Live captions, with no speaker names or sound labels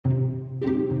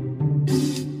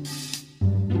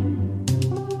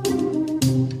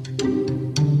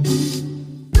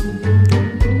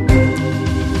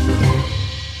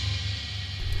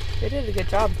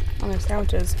job on their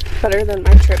sandwiches. Better than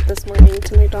my trip this morning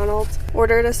to McDonald's.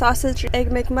 Ordered a sausage egg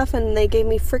McMuffin and they gave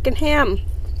me freaking ham.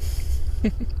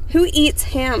 Who eats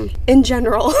ham in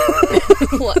general?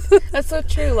 That's so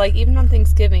true. Like, even on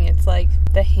Thanksgiving, it's like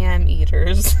the ham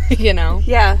eaters, you know?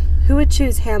 Yeah. Who would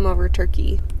choose ham over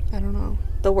turkey? I don't know.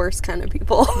 The worst kind of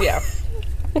people. Yeah.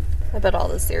 I bet all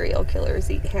the serial killers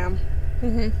eat ham.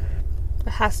 Mm-hmm.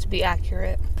 It has to be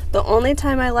accurate. The only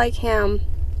time I like ham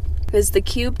is the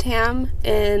cubed ham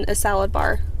in a salad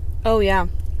bar. Oh, yeah.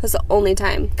 That's the only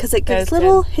time. Because it gives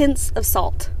little hints of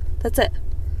salt. That's it.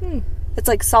 It's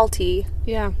like salty.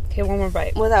 Yeah. Okay, one more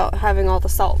bite. Without having all the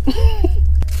salt.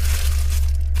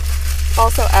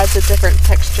 Also adds a different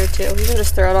texture, too. You can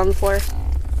just throw it on the floor.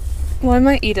 Well, I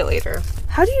might eat it later.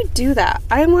 How do you do that?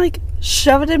 I'm like,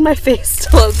 shove it in my face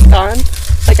till it's gone.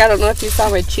 Like, I don't know if you saw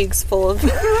my cheeks full of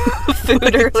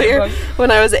food earlier when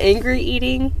I was angry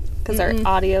eating. Because our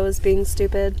audio is being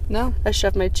stupid. No. I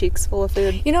shoved my cheeks full of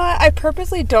food. You know what? I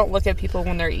purposely don't look at people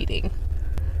when they're eating.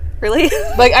 Really?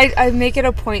 Like, I make it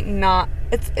a point not...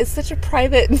 It's such a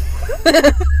private...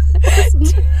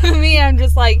 To me, I'm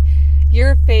just like,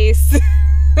 your face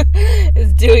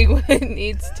is doing what it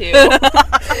needs to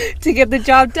get the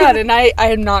job done. And I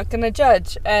am not going to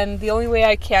judge. And the only way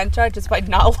I can judge is by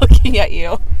not looking at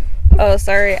you. Oh,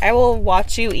 sorry. I will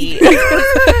watch you eat.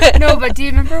 No, but do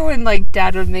you remember when, like,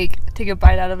 Dad would take a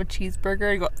bite out of a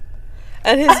cheeseburger and go...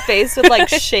 And his face would, like,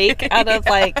 shake out of,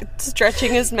 like,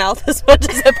 stretching his mouth as much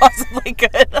as it possibly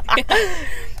could.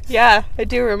 Yeah, I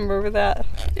do remember that.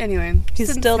 Anyway. He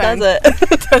still does it.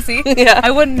 Does he? Yeah.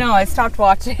 I wouldn't know. I stopped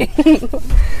watching.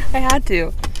 I had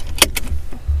to.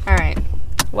 Alright.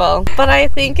 Well, but I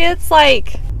think it's,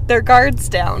 like... their guards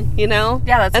down, you know?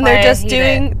 Yeah, that's and why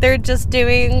they're just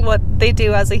doing what they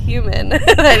do as a human.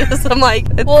 I'm like,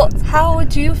 well, how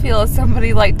would you feel if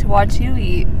somebody liked to watch you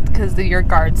eat because your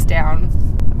guard's down?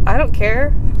 I don't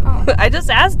care. Oh. I just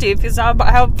asked you if you saw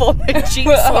how full my cheeks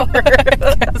were.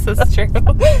 I guess that's true.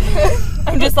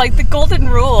 I'm just like, the golden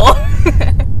rule.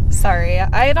 Sorry,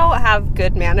 I don't have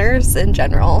good manners in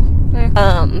general.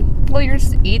 Well, you're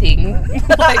just eating.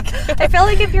 Like, I feel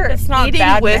like if you're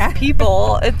eating with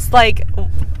people, it's like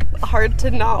hard to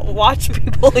not watch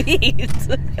people eat.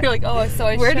 You're like, oh,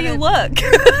 so where do you look?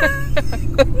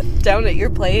 Down at your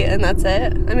plate and that's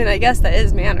it. I mean, I guess that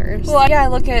is manners. Well, yeah, I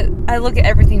look at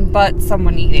everything but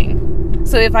someone eating.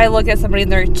 So if I look at somebody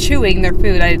and they're chewing their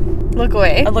food, I look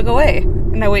away.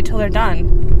 And I wait till they're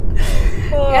done.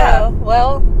 Yeah.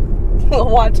 Well,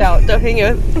 watch out. Don't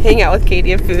hang out with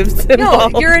Katie if food's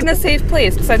involved. No, you're in a safe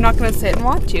place because I'm not going to sit and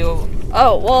watch you.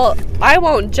 Oh, well, I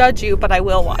won't judge you, but I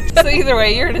will watch. So either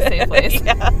way, you're in a safe place.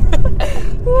 Yeah.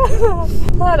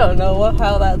 I don't know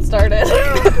how that started.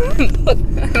 I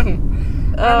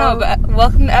don't know, but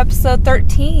welcome to episode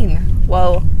 13.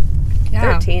 Whoa.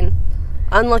 Yeah. 13.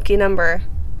 Unlucky number.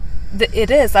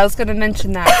 It is. I was going to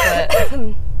mention that,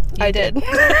 but... I did.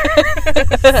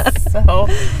 So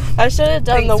I should have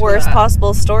done the worst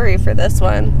possible story for this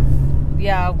one.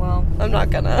 Yeah, well, I'm not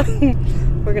gonna.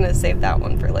 We're gonna save that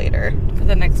one for later. For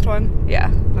the next one?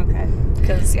 Yeah. Okay.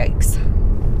 Because yikes.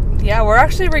 Yeah, we're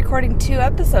actually recording 2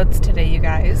 episodes today, you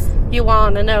guys. You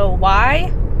want to know why?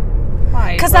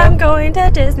 Why? Because I'm going to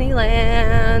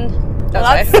Disneyland.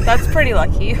 Well, that's pretty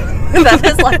lucky. That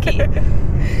is lucky.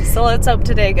 So let's hope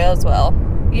today goes well.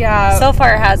 Yeah. So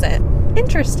far it hasn't.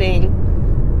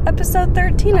 Interesting. Episode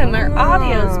 13 and our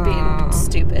audio's being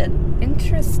stupid.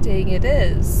 Interesting, it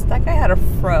is. That guy had a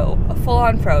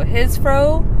full-on fro. His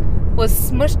fro was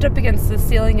smushed up against the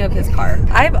ceiling of his car.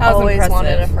 I've always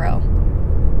wanted a fro.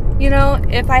 You know,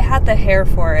 if I had the hair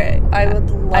for it, I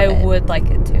would like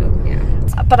it too.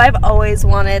 Yeah. But I've always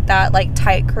wanted that, like,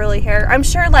 tight curly hair. I'm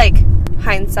sure, like,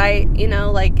 hindsight, you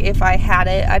know, like, if I had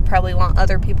it, I'd probably want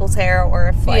other people's hair, or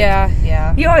if, like,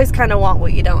 yeah, you always kind of want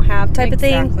what you don't have type of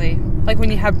thing. Exactly. Like when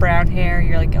you have brown hair,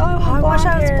 you're like, oh, I wish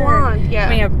I was blonde. Yeah.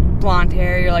 When you have blonde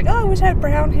hair, you're like, oh, I wish I had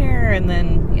brown hair, and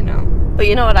then, you know. But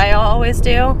you know what I always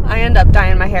do? I end up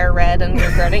dyeing my hair red and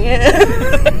regretting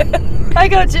it. I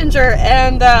go ginger,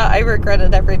 and I regret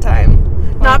it every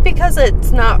time. Not because it's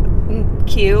not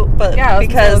cute, but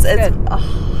because it's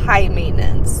high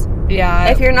maintenance. Yeah.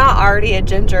 If you're not already a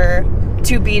ginger,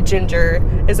 to be ginger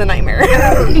is a nightmare.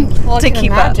 Well, to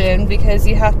keep imagine, because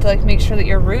you have to, like, make sure that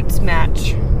your roots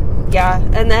match. Yeah,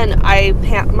 and then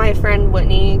my friend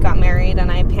Whitney got married,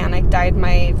 and I panic dyed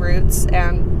my roots,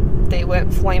 and they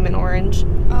went flaming orange.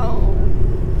 Oh.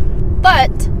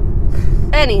 But,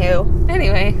 anywho.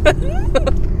 Anyway.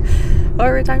 What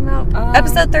were we talking about?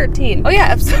 Episode 13. Oh, yeah,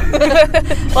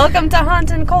 episode. Welcome to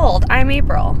Haunt and Cold. I'm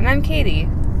April. And I'm Katie.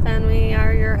 and we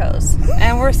are your hosts.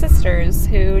 And we're sisters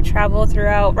who travel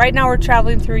throughout. Right now, we're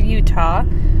traveling through Utah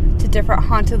to different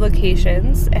haunted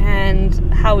locations.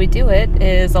 And how we do it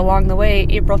is along the way,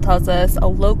 April tells us a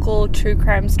local true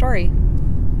crime story.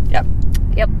 Yep.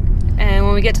 And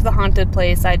when we get to the haunted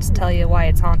place, I just tell you why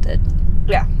it's haunted.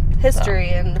 Yeah. History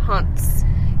and haunts.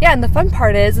 Yeah, and the fun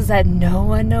part is that no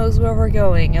one knows where we're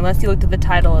going unless you looked at the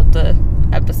title of the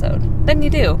episode. Then you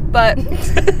do. But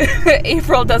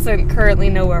April doesn't currently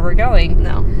know where we're going.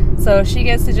 No. So she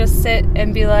gets to just sit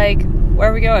and be like,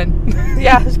 where are we going?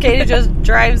 Yeah, Katie just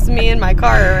drives me and my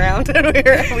car around and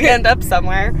we end up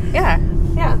somewhere. Yeah.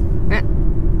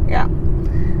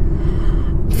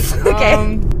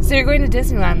 Okay. So you're going to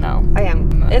Disneyland, though. I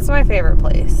am. It's my favorite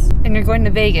place. And you're going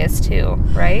to Vegas, too,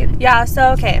 right? Yeah,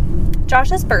 so, okay.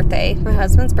 Josh's birthday, my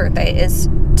husband's birthday, is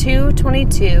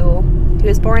 2/22. He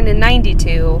was born in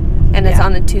 92, and it's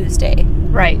on a Tuesday.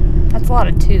 Right. That's a lot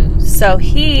of twos. So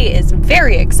he is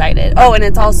very excited. Oh, and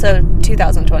it's also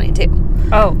 2022.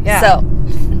 Oh, yeah. So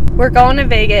we're going to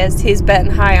Vegas. He's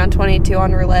betting high on 22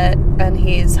 on roulette, and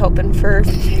he's hoping for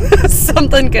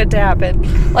something good to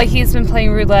happen. Like, he's been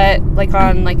playing roulette, like,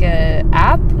 on, like, a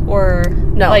app, or...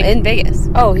 No, like, in Vegas.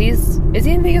 Oh, is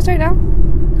he in Vegas right now?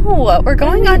 No, we're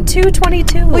going on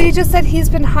 2/22. Well, you just said he's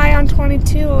been high on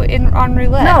 22 on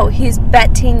roulette. No, he's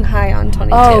betting high on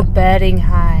 22. Oh, betting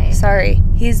high. Sorry.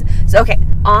 Okay,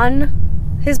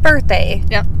 on his birthday,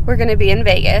 Yep. we're going to be in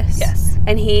Vegas. Yes.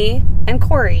 And he and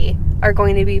Corey are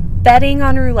going to be betting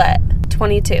on roulette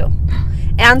 22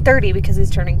 and 30 because he's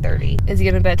turning 30. Is he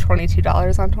going to bet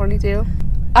 $22 on 22?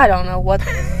 I don't know what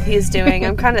he's doing.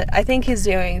 I think he's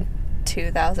doing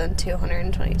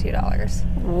 $2,222.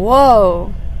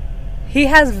 Whoa. He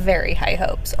has very high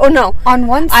hopes. Oh, no. On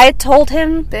one I told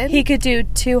him bid? he could do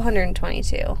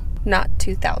 222, not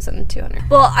 2,200.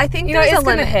 Well, I think You know, there's it's a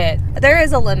going to limit. hit. There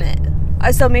is a limit.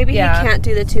 So maybe he can't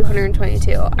do the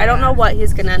 222. I don't know what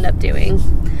he's going to end up doing.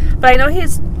 But I know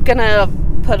he's going to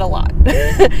put a lot.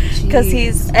 Because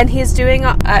he's doing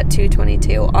at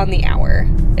 222 on the hour,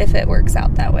 if it works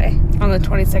out that way. On the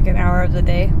 22nd hour of the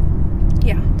day.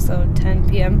 Yeah. So 10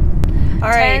 p.m. All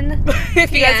right. 10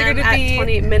 If you guys are going to be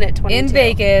 22. in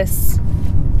Vegas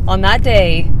on that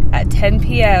day at 10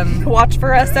 p.m. Watch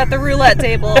for us at the roulette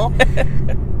table.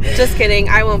 Just kidding.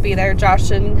 I won't be there.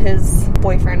 Josh and his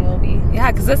boyfriend will be.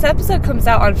 Yeah, because this episode comes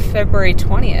out on February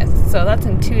 20th. So that's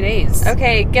in 2 days.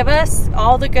 Okay, give us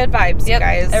all the good vibes, you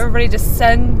guys. Everybody just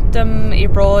send them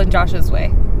April and Josh's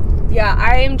way. Yeah,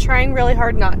 I am trying really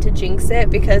hard not to jinx it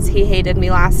because he hated me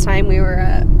last time we were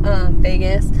at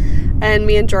Vegas. And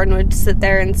me and Jordan would sit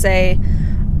there and say,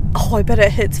 oh, I bet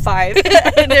it hits 5.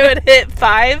 And it would hit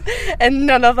 5. And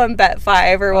none of them bet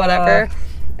 5 or whatever.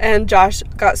 And Josh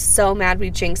got so mad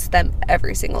we jinxed them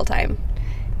every single time.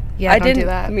 Yeah, I don't didn't do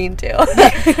that. mean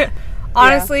to.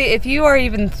 Honestly, if you are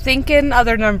even thinking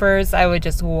other numbers, I would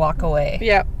just walk away.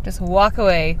 Yep. Just walk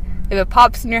away. If it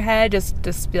pops in your head,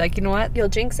 just be like, you know what? You'll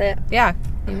jinx it. Yeah,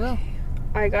 you will.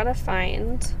 I gotta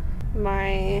find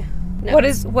my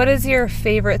notes. What is your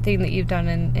favorite thing that you've done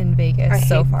in Vegas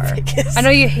so far? Vegas. I know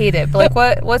you hate it, but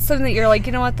like what's something that you're like,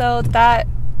 you know what though, that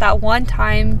one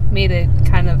time made it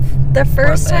kind of the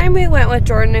first time we went with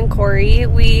Jordan and Corey,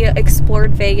 we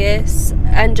explored Vegas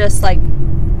and just like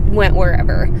went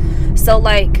wherever. So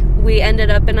like we ended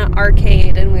up in an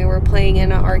arcade and we were playing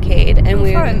in an arcade and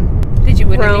we fun. Did you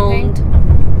win anything?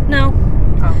 No.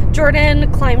 Oh.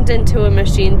 Jordan climbed into a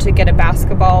machine to get a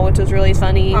basketball, which was really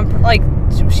funny. Like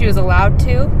she was allowed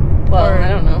to? Well, I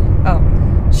don't know. Oh.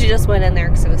 She just went in there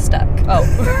because it was stuck. Oh.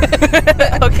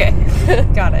 Okay.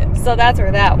 Got it. So that's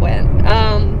where that went.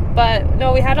 But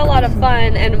no, we had a lot of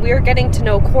fun and we were getting to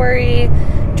know Corey.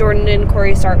 Jordan and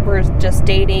Corey were just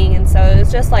dating, and so it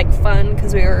was just like fun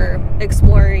because we were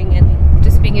exploring and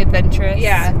just being adventurous.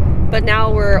 Yeah. But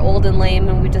now we're old and lame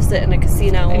and we just sit in a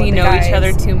casino and with you know guys. each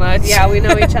other too much. Yeah, we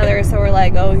know each other, so we're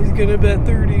like, oh, he's gonna bet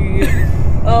 30.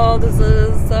 Oh, this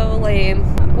is so lame.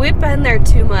 We've been there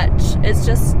too much. It's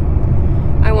just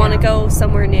I want to go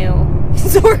somewhere new.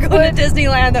 So we're going to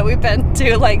Disneyland that we've been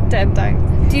to like 10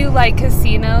 times. Do you like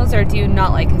casinos or do you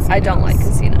not like casinos? I don't like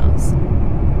casinos.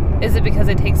 Is it because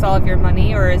it takes all of your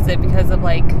money or is it because of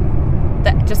like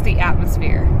just the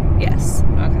atmosphere? Yes.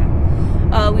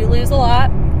 Okay. We lose a lot.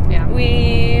 Yeah.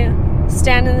 We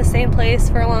stand in the same place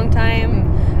for a long time.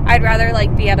 I'd rather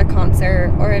like be at a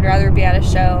concert or I'd rather be at a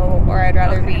show or I'd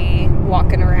rather be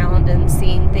walking around and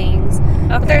seeing things.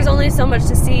 Okay. But there's only so much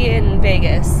to see in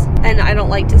Vegas and I don't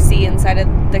like to see inside of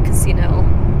the casino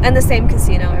and the same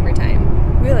casino every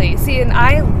time. Really? See, and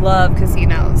I love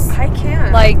casinos. I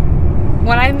can't. Like,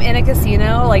 when I'm in a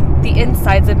casino, like the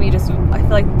insides of me I feel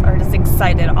like are just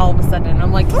excited all of a sudden.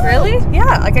 I'm like, Really?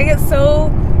 Yeah, like I get so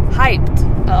hyped.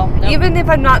 Oh, no. Even if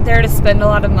I'm not there to spend a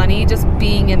lot of money, just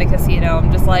being in a casino,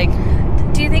 I'm just like,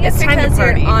 Do you think it's time to because you're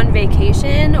party. on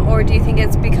vacation, or do you think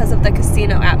it's because of the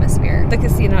casino atmosphere? the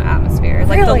casino atmosphere.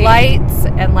 Like the Really? lights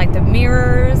and like the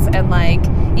mirrors and like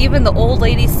even the old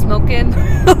ladies smoking.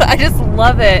 I just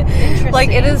love it. Interesting. Like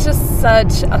it is just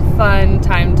such a fun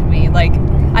time to me. Like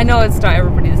I know it's not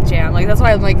everybody's jam. Like that's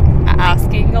why I'm like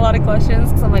asking a lot of questions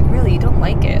because I'm like, really, you don't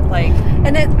like it? Like,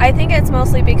 And I think it's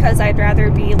mostly because I'd rather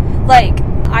be, like,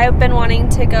 I've been wanting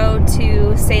to go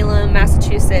to Salem,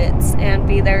 Massachusetts, and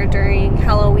be there during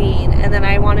Halloween, and then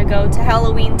I want to go to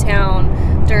Halloween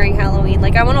Town during Halloween.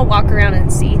 Like, I want to walk around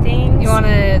and see things. you want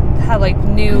to have like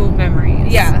new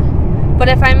memories. Yeah. But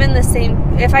if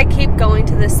I keep going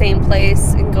to the same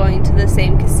place and going to the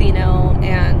same casino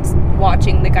and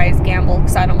watching the guys gamble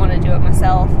because I don't want to do it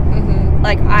myself, Mm-hmm.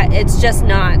 like, it's just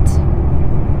not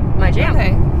my jam.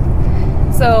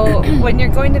 Okay. So when you're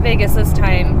going to Vegas this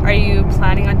time, are you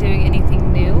planning on doing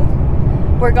anything new?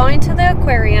 We're going to the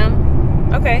aquarium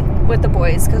Okay. with the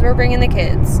boys because we're bringing the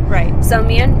kids. Right. So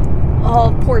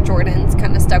poor Jordan's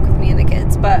kind of stuck with me and the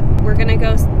kids, but we're gonna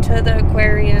go to the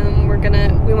aquarium.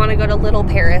 We want to go to Little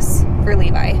Paris for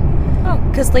Levi Oh.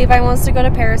 because Levi wants to go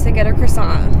to Paris and get a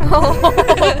croissant.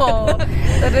 Oh,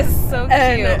 that is so cute.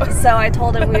 And so I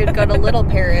told him we would go to Little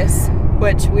Paris,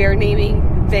 which we are naming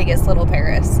Vegas Little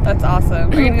Paris. That's awesome.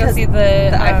 We're gonna go 'Cause see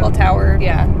the Eiffel Tower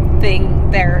Yeah. thing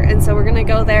there, and so we're gonna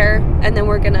go there, and then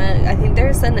I think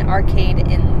there's an arcade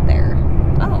in there.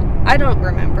 Oh. I don't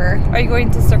remember. Are you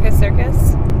going to Circus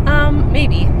Circus?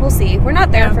 Maybe. We'll see. We're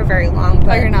not there Yeah. for very long, Oh,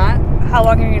 but you're not? How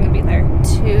long are you going to be there?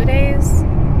 2 days.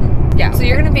 Yeah. So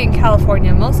you're going to be in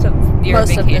California most of your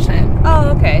Most of the vacation. time. Oh,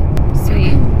 okay.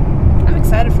 Sweet. I'm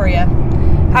excited for you.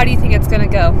 How do you think it's going to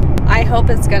go? I hope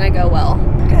it's gonna go well.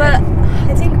 Good. But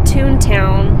I think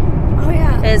Toontown Oh,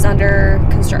 yeah. is under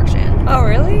construction. Oh,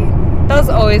 really? That was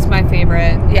always my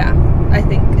favorite. Yeah, I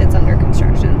think it's under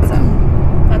construction. So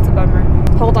That's a bummer.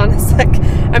 hold on a sec.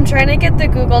 I'm trying to get the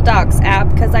Google Docs app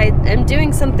because I am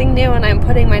doing something new and I'm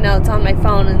putting my notes on my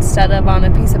phone instead of on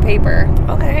a piece of paper.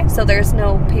 Okay. So there's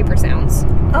no paper sounds.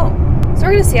 Oh, So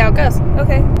we're gonna see how it goes.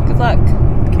 okay. Good luck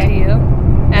to you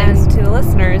Thanks. and to the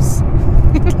listeners.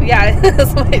 Yeah,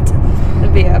 this might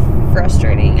be a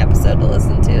frustrating episode to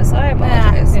listen to, so I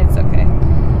apologize. It's okay.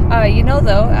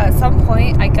 Though, at some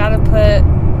point, I gotta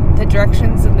put the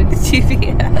directions in the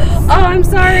GPS. Oh, I'm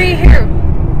sorry. Here,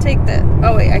 take the.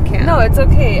 Oh wait, I can't. No, it's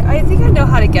okay. I think I know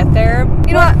how to get there.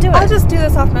 You know Well, what? do I'll it. just do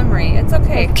this off memory. It's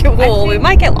okay. Well, I we think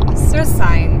might get lost. There's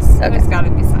signs. Okay. There's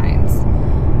gotta be signs.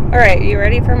 All right, you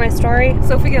ready for my story?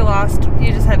 So if we get lost,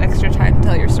 you just have extra time to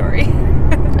tell your story.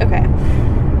 Okay.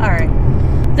 All right.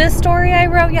 This story I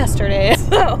wrote yesterday.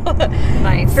 So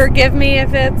Nice. forgive me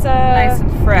if it's Nice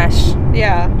and fresh.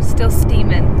 yeah. Still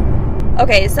steaming.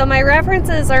 Okay, so my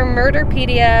references are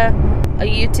Murderpedia, a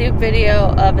YouTube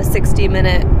video of a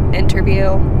 60-minute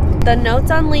interview. The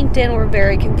notes on LinkedIn were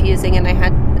very confusing, and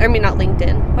not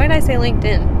LinkedIn. Why did I say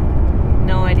LinkedIn?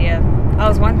 No idea. I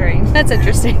was wondering. That's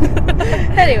interesting.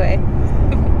 Anyway,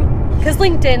 because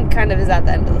LinkedIn kind of is at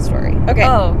the end of the story. Okay.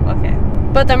 Oh, okay.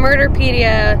 But the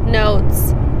Murderpedia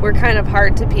notes were kind of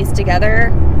hard to piece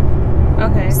together,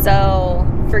 Okay. so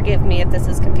forgive me if this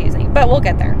is confusing, but we'll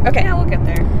get there. Okay. Yeah, we'll get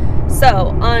there.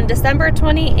 So, on December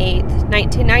 28th,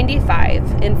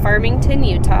 1995, in Farmington,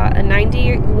 Utah, a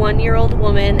 91-year-old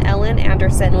woman, Ellen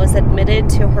Anderson, was admitted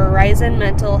to Horizon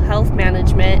Mental Health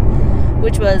Management,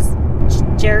 which was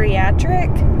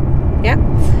geriatric,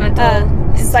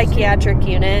 Mental psychiatric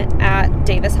unit at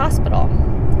Davis Hospital.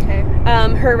 Okay.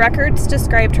 Her records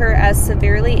described her as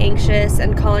severely anxious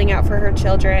and calling out for her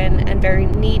children and very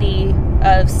needy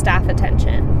of staff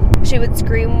attention. She would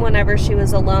scream whenever she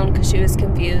was alone because she was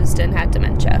confused and had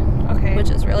dementia, Okay. which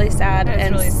is really sad That is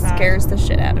and really sad. scares the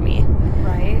shit out of me.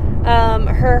 Right.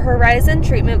 Her Horizon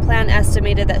treatment plan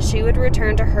estimated that she would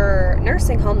return to her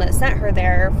nursing home that sent her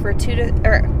there for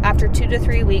after 2 to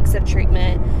 3 weeks of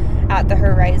treatment at the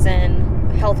Horizon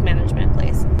Health Management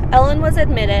place. Ellen was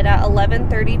admitted at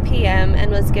 11:30 p.m. and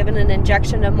was given an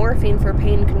injection of morphine for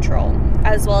pain control,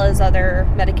 as well as other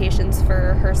medications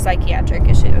for her psychiatric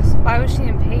issues. Why was she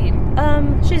in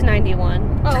pain? She's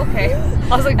 91. Oh, okay.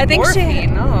 I was like, I think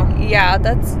morphine. Yeah,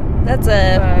 that's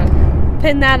a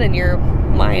pin that in your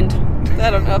mind. I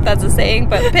don't know if that's a saying,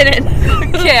 but pin it.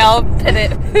 Okay, I'll pin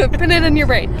it. Pin it in your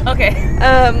brain. Okay.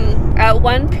 At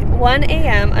 1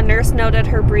 a.m., a nurse noted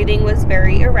her breathing was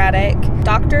very erratic.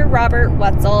 Dr. Robert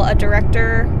Wetzel, a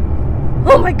director...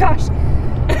 Oh my gosh!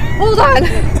 Hold on!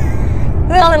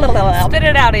 Spit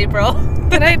it out, April.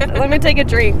 Let me take a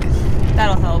drink.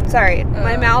 That'll help. Sorry,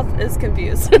 my mouth is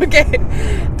confused. Okay.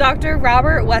 Dr.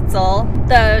 Robert Wetzel,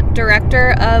 the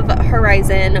director of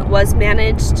Horizon, was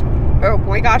paged.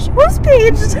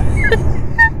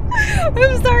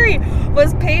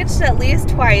 Was paged at least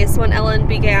twice when Ellen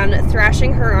began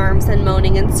thrashing her arms and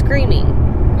moaning and screaming.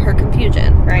 Her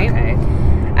confusion, right? Okay.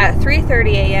 At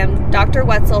 3:30 a.m., Dr.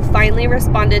 Wetzel finally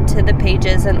responded to the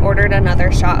pages and ordered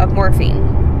another shot of morphine.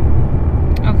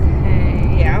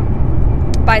 Okay. Yeah.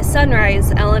 By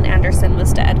sunrise, Ellen Anderson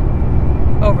was dead.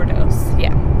 Overdose.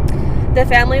 Yeah. The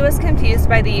family was confused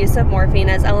by the use of morphine,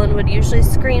 as Ellen would usually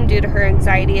scream due to her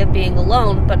anxiety of being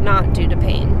alone, but not due to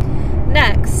pain.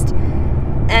 Next,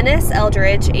 Ennis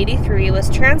Eldridge, 83, was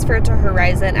transferred to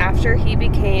Horizon after he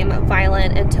became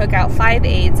violent and took out 5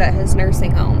 aides at his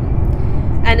nursing home.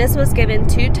 Ennis was given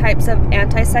 2 types of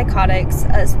antipsychotics,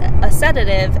 a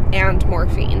sedative, and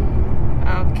morphine.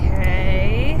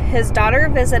 Okay. His daughter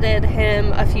visited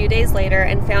him a few days later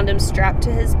and found him strapped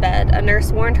to his bed. A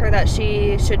nurse warned her that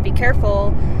she should be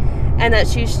careful and that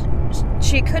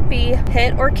she could be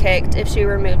hit or kicked if she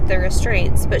removed the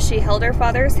restraints, but she held her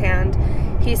father's hand.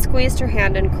 He squeezed her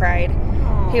hand and cried.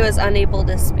 Aww. He was unable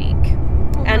to speak.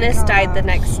 Oh Ennis died the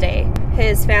next day.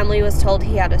 His family was told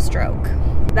he had a stroke.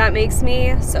 That makes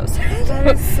me so sad.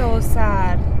 That is so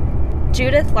sad.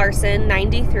 Judith Larson,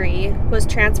 93, was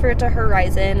transferred to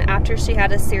Horizon after she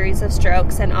had a series of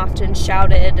strokes and often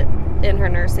shouted in her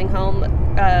nursing home,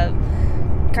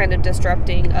 kind of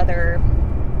disrupting other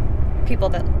people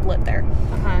that lived there.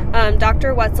 Uh-huh.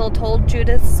 Dr. Wetzel told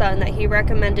Judith's son that he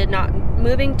recommended not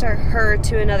moving her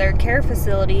to another care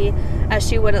facility as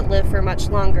she wouldn't live for much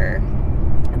longer.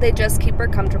 They just keep her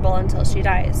comfortable until she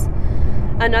dies.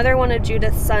 Another one of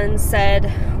Judith's sons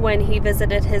said when he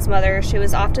visited his mother, she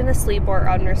was often asleep or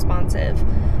unresponsive.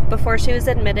 Before she was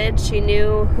admitted, she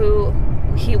knew who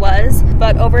he was,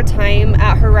 but over time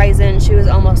at Horizon, she was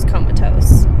almost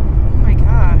comatose. Oh my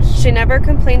gosh. She never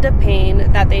complained of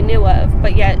pain that they knew of,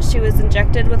 but yet she was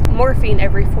injected with morphine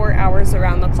every 4 hours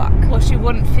around the clock. Well, she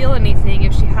wouldn't feel anything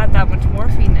if she had that much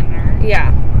morphine in her.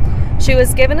 Yeah. She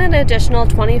was given an additional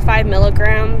 25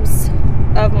 milligrams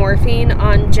of morphine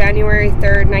on January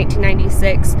 3rd,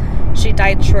 1996. She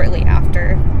died shortly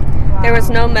after. Wow. There was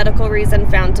no medical reason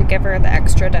found to give her the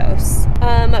extra dose.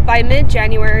 By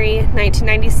mid-January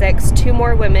 1996, 2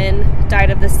 more women died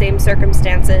of the same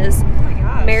circumstances. Oh my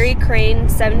gosh. Mary Crane,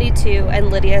 72, and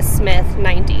Lydia Smith,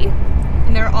 90.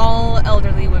 And they're all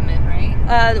elderly women,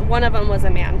 right? One of them was a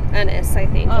man. Ennis, I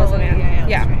think, was a man.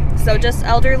 Yeah, that's right. So just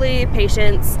elderly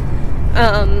patients.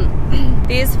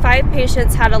 These 5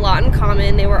 patients had a lot in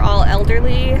common. They were all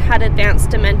elderly, had advanced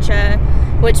dementia,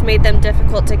 which made them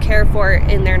difficult to care for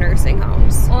in their nursing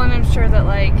homes. Well, and I'm sure that,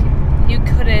 like, you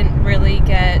couldn't really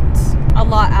get a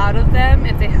lot out of them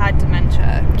if they had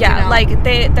dementia. Yeah, you know? like if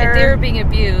they were being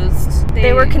abused.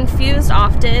 They were confused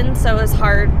often, so it was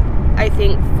hard, I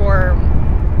think, for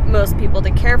most people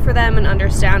to care for them and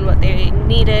understand what they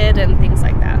needed and things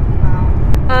like that.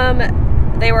 Wow.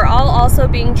 They were all also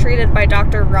being treated by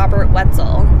Dr. Robert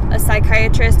Wetzel, a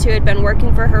psychiatrist who had been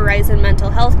working for Horizon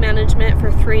Mental Health Management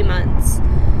for 3 months.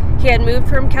 He had moved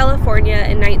from California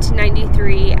in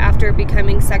 1993 after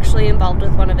becoming sexually involved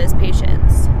with one of his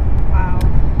patients. Wow.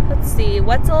 Let's see.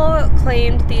 Wetzel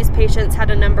claimed these patients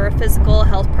had a number of physical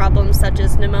health problems such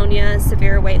as pneumonia,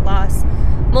 severe weight loss,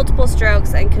 multiple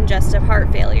strokes, and congestive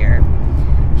heart failure.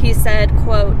 He said,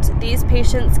 quote, "These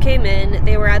patients came in,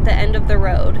 they were at the end of the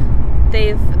road.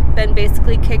 They've been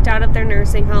basically kicked out of their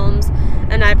nursing homes,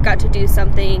 and I've got to do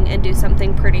something, and do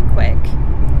something pretty quick."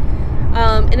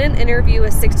 In an interview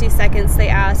with 60 Seconds, they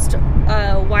asked,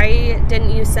 why didn't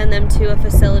you send them to a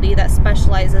facility that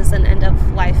specializes in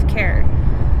end-of-life care?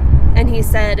 And he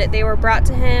said they were brought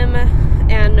to him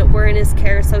and were in his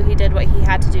care, so he did what he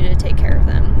had to do to take care of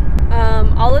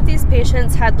them. All of these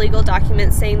patients had legal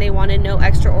documents saying they wanted no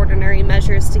extraordinary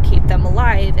measures to keep them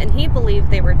alive, and he believed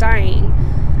they were dying.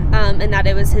 And that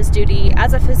it was his duty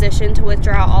as a physician to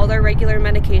withdraw all their regular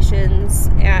medications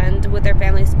and, with their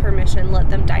family's permission, let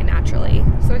them die naturally.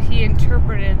 So he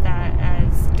interpreted that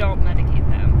as don't medicate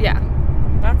them. Yeah.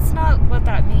 That's not what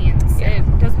that means. Yeah.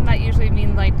 Doesn't that usually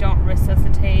mean, like, don't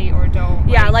resuscitate or don't...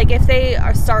 Yeah, like if they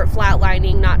start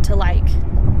flatlining, not to, like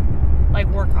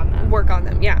work on them. Work on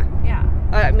them, yeah. Yeah.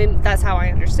 I mean, that's how I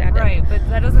understand it. Right, but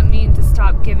that doesn't mean to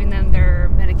stop giving them their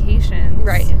medications.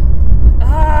 Right.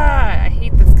 I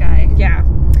hate this guy. Yeah.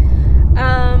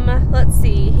 Let's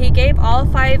see. He gave all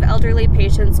 5 elderly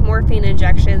patients morphine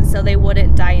injections so they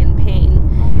wouldn't die in pain.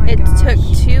 Oh my It gosh. took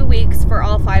 2 weeks for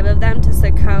all 5 of them to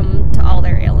succumb to all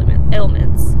their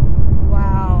ailments.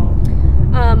 Wow.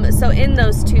 So in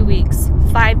those 2 weeks,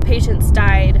 5 patients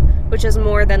died, which is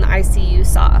more than the ICU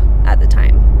saw at the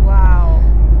time. Wow.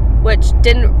 Which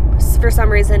for some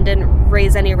reason, didn't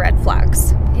raise any red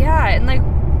flags. Yeah, and like,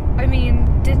 I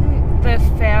mean, didn't the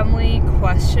family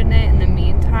question it in the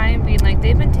meantime, being like,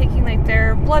 they've been taking like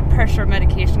their blood pressure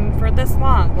medication for this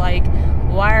long, like,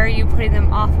 why are you putting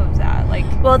them off of that? Like,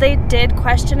 well, they did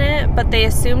question it, but they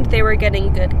assumed they were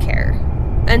getting good care.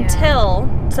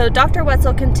 So Dr.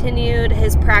 Wetzel continued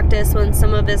his practice when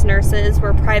some of his nurses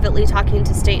were privately talking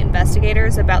to state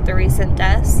investigators about the recent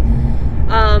deaths.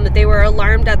 They were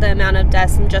alarmed at the amount of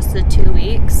deaths in just the 2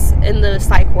 weeks in the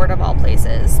psych ward of all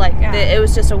places. Like, it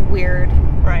was just a weird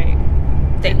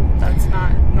thing. That's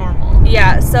not normal.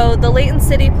 Yeah, so the Layton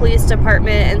City Police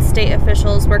Department and state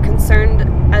officials were concerned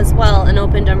as well and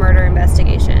opened a murder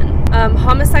investigation.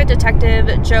 Homicide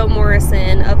Detective Joe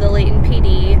Morrison of the Layton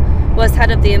PD was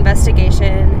head of the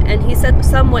investigation, and he said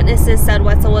some witnesses said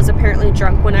Wetzel was apparently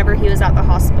drunk whenever he was at the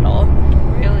hospital.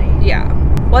 Really? Yeah.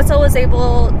 Wetzel was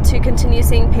able to continue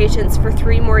seeing patients for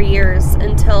 3 more years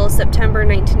until September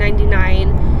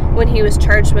 1999, when he was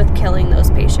charged with killing those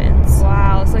patients.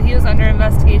 Wow, so he was under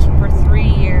investigation for 3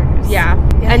 years. Yeah.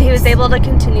 And he was able to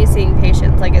continue seeing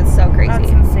patients. Like, it's so crazy.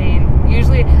 That's insane.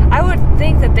 Usually, I would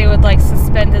think that they would, like,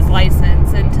 suspend his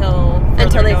license until they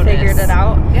figured it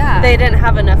out. Yeah. They didn't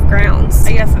have enough grounds.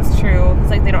 I guess that's true. It's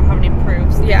like they don't have any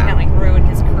proofs. So Yeah. They can't, like, ruin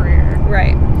his career.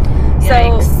 Right.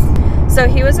 Yikes. So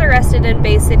he was arrested in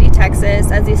Bay City,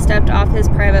 Texas, as he stepped off his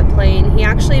private plane. He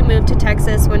actually moved to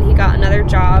Texas when he got another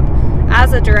job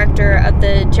as a director of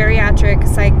the geriatric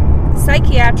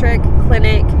psychiatric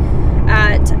clinic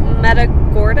at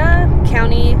Matagorda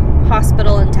County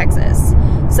Hospital in Texas.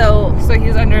 So he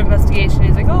was under investigation.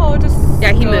 He's like, oh, just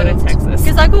he go moved to Texas.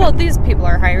 He's like, well, these people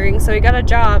are hiring, so he got a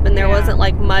job, and there wasn't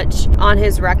like much on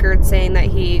his record saying that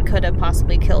he could have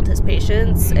possibly killed his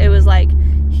patients. Mm-hmm. It was like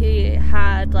he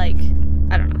had like,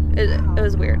 I don't know, it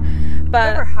was weird.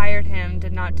 But whoever hired him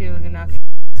did not do enough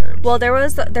research. well,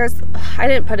 there's I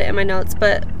didn't put it in my notes,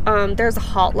 but there's a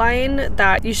hotline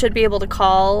that you should be able to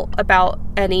call about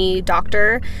any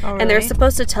doctor. Oh, and they're really?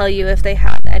 supposed to tell you if they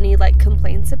have any like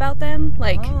complaints about them,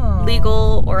 like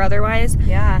legal or otherwise.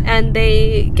 Yeah. And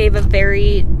they gave a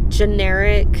very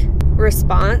generic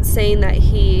response saying that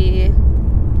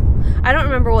I don't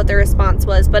remember what the response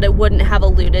was, but it wouldn't have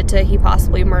alluded to he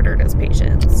possibly murdered his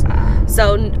patients.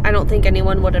 So I don't think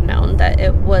anyone would have known that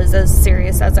it was as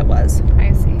serious as it was.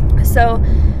 I see. So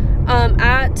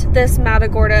at this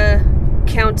Matagorda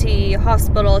County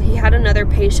Hospital, he had another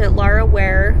patient, Laura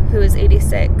Ware, who is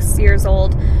 86 years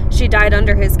old. She died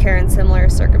under his care in similar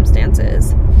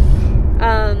circumstances.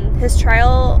 His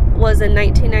trial was in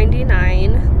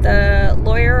 1999. The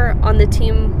lawyer on the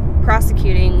team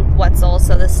prosecuting Wetzel,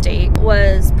 so the state,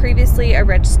 was previously a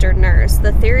registered nurse.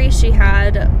 The theory she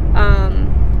had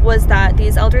was that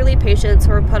these elderly patients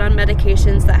were put on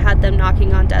medications that had them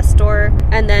knocking on death's door,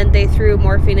 and then they threw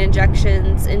morphine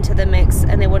injections into the mix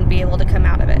and they wouldn't be able to come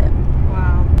out of it.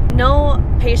 Wow. No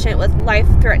patient with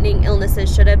life-threatening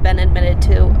illnesses should have been admitted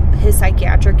to his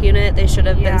psychiatric unit. They should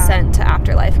have been sent to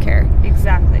afterlife care.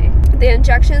 Exactly. The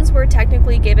injections were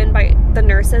technically given by the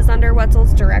nurses under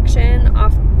Wetzel's direction,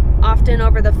 often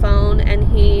over the phone, and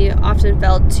he often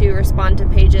failed to respond to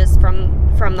pages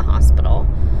from the hospital.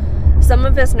 Some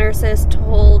of his nurses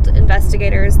told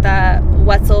investigators that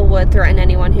Wetzel would threaten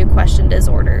anyone who questioned his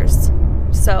orders.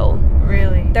 So,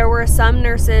 really, there were some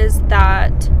nurses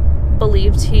that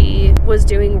believed he was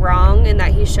doing wrong and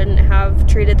that he shouldn't have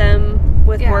treated them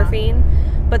with morphine.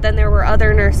 But then there were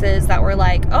other nurses that were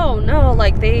like, oh no,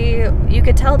 like you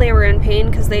could tell they were in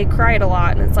pain because they cried a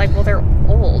lot. And it's like, well, they're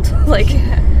old. Like,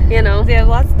 you know.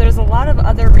 There's a lot of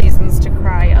other reasons to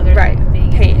cry other than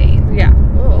being in pain. Yeah.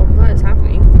 Oh, what is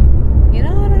happening? You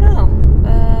know, I don't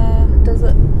know. Does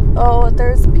it? Oh,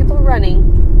 there's people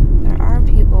running. There are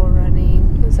people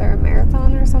running. Is there a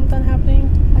marathon or something happening?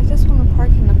 I just want to park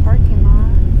in the parking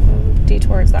lot.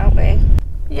 Detours that way.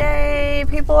 Yay!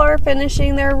 People are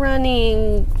finishing their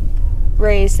running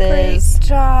races. Great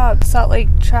job, Salt Lake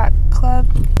Track Club.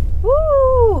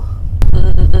 Woo!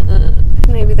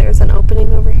 Maybe there's an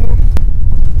opening over here.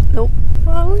 Nope.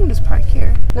 Well, we can just park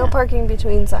here. No parking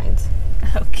between signs.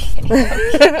 Okay.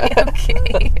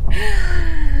 Okay.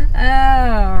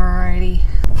 Alrighty.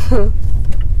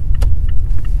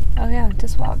 Oh yeah,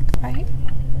 just walk right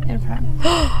in front.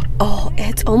 Oh,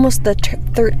 it's almost the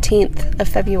 13th of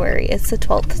February. It's the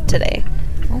 12th today.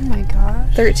 Oh my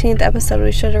gosh. 13th episode.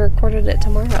 We should have recorded it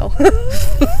tomorrow.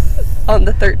 On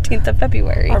the 13th of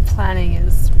February. Our planning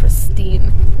is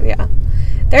pristine. Yeah.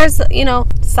 There's,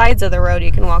 sides of the road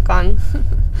you can walk on.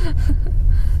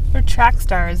 They're track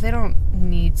stars. They don't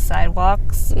need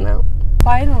sidewalks. No.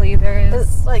 Finally, there is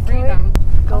It's like, can we freedom.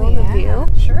 go in the view?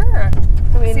 Sure.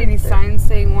 I mean, See any signs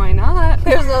saying why not?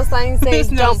 there's no signs saying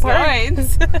There's no don't park.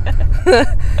 signs.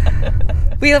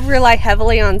 We rely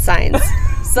heavily on signs.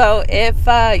 So if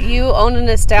you own an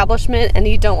establishment and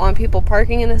you don't want people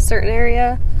parking in a certain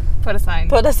area, Put a sign.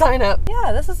 put a sign up.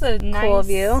 Yeah, this is a nice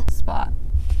view. spot.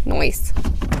 Nice.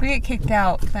 If we get kicked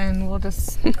out, then we'll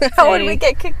just How would we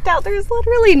get kicked out? There's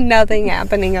literally nothing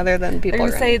happening other than They're people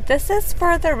gonna say this is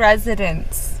for the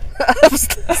residents.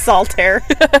 Saltaire.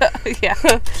 Yeah.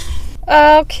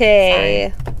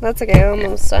 Okay. That's okay. I'm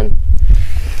almost done.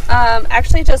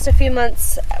 Actually, just a few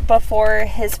months before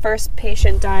his first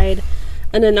patient died,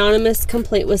 an anonymous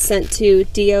complaint was sent to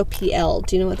DOPL.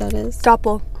 Do you know what that is?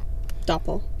 Doppel.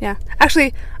 Doppel. Yeah.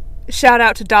 Actually, shout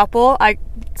out to Doppel. I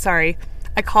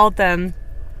called them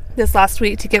this last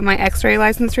week to get my x-ray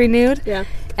license renewed. Yeah.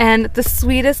 And the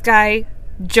sweetest guy,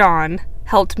 John,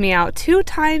 helped me out 2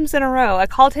 times in a row. I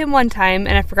called him one time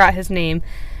and I forgot his name.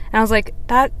 And I was like,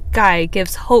 that guy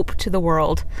gives hope to the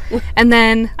world. And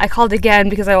then I called again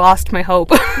because I lost my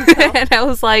hope. And I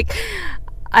was like,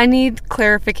 I need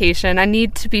clarification. I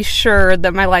need to be sure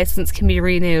that my license can be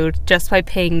renewed just by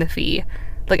paying the fee.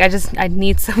 Like, I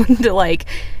need someone to, like,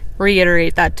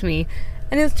 reiterate that to me.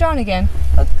 And it was John again.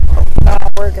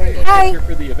 We're going to Hi. Here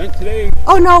for the event today.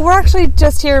 Oh, no, we're actually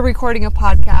just here recording a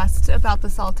podcast about the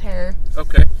Saltaire.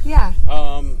 Okay. Yeah.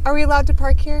 Are we allowed to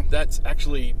park here? That's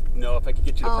actually no. If I could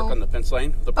get you to park on the fence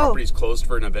line, the property's closed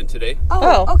for an event today.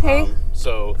 Oh, okay.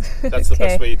 So that's the Okay.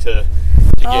 best way to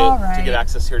All get right. to get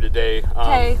access here today.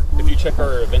 Okay. If you check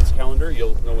our events calendar,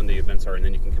 you'll know when the events are, and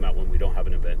then you can come out when we don't have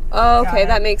an event. Oh, Got okay, it.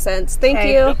 that makes sense. Thank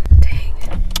Okay. you.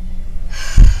 Dang.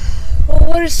 Well,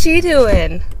 what is she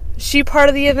doing? Is she part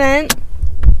of the event?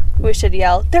 We should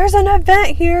yell, there's an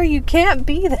event here, you can't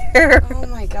be there. Oh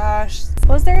my gosh.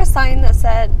 Was there a sign that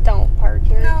said, don't park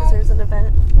here because No. there's an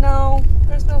event? No,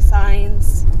 there's no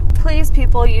signs. Please,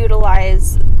 people,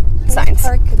 utilize signs.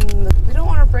 Park we don't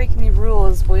want to break any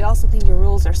rules, but we also think your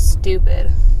rules are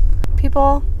stupid.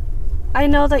 People, I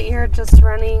know that you're just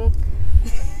running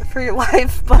for your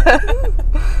life, but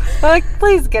like,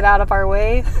 please get out of our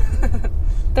way.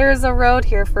 There's a road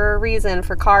here for a reason,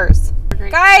 for cars.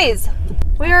 Guys,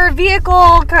 we are a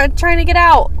vehicle trying to get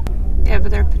out. Yeah, but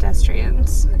they're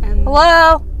pedestrians. And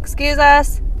Hello? Excuse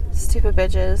us. Stupid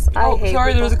bitches. I hate people.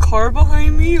 there's a car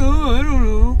behind me. Oh, I don't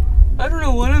know. I don't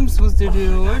know what I'm supposed to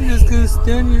do. I'm just gonna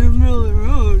stand here in the middle of the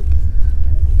road.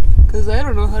 Because I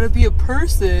don't know how to be a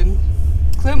person.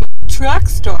 Because I'm a track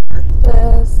star.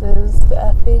 This is the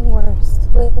effing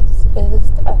worst. This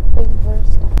is the effing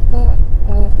worst.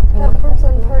 That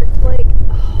person parked like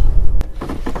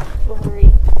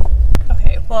blurry.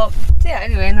 Okay, well, yeah,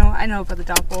 anyway, I know about the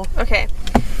Doppel. Okay.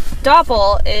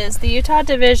 Doppel is the Utah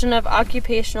Division of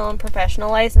Occupational and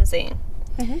Professional Licensing.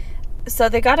 Mm-hmm. So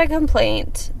they got a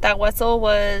complaint that Wetzel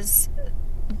was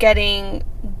getting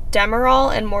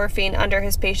Demerol and morphine under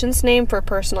his patient's name for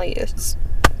personal use.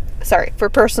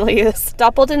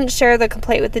 Doppel didn't share the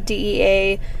complaint with the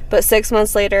DEA, but 6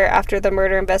 months later, after the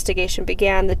murder investigation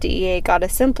began, the DEA got a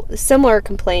similar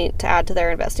complaint to add to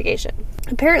their investigation.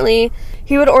 Apparently,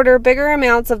 he would order bigger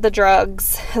amounts of the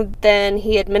drugs than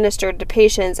he administered to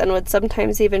patients and would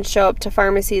sometimes even show up to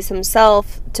pharmacies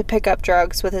himself to pick up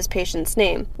drugs with his patient's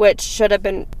name, which should have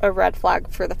been a red flag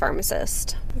for the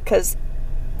pharmacist, because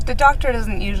The doctor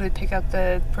doesn't usually pick up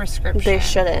the prescription. they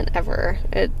shouldn't ever.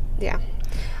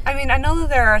 I mean, I know that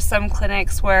there are some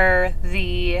clinics where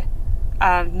the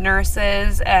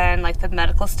nurses and like the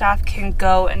medical staff can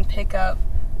go and pick up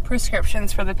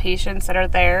prescriptions for the patients that are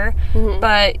there,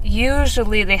 but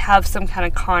usually they have some kind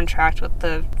of contract with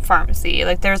the pharmacy.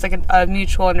 Like there's like a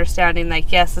mutual understanding,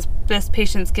 like, yes, this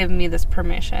patient's given me this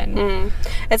permission.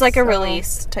 It's like a So-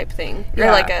 release type thing, or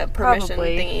Yeah, like a permission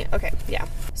probably. thingy. Okay, yeah.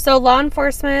 So law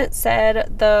enforcement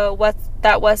said that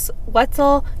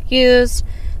Wetzel used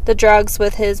the drugs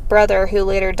with his brother, who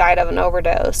later died of an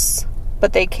overdose,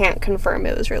 but they can't confirm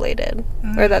it was related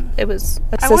or that it was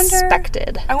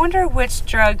suspected. I wonder which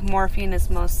drug morphine is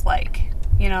most like.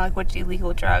 You know, like which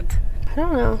illegal drug. I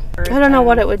don't know. I don't know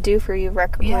what it would do for you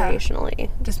recreationally.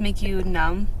 Just make you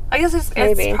numb. I guess it's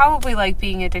Maybe. probably like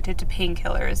being addicted to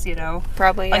painkillers, you know?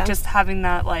 Probably, yeah. Like just having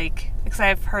that, like, because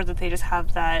I've heard that they just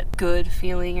have that good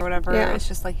feeling or whatever. Yeah. It's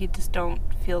just like you just don't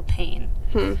feel pain.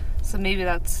 So maybe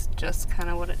that's just kind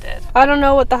of what it did. I don't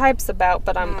know what the hype's about,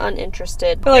 but I'm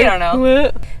uninterested. I don't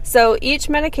know. So each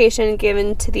medication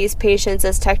given to these patients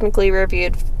is technically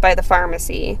reviewed by the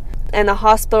pharmacy, and the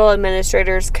hospital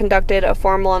administrators conducted a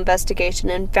formal investigation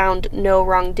and found no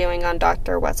wrongdoing on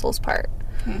Dr. Wetzel's part.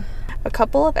 A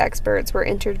couple of experts were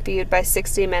interviewed by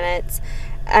 60 Minutes,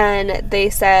 and they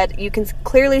said you can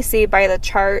clearly see by the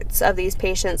charts of these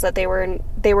patients that they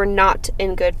were not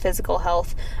in good physical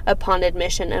health upon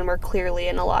admission and were clearly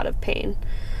in a lot of pain.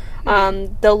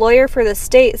 The lawyer for the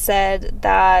state said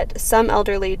that some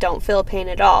elderly don't feel pain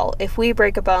at all. If we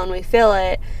break a bone, we feel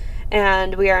it,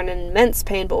 and we are in immense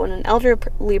pain, but when an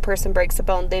elderly person breaks a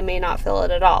bone, they may not feel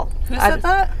it at all. Who said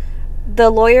that?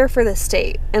 The lawyer for the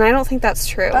state, and I don't think that's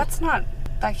true. That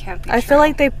can't be true. I feel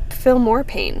like they feel more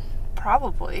pain.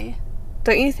 Probably.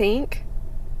 Don't you think?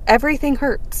 Everything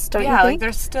hurts, don't you think? Yeah, like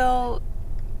there's still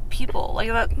people.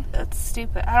 Like that's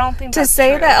stupid. I don't think to that's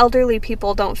say true. that elderly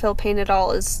people don't feel pain at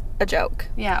all is a joke.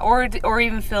 Yeah, or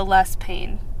even feel less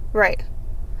pain. Right.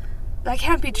 That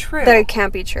can't be true. That it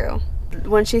can't be true.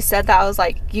 When she said that, I was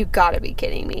like, you gotta be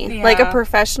kidding me. Yeah. Like, a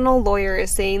professional lawyer is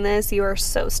saying this, you are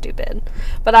so stupid.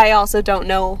 But I also don't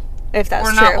know if that's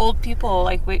true. We're not old people.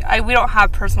 Like, we don't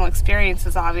have personal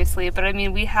experiences, obviously, but I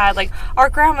mean, we had, like, our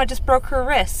grandma just broke her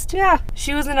wrist. Yeah.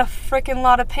 She was in a freaking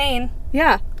lot of pain.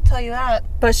 Yeah. I'll tell you that.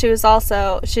 But she's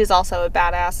also a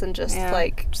badass and just,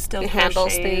 still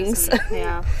handles things.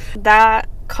 Yeah. That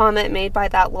comment made by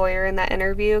that lawyer in that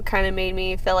interview kind of made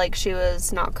me feel like she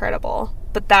was not credible.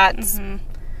 But that's me.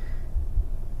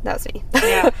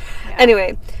 Yeah.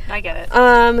 Anyway. I get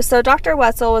it. So Dr.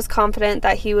 Wetzel was confident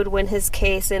that he would win his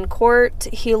case in court.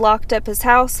 He locked up his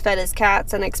house, fed his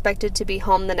cats, and expected to be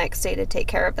home the next day to take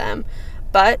care of them.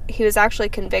 But he was actually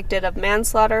convicted of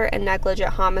manslaughter and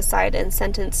negligent homicide and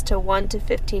sentenced to 1 to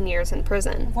 15 years in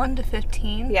prison. 1 to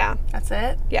 15? Yeah. That's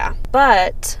it? Yeah.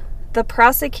 But the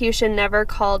prosecution never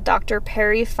called Dr.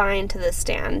 Perry Fine to the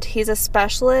stand. He's a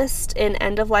specialist in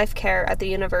end-of-life care at the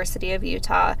University of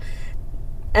Utah.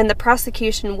 And the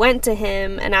prosecution went to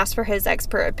him and asked for his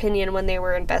expert opinion when they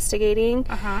were investigating.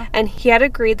 Uh-huh. And he had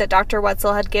agreed that Dr.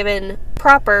 Wetzel had given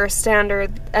proper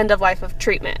standard end-of-life of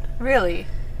treatment. Really?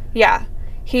 Yeah.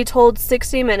 He told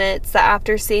 60 Minutes that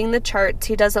after seeing the charts,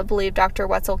 he doesn't believe Dr.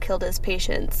 Wetzel killed his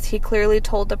patients. He clearly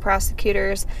told the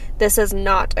prosecutors this is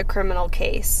not a criminal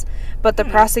case. But the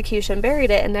prosecution buried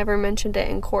it and never mentioned it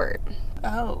in court.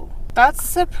 Oh.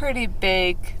 That's a pretty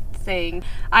big thing.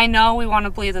 I know we want to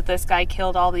believe that this guy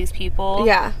killed all these people.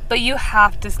 Yeah. But you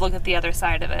have to look at the other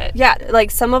side of it. Yeah,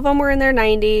 like some of them were in their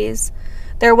 90s.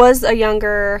 There was a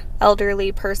younger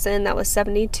elderly person that was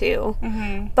 72.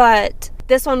 Mm-hmm. But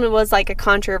this one was like a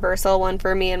controversial one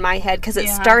for me in my head because it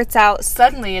starts out...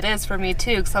 Suddenly it is for me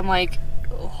too, because I'm like,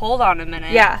 hold on a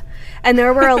minute. Yeah. And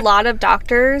there were a lot of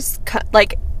doctors,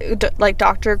 like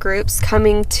doctor groups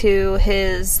coming to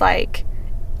his, like,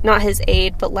 not his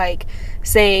aid, but like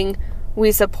saying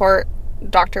we support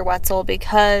Dr. Wetzel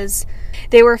because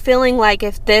they were feeling like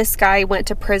if this guy went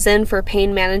to prison for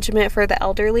pain management for the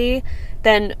elderly,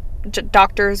 then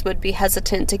doctors would be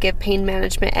hesitant to give pain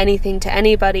management anything to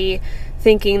anybody,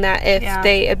 thinking that if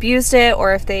they abused it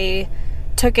or if they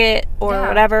took it or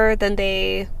whatever, then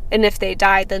and if they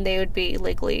died, then they would be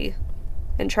legally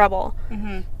in trouble.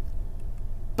 Mm-hmm.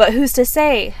 But who's to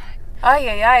say?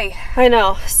 Ay. I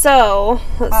know. So,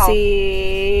 let's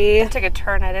see. That took a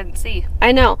turn I didn't see.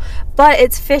 I know. But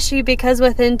it's fishy because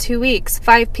within 2 weeks,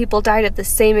 5 people died of the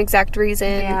same exact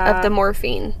reason of the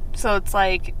morphine. So it's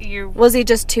like Was he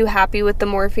just too happy with the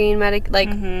morphine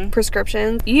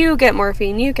prescriptions? You get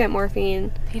morphine.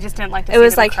 He just didn't like to see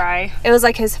them cry. It was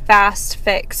like his fast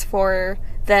fix for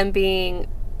them being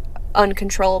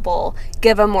uncontrollable.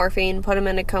 Give them morphine, put them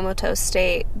in a comatose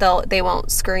state. They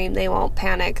won't scream, they won't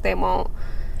panic, they won't,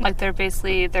 like, they're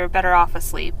better off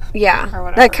asleep. Yeah, or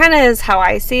whatever. That kind of is how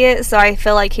I see it. So I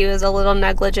feel like he was a little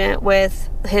negligent with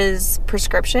his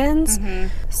prescriptions.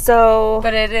 So,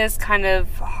 but it is kind of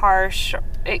harsh.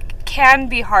 It can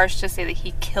be harsh to say that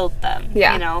he killed them.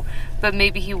 Yeah, you know, but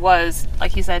maybe he was,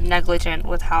 like you said, negligent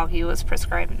with how he was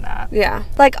prescribing that. Yeah,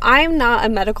 like, I'm not a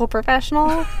medical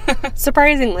professional.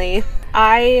 Surprisingly,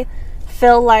 I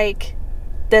feel like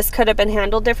this could have been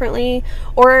handled differently,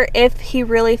 or if he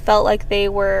really felt like they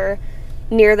were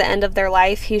near the end of their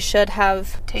life, he should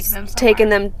have taken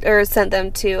them or sent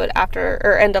them to an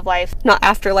end of life, not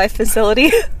afterlife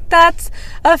facility. That's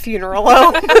a funeral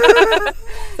home.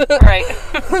 Right.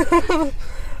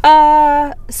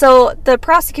 So the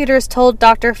investigators told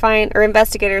Dr. Fine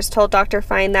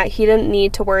that he didn't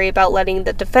need to worry about letting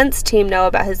the defense team know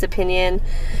about his opinion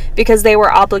because they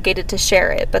were obligated to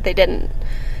share it, but they didn't.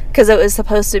 Because it was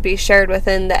supposed to be shared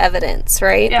within the evidence,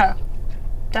 right? Yeah,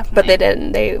 definitely. But they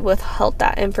didn't. They withheld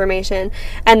that information.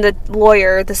 And the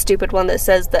lawyer, the stupid one that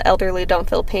says the elderly don't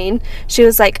feel pain, she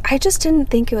was like, I just didn't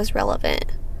think it was relevant.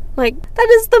 Like, that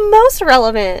is the most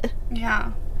relevant.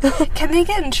 Yeah. Can they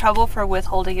get in trouble for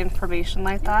withholding information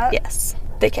like that? Yes.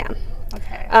 They can.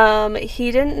 Okay.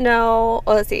 He didn't know...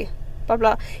 Oh, let's see. Blah,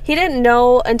 blah. He didn't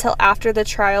know until after the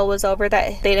trial was over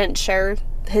that they didn't share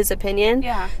his opinion.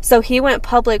 Yeah. So he went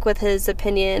public with his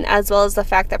opinion, as well as the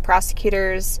fact that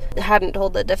prosecutors hadn't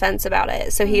told the defense about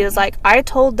it. So he was like, I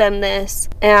told them this,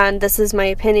 and this is my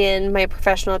opinion, my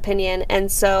professional opinion.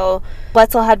 And so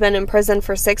Wetzel had been in prison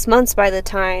for 6 months by the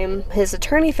time his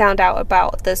attorney found out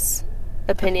about this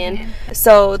opinion.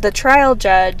 So the trial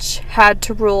judge had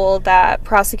to rule that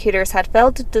prosecutors had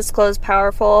failed to disclose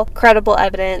powerful, credible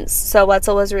evidence, so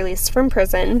Wetzel was released from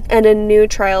prison, and a new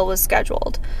trial was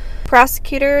scheduled.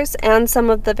 Prosecutors and some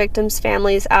of the victims'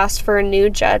 families asked for a new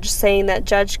judge, saying that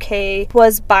Judge K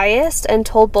was biased and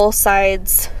told both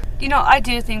sides... You know, I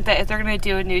do think that if they're going to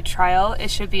do a new trial, it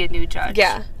should be a new judge.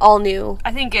 Yeah, all new.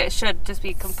 I think it should just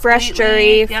be completely... Fresh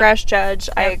jury, fresh judge.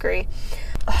 Yep. I agree.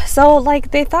 So,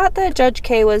 like, they thought that Judge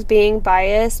K was being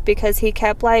biased because he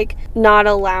kept, like, not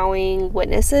allowing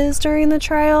witnesses during the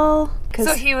trial.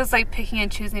 So he was, like, picking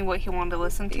and choosing what he wanted to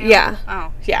listen to? Yeah.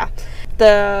 Oh. Yeah.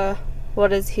 The,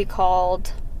 what is he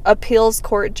called? Appeals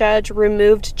court judge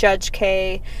removed Judge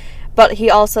K, but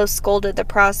he also scolded the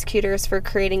prosecutors for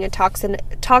creating a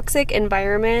toxic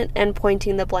environment and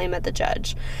pointing the blame at the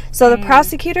judge. So the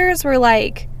prosecutors were,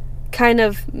 like... kind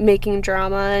of making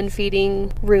drama and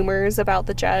feeding rumors about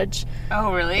the judge.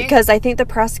 Oh, really? Because I think the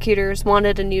prosecutors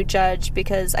wanted a new judge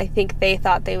because I think they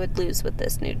thought they would lose with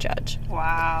this new judge.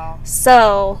 Wow.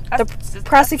 So, the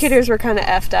prosecutors were kind of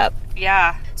effed up.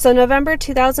 Yeah. So, November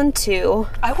 2002...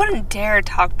 I wouldn't dare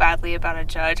talk badly about a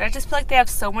judge. I just feel like they have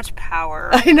so much power.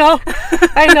 I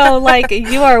know, like,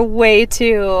 you are way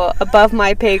too above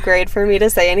my pay grade for me to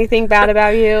say anything bad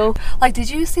about you. Like, did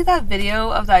you see that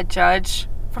video of that judge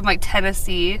from, like,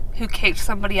 Tennessee who kicked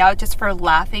somebody out just for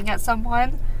laughing at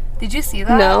someone? Did you see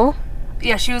that? No.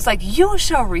 Yeah, she was like, you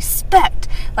show respect.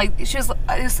 Like, it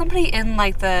was somebody in,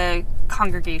 like, the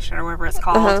congregation or whatever it's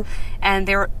called,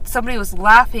 and somebody was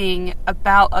laughing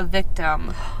about a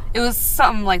victim. It was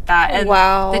something like that. And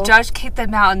wow. The judge kicked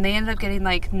them out, and they ended up getting,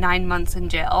 like, 9 months in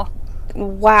jail.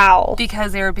 Wow.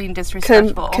 Because they were being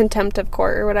disrespectful. Contempt of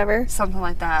court or whatever. Something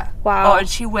like that. Wow. Oh, and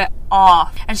she went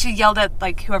off. And she yelled at,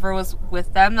 like, whoever was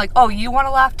with them, like, oh, you want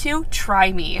to laugh too?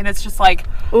 Try me. And it's just like,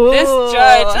 ooh. This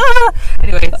judge.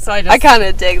 Anyway, so I kind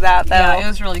of dig that, though. Yeah, it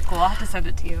was really cool. I'll have to send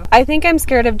it to you. I think I'm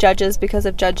scared of judges because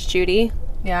of Judge Judy.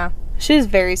 Yeah. She's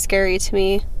very scary to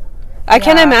me. I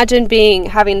can't imagine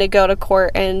having to go to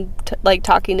court and like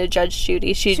talking to Judge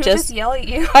Judy. She would just yell at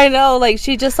you. I know, like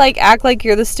she just like act like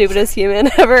you're the stupidest human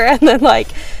ever, and then like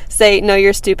say, "No,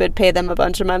 you're stupid. Pay them a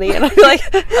bunch of money." And I'd be like,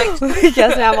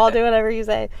 "Yes, ma'am. I'll do whatever you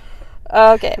say."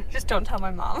 Okay. Just don't tell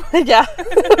my mom. Yeah.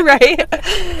 Right.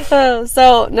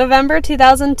 So November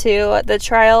 2002, the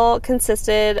trial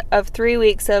consisted of 3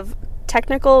 weeks of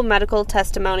technical medical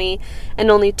testimony and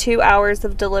only 2 hours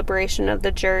of deliberation of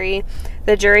the jury.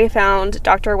 The jury found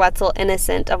Dr. Wetzel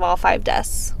innocent of all 5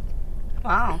 deaths.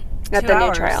 Wow. At the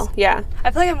new trial. Yeah.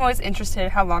 I feel like I'm always interested in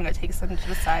how long it takes them to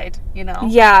decide, you know?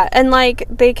 Yeah, and like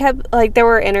they kept like there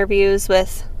were interviews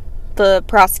with the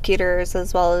prosecutors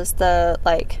as well as the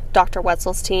like Dr.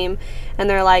 Wetzel's team, and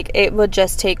they're like it would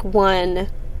just take one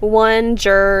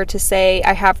juror to say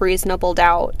I have reasonable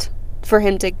doubt for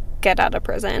him to get out of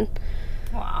prison.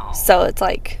 Wow. So it's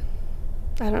like,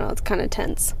 I don't know, it's kind of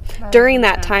tense. During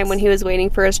that time when he was waiting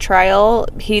for his trial,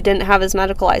 he didn't have his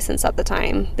medical license at the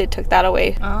time. They took that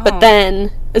away. Oh. But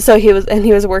then, so he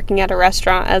was working at a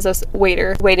restaurant as a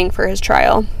waiter waiting for his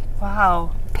trial.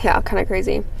 Wow. Yeah, kind of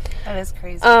crazy. That is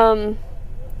crazy.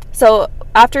 So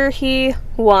after he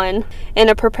won, in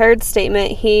a prepared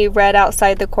statement he read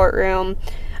outside the courtroom,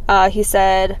 he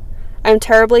said, "I'm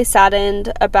terribly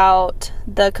saddened about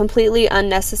the completely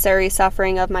unnecessary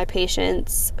suffering of my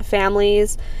patients'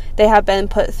 families. They have been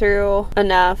put through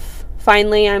enough.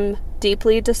 Finally, I'm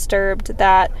deeply disturbed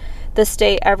that the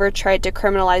state ever tried to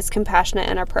criminalize compassionate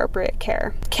and appropriate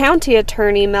care." County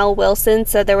Attorney Mel Wilson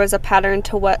said there was a pattern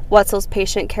to Wetzel's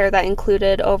patient care that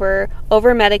included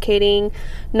over-medicating,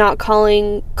 not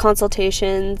calling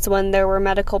consultations when there were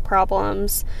medical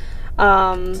problems.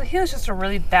 So he was just a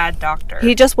really bad doctor.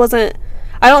 He just wasn't,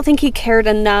 I don't think he cared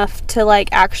enough to like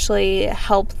actually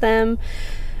help them.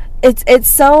 It's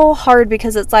so hard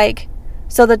because it's like,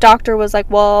 so the doctor was like,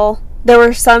 well, there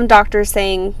were some doctors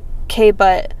saying, okay,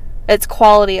 but it's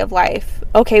quality of life.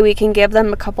 Okay, we can give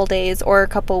them a couple days or a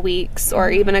couple weeks or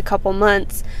even a couple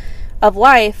months of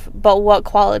life, but what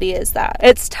quality is that?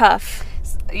 It's tough.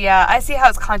 Yeah, I see how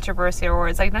it's controversial where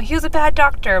it's like, no, he was a bad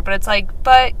doctor, but it's like,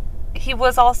 but he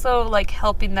was also like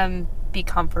helping them be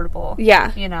comfortable.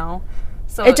 Yeah. You know?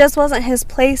 So it just wasn't his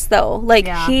place, though. Like,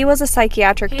 Yeah. he was a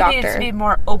psychiatric he doctor. needs to be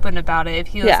more open about it. If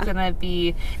he was Yeah. gonna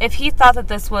be, if he thought that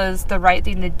this was the right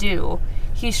thing to do,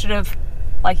 he should have,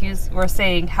 like you were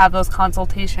saying, have those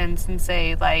consultations and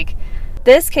say, like,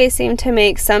 This case seemed to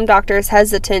make some doctors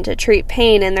hesitant to treat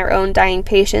pain in their own dying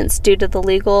patients due to the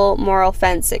legal moral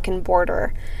fence it can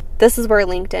border. This is where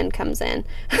LinkedIn comes in.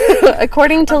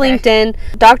 According to LinkedIn,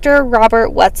 Dr. Robert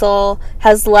Wetzel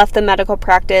has left the medical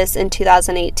practice in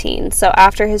 2018. So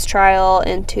after his trial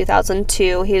in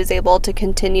 2002, he was able to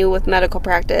continue with medical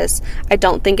practice. I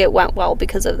don't think it went well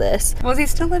because of this. was he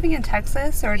still living in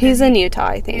Texas, or He's in Utah,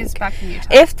 I think. He's back in Utah.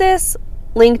 If this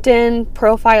LinkedIn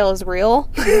profile is real,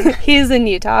 he's in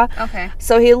Utah. Okay.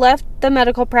 So he left the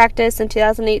medical practice in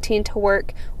 2018 to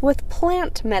work with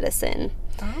plant medicine,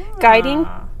 guiding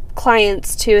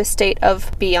clients to a state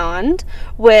of beyond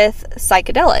with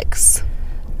psychedelics.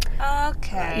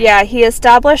 Okay. Yeah, he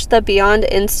established the Beyond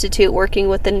Institute working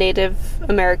with the Native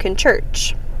American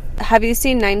Church. Have you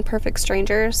seen 9 Perfect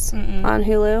Strangers on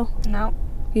Hulu? No.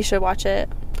 You should watch it.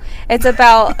 It's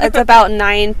about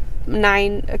nine,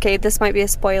 okay, this might be a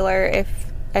spoiler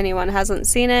if anyone hasn't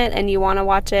seen it and you want to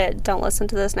watch it. Don't listen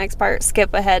to this next part.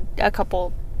 Skip ahead a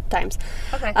couple times.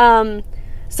 Okay.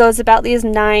 So it's about these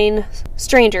 9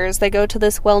 strangers. They go to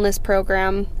this wellness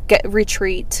program,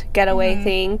 retreat, getaway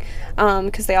thing,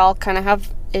 because they all kind of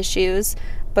have issues,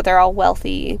 but they're all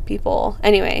wealthy people.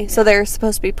 Anyway, so they're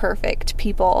supposed to be perfect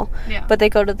people. Yeah. But they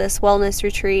go to this wellness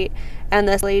retreat, and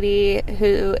this lady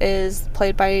who is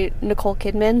played by Nicole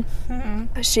Kidman,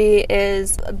 she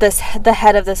is the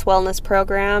head of this wellness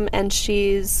program, and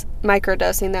she's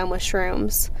microdosing them with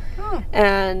shrooms.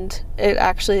 And it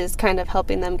actually is kind of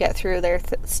helping them get through their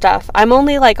stuff. I'm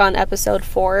only like on episode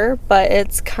 4, but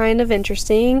it's kind of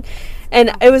interesting.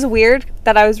 And it was weird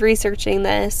that I was researching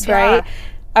this, right?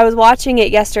 I was watching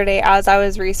it yesterday as I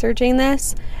was researching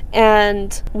this,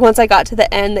 and once I got to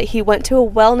the end that he went to a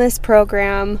wellness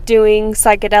program doing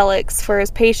psychedelics for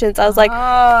his patients, I was like,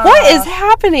 what is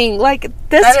happening? Like,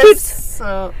 this keeps...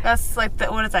 So, that's like,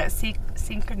 what is that,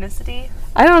 synchronicity?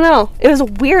 I don't know. It was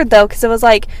weird, though, because it was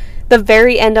like the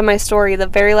very end of my story, the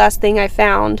very last thing I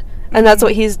found, and that's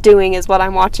what he's doing is what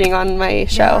I'm watching on my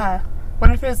show. Yeah.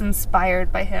 What if it was inspired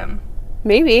by him?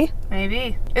 Maybe.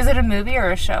 Maybe. Is it a movie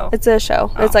or a show? It's a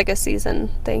show. Oh. It's like a season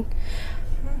thing.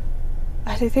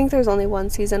 I think there's only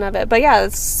 1 season of it. But yeah,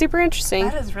 it's super interesting.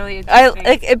 That is really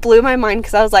interesting. It blew my mind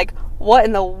because I was like, what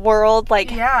in the world?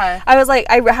 Like, Yeah. I was like,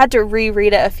 I had to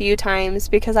reread it a few times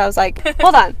because I was like,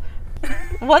 hold on.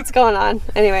 What's going on?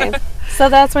 Anyway, so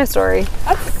that's my story.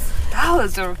 That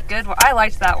was a good one. I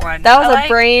liked that one. That was a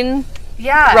brain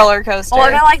roller coaster. Well,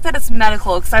 and I like that it's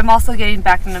medical because I'm also getting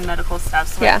back into medical stuff,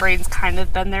 so Yeah. my brain's kind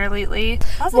of been there lately.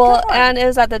 That was a Well, good one. and it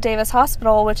was at the Davis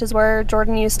Hospital, which is where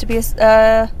Jordan used to be,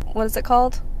 what is it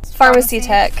called? Pharmacy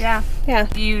tech. Yeah. Yeah.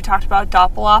 You talked about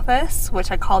Doppel office,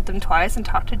 which I called them twice and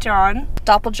talked to John.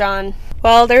 Doppeljohn.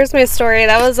 Well, there's my story.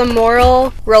 That was a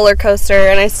moral roller coaster,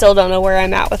 and I still don't know where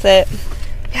I'm at with it.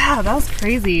 Yeah, that was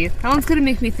crazy. That one's gonna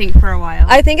make me think for a while.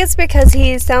 I think it's because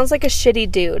he sounds like a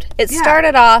shitty dude. It Yeah.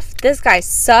 started off, this guy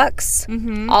sucks.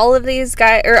 All of these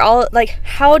guys,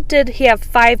 how did he have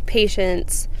 5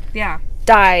 patients Yeah.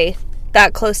 die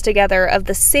that close together of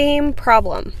the same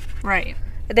problem? Right.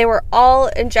 They were all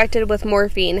injected with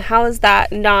morphine. How is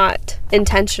that not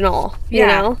intentional? You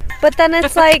Yeah. know? But then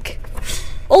it's like,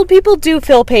 old people do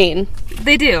feel pain.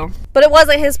 They do. But it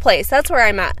wasn't his place. That's where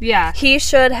I'm at. Yeah. He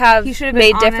should have been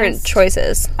made different honest.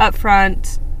 choices. Up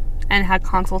front and had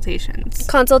consultations.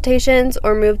 Consultations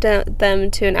or moved them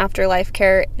to an afterlife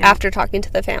care after talking to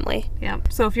the family. Yeah.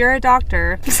 So if you're a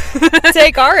doctor,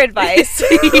 Take our advice.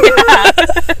 yeah.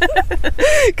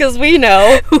 Because we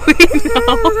know.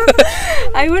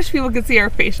 I wish people could see our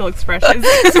facial expressions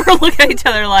because we're looking at each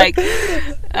other like,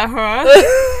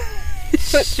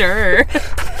 sure.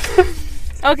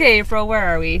 Okay, April, where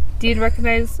are we? Do you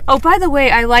recognize? Oh, by the way,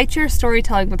 I liked your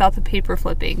storytelling without the paper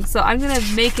flipping, so I'm gonna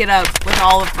make it up with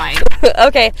all of mine.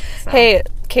 Okay. Hey,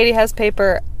 Katie has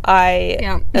paper. I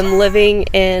am living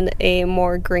in a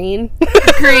more green.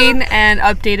 Green and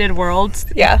updated world.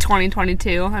 Yeah.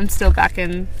 2022. I'm still back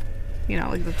in,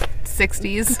 like the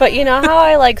 60s. But you know how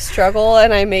I struggle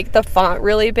and I make the font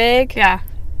really big? Yeah.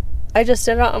 I just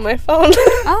did it on my phone.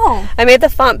 Oh. I made the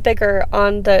font bigger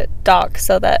on the doc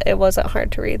so that it wasn't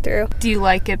hard to read through. Do you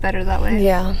like it better that way?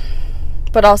 Yeah.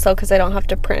 But also because I don't have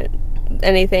to print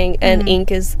anything and ink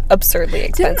is absurdly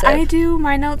expensive. Didn't I do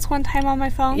my notes one time on my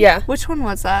phone? Yeah. Which one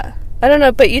was that? I don't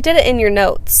know, but you did it in your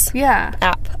notes Yeah.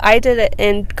 app. I did it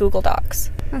in Google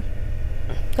Docs.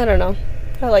 I don't know.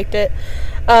 I liked it.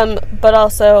 But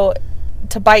also,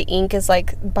 to buy ink is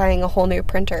like buying a whole new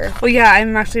printer. Well, yeah,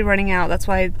 I'm actually running out. That's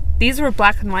why these were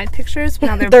black and white pictures,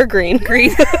 but now They're green.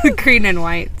 green and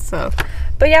white. So,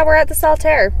 but yeah, we're at the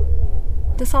Saltaire.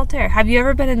 The Saltaire. Have you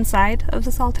ever been inside of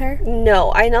the Saltaire?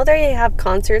 No, I know they have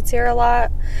concerts here a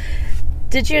lot.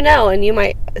 Did you know, and you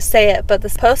might say it, but the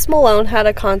Post Malone had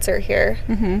a concert here.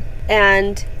 Mm-hmm.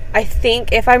 And I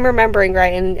think, if I'm remembering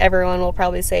right, and everyone will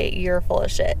probably say you're full of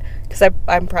shit, because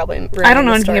I'm probably I don't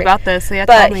know anything about this, so yeah,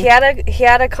 but tell me. he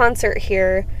had a concert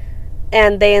here,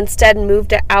 and they instead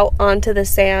moved it out onto the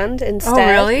sand instead.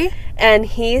 Oh, really? And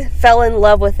he fell in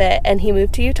love with it, and he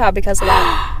moved to Utah because of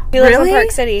that. He lives Really? in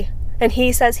Park City. And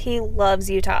he says he loves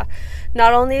Utah.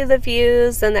 Not only the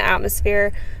views and the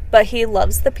atmosphere, but he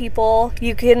loves the people.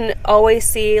 You can always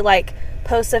see, like,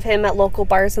 posts of him at local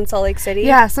bars in Salt Lake City.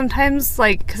 Yeah, sometimes,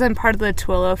 like, because I'm part of the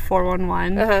Twilla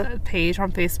 411 page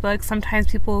on Facebook, sometimes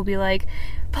people will be like,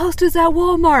 post is at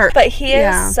Walmart. But he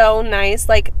is so nice.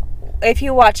 Like, if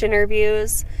you watch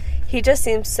interviews, he just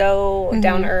seems so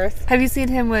down to earth. Have you seen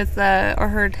him with, or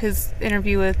heard his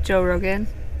interview with Joe Rogan?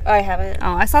 I haven't.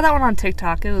 Oh, I saw that one on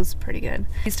TikTok. It was pretty good.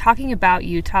 He's talking about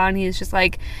Utah, and he's just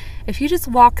like, if you just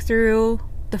walk through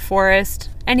the forest,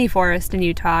 any forest in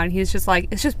Utah, and he's just like,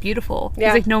 it's just beautiful. Yeah.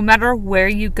 He's like, no matter where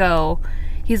you go,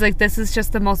 he's like, this is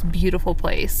just the most beautiful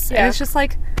place. Yeah. And it's just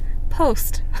like,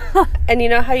 post. And you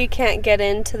know how you can't get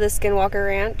into the Skinwalker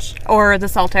Ranch? Or the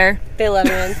Saltaire? They let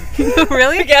him in.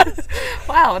 Really? Yes.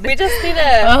 Wow. We just need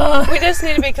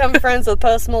to become friends with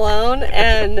Post Malone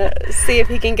and see if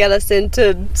he can get us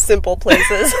into simple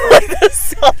places like the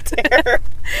Saltaire.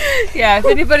 Yeah, if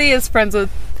anybody is friends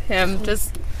with him,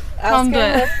 just ask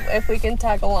him if we can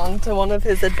tag along to one of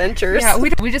his adventures. Yeah,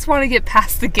 we just want to get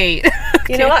past the gate.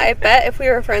 Okay. You know what? I bet if we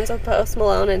were friends with Post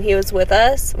Malone and he was with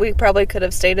us, we probably could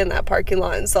have stayed in that parking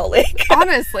lot in Salt Lake.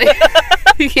 Honestly.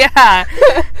 Yeah.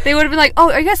 They would have been like,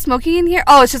 oh, are you guys smoking in here?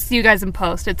 Oh, it's just you guys in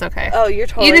Post. It's okay. Oh, you're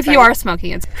totally Even if fine. you are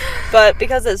smoking, it's... But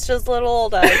because it's just little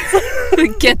old us.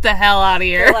 Get the hell out of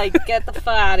here. They're like, get the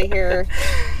fuck out of here,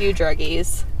 you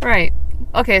druggies. Right.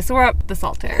 Okay, so we're up the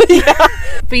Saltaire. Yeah.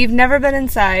 But you've never been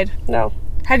inside? No.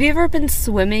 Have you ever been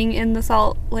swimming in the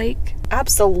Salt Lake?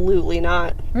 Absolutely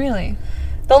not. Really?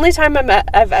 The only time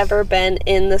I've ever been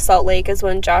in the Salt Lake is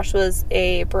when Josh was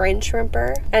a brine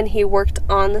shrimper, and he worked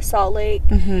on the Salt Lake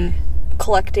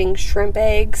collecting shrimp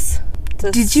eggs.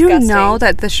 Disgusting. Did you know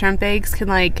that the shrimp eggs can,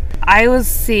 like... I was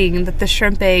seeing that the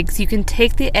shrimp eggs, you can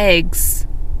take the eggs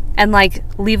and, like,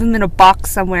 leave them in a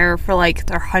box somewhere for, like,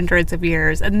 their hundreds of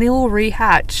years, and they will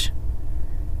rehatch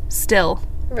still.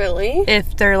 Really?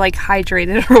 If they're, like,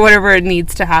 hydrated or whatever it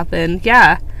needs to happen.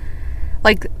 Yeah.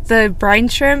 Like, the brine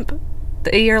shrimp,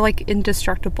 they are, like,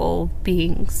 indestructible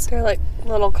beings. They're like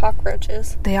little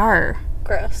cockroaches. They are.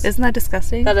 Gross. Isn't that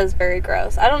disgusting? That is very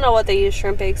gross. I don't know what they use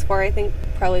shrimp eggs for. I think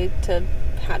probably to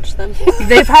hatch them.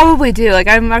 They probably do. Like,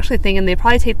 I'm actually thinking they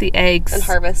probably take the eggs and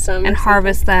harvest them. And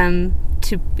harvest them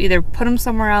to either put them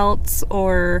somewhere else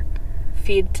or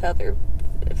feed to other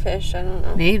fish. I don't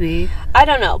know. Maybe. I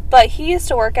don't know. But he used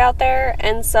to work out there,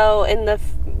 and so in the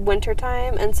winter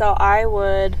time, and so I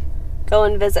would go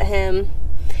and visit him,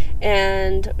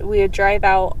 and we would drive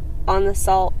out on the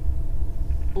Salt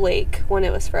Lake when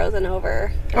it was frozen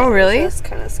over. Oh, really? It was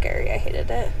kind of scary. I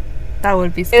hated it. That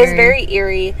would be scary. It was very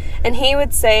eerie. And he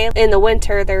would say in the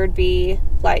winter there would be,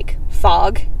 like,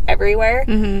 fog everywhere.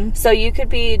 Mm-hmm. So you could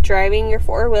be driving your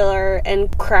four-wheeler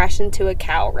and crash into a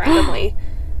cow randomly.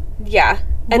 Yeah.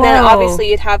 And then obviously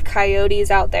you'd have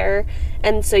coyotes out there.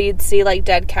 And so you'd see, like,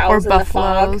 dead cows or in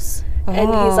buffaloes. The fog. And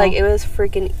he's like, it was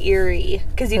freaking eerie.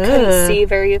 Because you couldn't see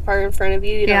very far in front of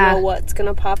you. You don't know what's going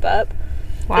to pop up.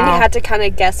 Wow. And you had to kind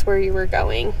of guess where you were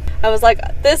going. I was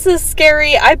like, this is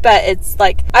scary. I bet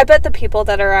the people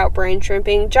that are out brine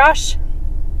shrimping, Josh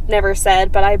never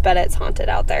said, but I bet it's haunted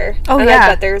out there. Oh, and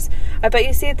yeah. I bet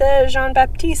you see the Jean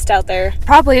Baptiste out there.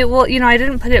 Probably. Well, you know, I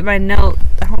didn't put it in my note.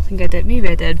 I don't think I did. Maybe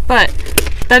I did. But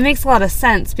that makes a lot of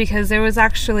sense because there was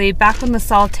actually, back when the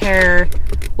Saltaire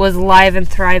was live and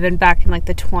thriving back in, like,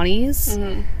 the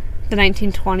 20s, the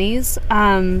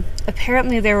 1920s,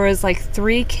 apparently there was, like,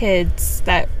 3 kids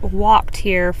that walked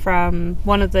here from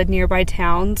one of the nearby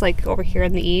towns, like, over here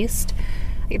in the east.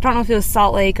 I don't know if it was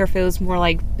Salt Lake or if it was more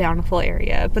like Bountiful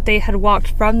area, but they had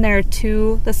walked from there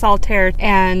to the Saltaire,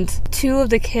 and 2 of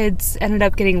the kids ended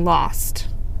up getting lost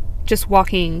just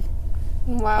walking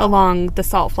along the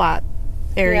Salt Flat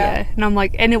area. Yeah. And I'm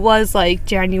like, and it was like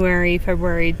January,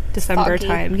 February, December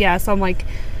time. Yeah, so I'm like,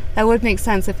 that would make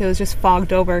sense if it was just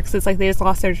fogged over, because it's like they just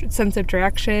lost their sense of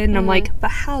direction. And I'm like,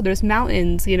 but how? There's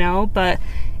mountains, you know? But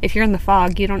if you're in the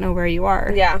fog, you don't know where you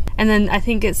are. Yeah. And then I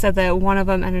think it said that one of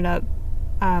them ended up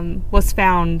was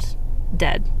found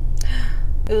dead.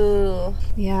 Ooh.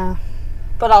 Yeah.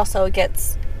 But also it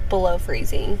gets below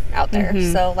freezing out there.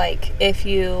 Mhm. So, like, if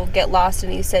you get lost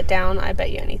and you sit down, I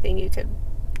bet you anything you could,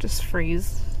 Just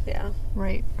freeze yeah.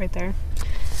 right there.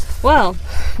 Well,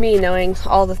 Me knowing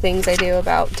all the things I do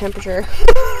about temperature.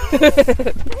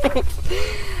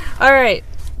 all right.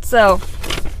 So,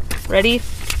 ready?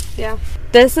 Yeah.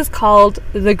 This is called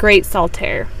the Great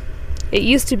Saltaire. It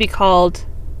used to be called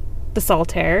the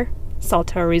Saltaire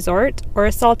Resort, or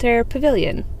a Saltaire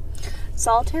Pavilion.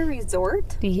 Saltaire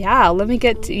Resort? Yeah, let me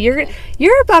get to,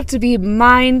 you're about to be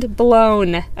mind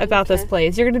blown about this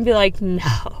place. You're going to be like,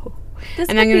 "No." This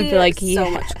And I'm could going to be like, so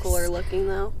 "Yes." much cooler looking,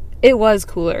 though. It was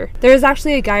cooler. There's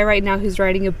actually a guy right now who's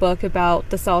writing a book about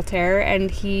the Saltaire,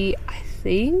 and he, I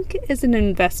think, is an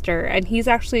investor, and he's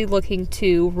actually looking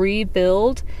to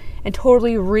rebuild and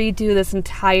totally redo this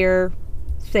entire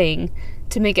thing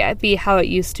to make it be how it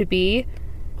used to be.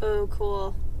 Oh,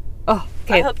 cool. Oh,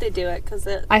 okay. I hope they do it, because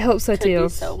it I hope so could too. be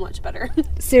so much better.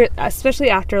 Especially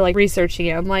after like researching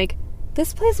it, I'm like,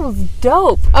 this place was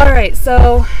dope. All right,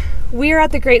 so we are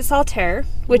at the Great Saltaire,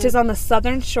 which is on the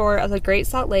southern shore of the Great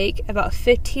Salt Lake, about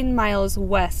 15 miles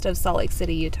west of Salt Lake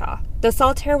City, Utah. The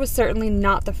Saltaire was certainly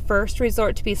not the first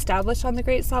resort to be established on the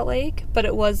Great Salt Lake, but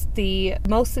it was the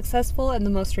most successful and the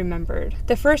most remembered.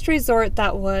 The first resort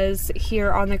that was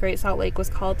here on the Great Salt Lake was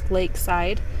called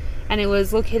Lakeside, and it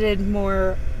was located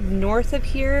more north of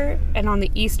here and on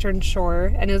the eastern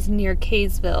shore, and it was near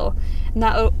Kaysville. And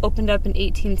that opened up in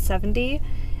 1870.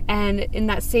 And in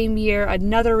that same year,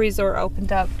 another resort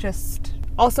opened up just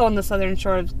also on the southern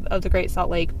shore of the Great Salt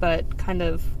Lake, but kind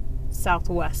of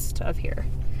southwest of here.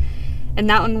 And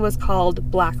that one was called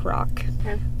Black Rock.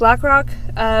 Okay. Black Rock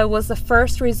was the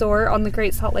first resort on the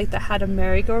Great Salt Lake that had a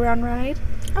merry-go-round ride.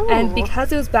 Oh. And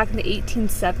because it was back in the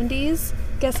 1870s,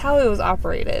 guess how it was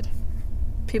operated?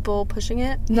 People pushing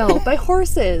it? No, by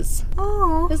horses.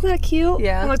 Oh. Isn't that cute?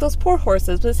 Yeah. I'm like, those poor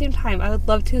horses. But at the same time, I would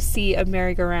love to see a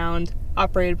merry-go-round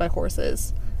operated by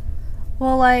horses.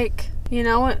 Well, like, you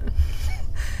know what?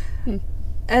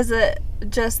 Is it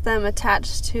just them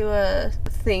attached to a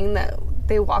thing that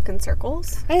they walk in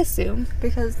circles? I assume.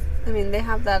 Because, I mean, they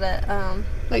have that at,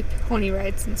 Like pony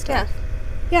rides and stuff.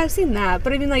 yeah. Yeah, I've seen that.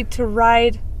 But I mean, like, to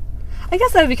ride... I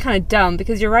guess that would be kind of dumb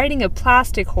because you're riding a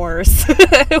plastic horse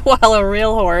while a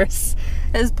real horse...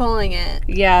 Is pulling it.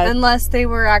 Yeah. Unless they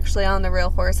were actually on the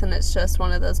real horse and it's just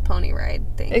one of those pony ride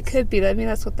things. It could be. I mean,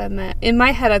 that's what that meant. In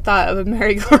my head, I thought of a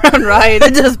merry-go-round ride.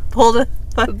 It just pulled it.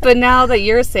 But now that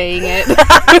you're saying it,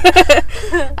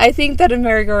 I think that a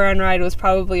merry-go-round ride was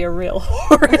probably a real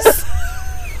horse.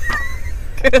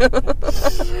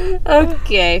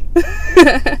 Okay.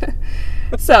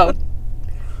 So,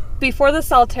 before the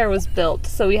Saltaire was built,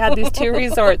 so we had these two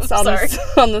resorts on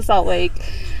the Salt Lake.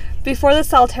 Before the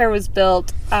Saltaire was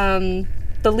built, the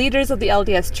leaders of the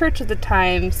LDS Church at the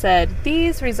time said,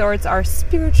 these resorts are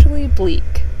spiritually bleak,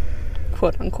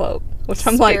 quote unquote. Which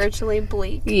I'm like, spiritually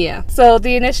bleak. yeah. So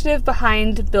the initiative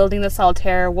behind building the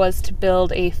Saltaire was to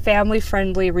build a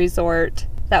family-friendly resort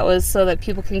that was so that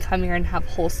people can come here and have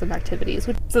wholesome activities.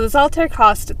 So the Saltaire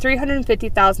cost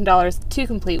 $350,000 to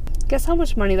complete. Guess how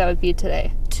much money that would be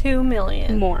today? $2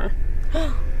 million. More.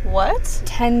 What?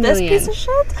 $10 This million. piece of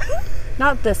shit?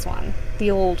 Not this one.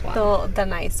 The old one. The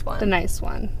nice one. The nice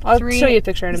one. I'll show you a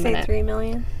picture in a minute. Say $3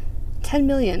 million? $10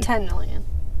 million. $10 million.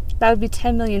 That would be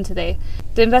 $10 million today.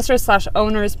 The investors /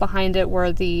 owners behind it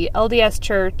were the LDS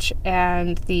Church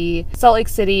and the Salt Lake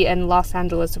City and Los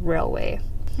Angeles Railway.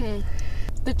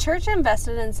 The church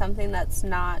invested in something that's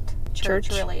not church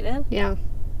related. Yeah.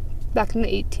 Back in the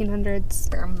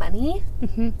 1800s. For money?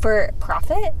 Mm-hmm. For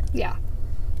profit? Yeah.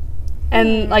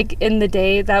 And like in the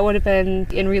day, that would have been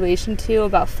in relation to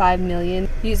about $5 million.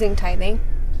 Using tithing?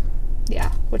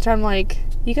 Yeah. Which I'm like,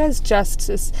 you guys just...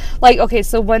 Like, okay,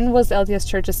 so when was the LDS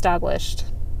Church established?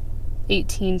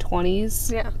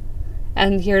 1820s? Yeah.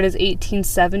 And here it is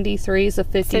 1873, so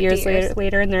 50 years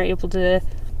later, and they're able to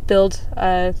build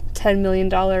a $10 million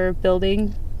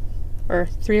building, or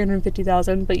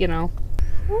 $350,000, but you know,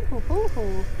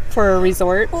 for a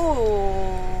resort.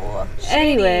 Oh,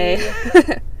 anyway,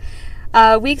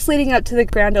 weeks leading up to the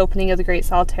grand opening of the Great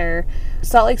Saltaire,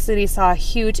 Salt Lake City saw a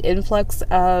huge influx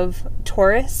of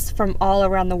tourists from all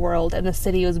around the world, and the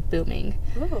city was booming.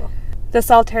 Ooh. The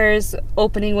Saltaire's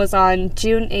opening was on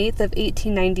June 8th of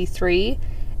 1893,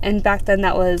 and back then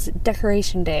that was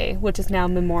Decoration Day, which is now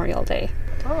Memorial Day.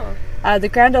 Oh. The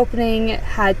grand opening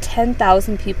had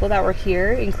 10,000 people that were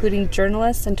here, including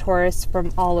journalists and tourists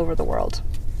from all over the world.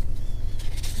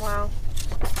 Wow.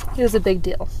 It was a big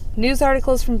deal. News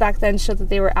articles from back then showed that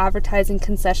they were advertising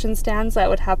concession stands that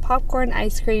would have popcorn,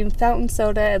 ice cream, fountain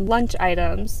soda, and lunch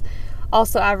items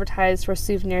also advertised for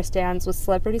souvenir stands with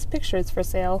celebrities' pictures for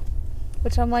sale.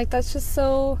 Which I'm like, that's just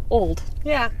so old.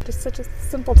 Yeah. Just such a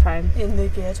simple time. In the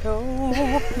ghetto.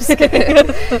 Just kidding.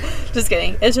 Just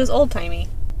kidding. It's just old-timey.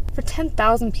 For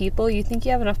 10,000 people, you think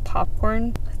you have enough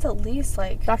popcorn? That's at least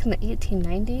like Back in the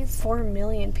 1890s? 4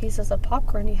 million pieces of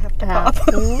popcorn you have to pop.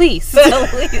 At least.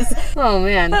 At least. Oh,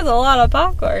 man. That's a lot of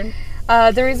popcorn.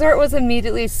 The resort was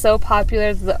immediately so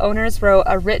popular that the owners wrote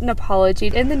a written apology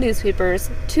in the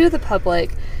newspapers to the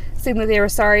public, saying that they were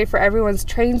sorry for everyone's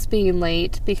trains being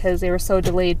late because they were so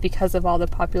delayed because of all the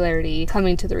popularity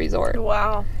coming to the resort.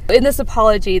 Wow. In this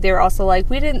apology, they were also like,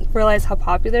 we didn't realize how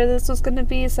popular this was going to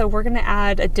be, so we're going to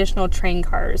add additional train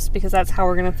cars because that's how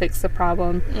we're going to fix the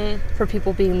problem for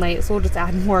people being late. So we'll just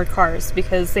add more cars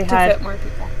because they had... To fit more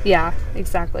people. Yeah,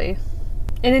 exactly.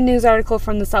 In a news article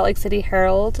from the Salt Lake City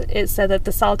Herald, it said that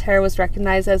the Saltaire was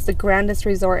recognized as the grandest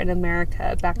resort in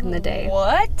America back in the day.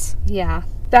 What? Yeah.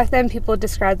 Back then, people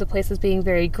described the place as being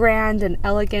very grand and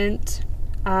elegant,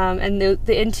 and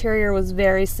the interior was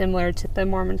very similar to the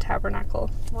Mormon Tabernacle.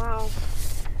 Wow.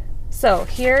 So,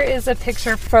 here is a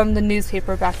picture from the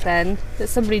newspaper back then, that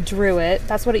somebody drew it.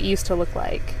 That's what it used to look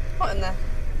like. What in the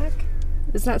heck?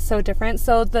 Isn't that so different?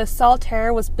 So, the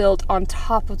Saltaire was built on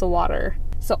top of the water.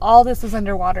 So, all this is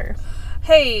underwater.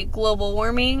 Hey, global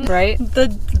warming. Right?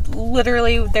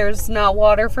 Literally, there's not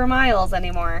water for miles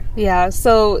anymore. Yeah,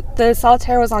 so the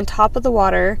Saltaire was on top of the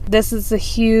water. This is a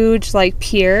huge,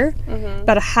 pier,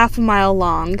 about a half a mile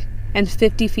long and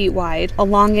 50 feet wide.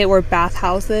 Along it were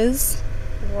bathhouses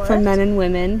for men and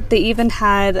women. They even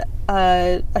had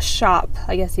a shop,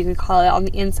 I guess you could call it, on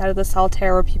the inside of the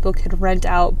Saltaire where people could rent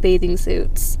out bathing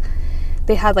suits.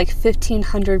 They had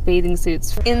 1,500 bathing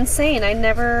suits. Insane. I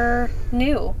never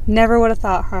knew. Never would have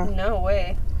thought, huh? No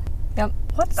way. Yep.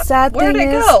 What the? Sad Where'd thing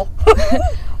it is, go?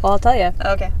 well, I'll tell you.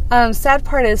 Okay. Sad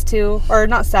part is too, or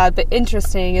not sad, but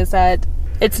interesting, is that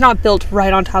it's not built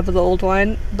right on top of the old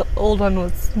one. The old one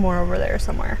was more over there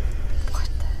somewhere. What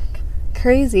the heck?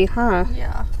 Crazy, huh?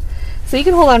 Yeah. So you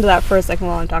can hold on to that for a second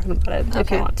while I'm talking about it,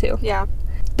 if you want to. Yeah.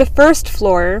 The first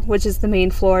floor, which is the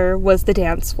main floor, was the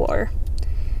dance floor.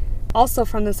 Also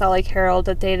from the Salt Lake Herald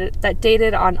that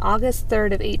dated on August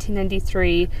 3rd of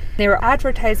 1893, they were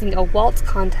advertising a waltz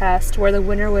contest where the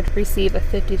winner would receive a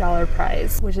 $50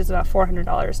 prize, which is about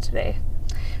 $400 today.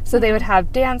 So they would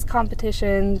have dance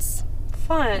competitions.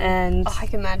 Fun. And I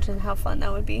can imagine how fun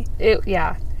that would be.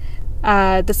 Yeah.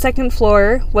 The second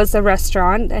floor was a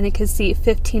restaurant, and it could seat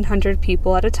 1,500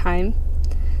 people at a time.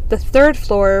 The third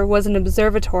floor was an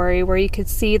observatory where you could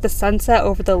see the sunset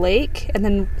over the lake and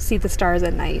then see the stars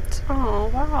at night. Oh,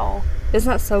 wow.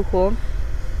 Isn't that so cool?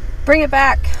 Bring it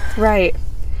back. Right.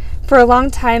 For a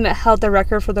long time, it held the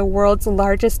record for the world's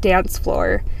largest dance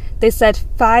floor. They said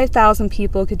 5,000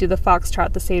 people could do the foxtrot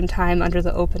at the same time under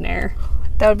the open air.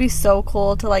 That would be so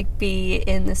cool to, be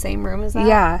in the same room as that.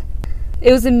 Yeah.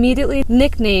 It was immediately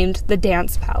nicknamed the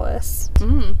Dance Palace.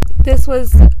 Mm. This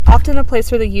was often a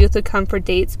place where the youth would come for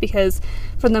dates because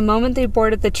from the moment they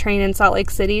boarded the train in Salt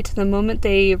Lake City to the moment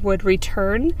they would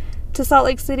return to Salt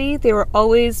Lake City, they were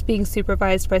always being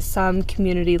supervised by some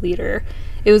community leader.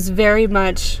 It was very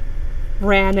much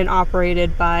ran and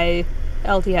operated by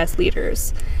LDS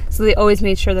leaders. So they always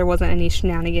made sure there wasn't any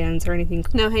shenanigans or anything.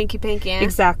 No hanky-panky.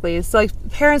 Exactly. So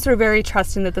parents were very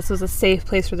trusting that this was a safe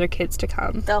place for their kids to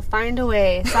come. They'll find a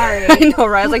way. Sorry. I know,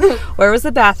 right? Where was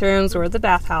the bathrooms? Where were the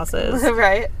bathhouses?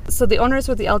 Right. So the owners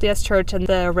were the LDS Church and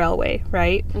the railway,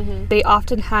 right? Mm-hmm. They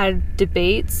often had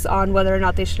debates on whether or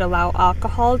not they should allow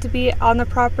alcohol to be on the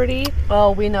property.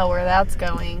 Well, we know where that's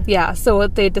going. Yeah, so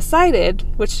what they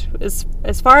decided, which is,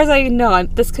 as far as I know,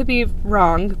 this could be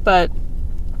wrong, but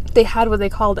they had what they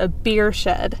called a beer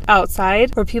shed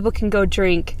outside where people can go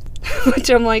drink. Which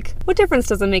I'm like, what difference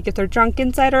does it make if they're drunk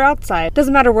inside or outside?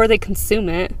 Doesn't matter where they consume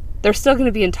it. They're still going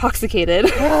to be intoxicated.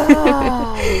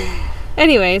 Oh.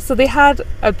 Anyway, so they had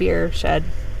a beer shed.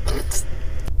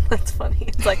 That's funny.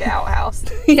 It's like an outhouse.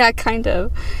 Yeah, kind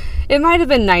of. It might have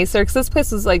been nicer because this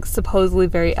place was supposedly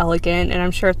very elegant, and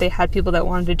I'm sure if they had people that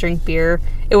wanted to drink beer,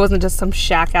 it wasn't just some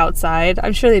shack outside.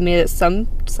 I'm sure they made it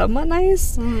somewhat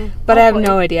nice, but I have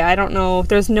no idea. I don't know.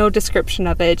 There's no description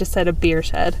of it. It just said a beer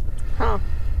shed. Huh.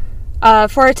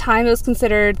 For a time, it was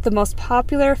considered the most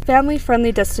popular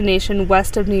family-friendly destination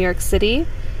west of New York City,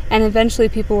 and eventually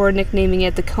people were nicknaming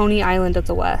it the Coney Island of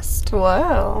the West.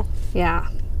 Whoa. Yeah.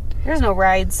 There's no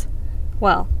rides.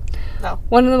 Well, no.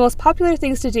 One of the most popular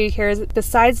things to do here,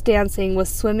 besides dancing, was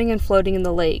swimming and floating in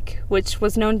the lake, which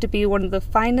was known to be one of the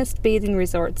finest bathing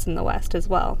resorts in the West as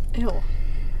well. Ew.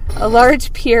 A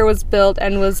large pier was built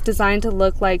and was designed to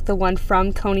look like the one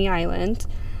from Coney Island.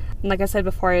 And like I said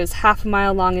before, it was half a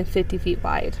mile long and 50 feet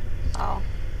wide. Wow.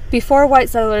 Before white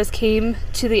settlers came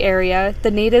to the area, the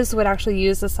natives would actually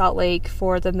use the Salt Lake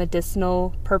for the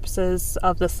medicinal purposes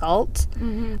of the salt.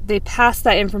 Mm-hmm. They passed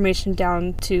that information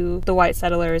down to the white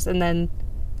settlers, and then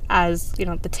as, you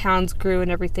know, the towns grew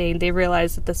and everything, they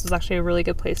realized that this was actually a really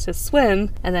good place to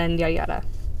swim, and then yada yada.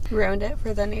 Ruined it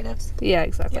for the natives. Yeah,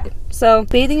 exactly. Yeah. So,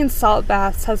 bathing in salt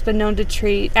baths has been known to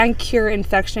treat and cure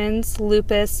infections,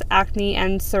 lupus, acne,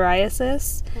 and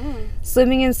psoriasis.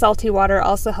 Swimming in salty water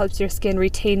also helps your skin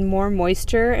retain more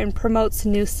moisture and promotes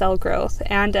new cell growth,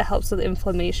 and it helps with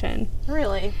inflammation.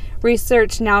 Really?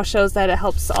 Research now shows that it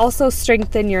helps also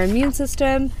strengthen your immune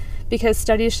system, because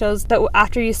studies shows that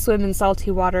after you swim in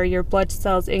salty water, your blood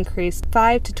cells increase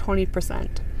 5 to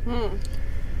 20%.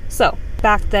 So,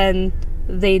 back then,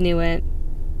 they knew it.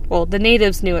 Well, the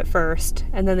natives knew it first,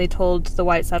 and then they told the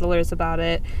white settlers about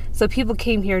it. So people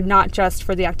came here not just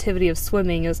for the activity of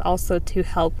swimming, it was also to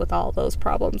help with all those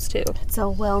problems, too. It's a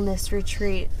wellness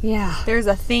retreat. Yeah. There's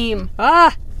a theme.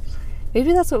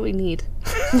 Maybe that's what we need.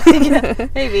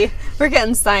 Maybe. We're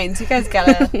getting signs. You guys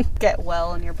gotta get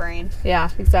well in your brain. Yeah,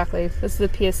 exactly. This is a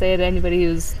PSA to anybody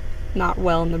who's not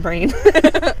well in the brain.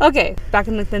 Okay, back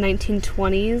in like the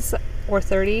 1920s or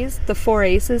 30s, the Four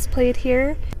Aces played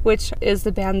here, which is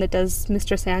the band that does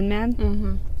Mr. Sandman.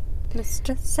 Mm-hmm.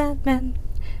 Mr. Sandman,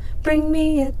 bring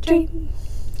me a dream.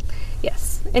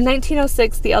 Yes. In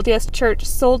 1906, the LDS Church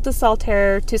sold the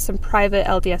Saltaire to some private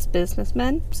LDS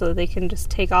businessmen so they can just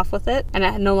take off with it, and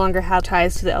it no longer had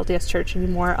ties to the LDS Church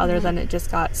anymore, other than it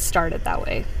just got started that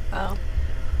way. Oh.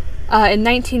 In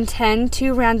 1910,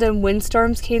 2 random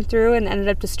windstorms came through and ended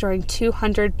up destroying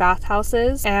 200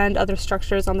 bathhouses and other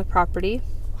structures on the property.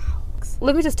 Wow.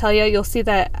 Let me just tell you, you'll see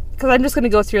that, because I'm just going to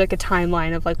go through like a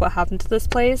timeline of like what happened to this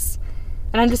place,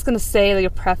 and I'm just going to say, like, a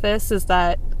preface is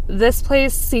that this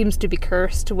place seems to be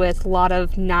cursed with a lot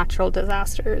of natural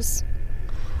disasters.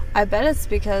 I bet it's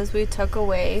because we took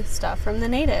away stuff from the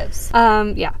natives.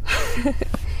 Yeah.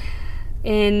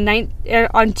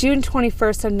 On June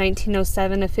 21st of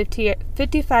 1907, a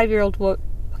 55-year-old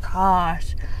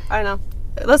gosh. I know.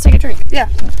 Let's take a drink. Yeah.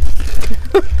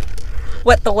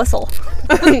 Wet the whistle.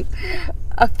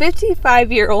 A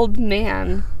 55-year-old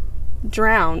man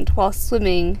drowned while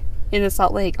swimming in the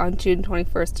Salt Lake on June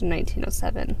 21st of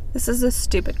 1907. This is a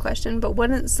stupid question, but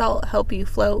wouldn't salt help you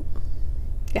float?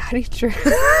 Yeah, how do you drown?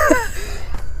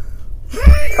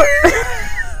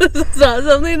 It's not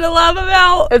something to laugh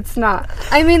about. It's not.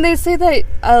 I mean, they say that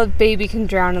a baby can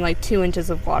drown in like 2 inches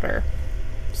of water.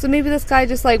 So maybe this guy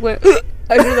just like went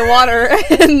under the water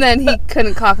and then he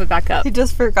couldn't cough it back up. He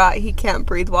just forgot he can't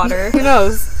breathe water. Who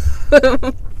knows?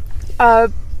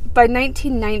 By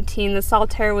 1919, the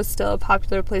Saltaire was still a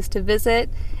popular place to visit,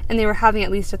 and they were having at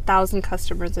least 1,000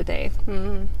 customers a day.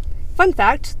 Mm. Fun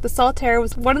fact, the Saltaire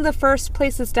was one of the first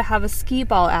places to have a skee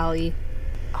ball alley.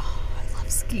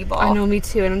 Skee ball. I know, me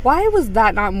too. And why was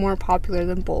that not more popular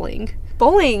than bowling?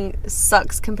 Bowling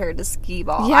sucks compared to skee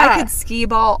ball. Yeah. I could skee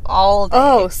ball all day.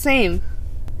 Oh, same.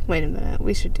 Wait a minute.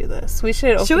 We should do this. We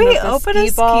should open Should we up open a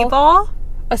skee ball?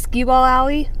 A skee ball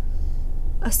alley?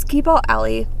 A skee ball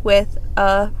alley with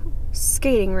a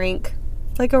skating rink.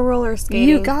 Like a roller skating.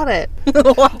 You got it.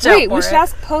 Watch Wait, out for we should it.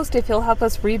 ask Post if he'll help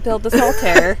us rebuild the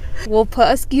Saltaire. We'll put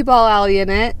a skee ball alley in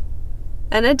it.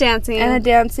 And a dancing. And a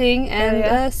dancing and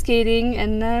area. a skating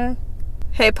and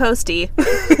Hey, Posty.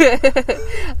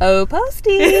 Oh,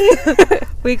 Posty.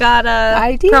 We got a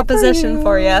Idea proposition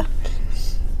for you.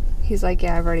 He's like,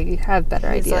 yeah, I've already have better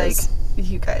He's ideas. like,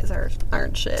 you guys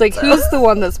aren't shit. It's like, so. who's the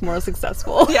one that's more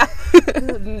successful? Yeah.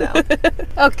 No.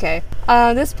 Okay.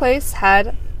 This place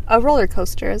had a roller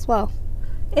coaster as well.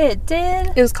 It did.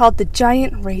 It was called the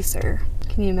Giant Racer.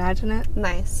 Can you imagine it?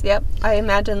 Nice. Yep. I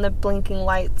imagine the blinking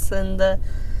lights and the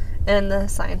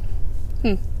sign.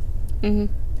 Mm-hmm.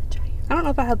 I don't know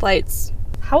if I had lights.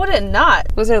 How would it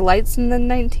not? Was there lights in the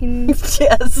 19...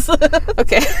 Yes.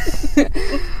 Okay.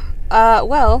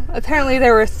 Well, apparently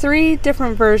there were 3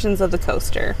 different versions of the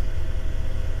coaster.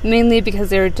 Mainly because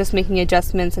they were just making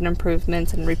adjustments and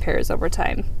improvements and repairs over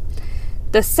time.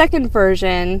 The second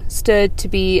version stood to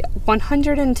be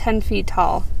 110 feet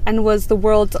tall and was the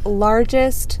world's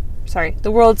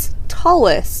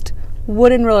tallest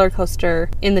wooden roller coaster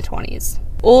in the 20s.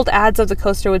 Old ads of the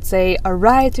coaster would say, "A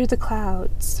ride through the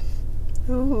clouds."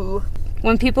 Ooh.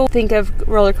 When people think of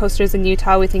roller coasters in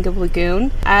Utah, we think of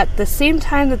Lagoon. At the same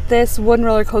time that this wooden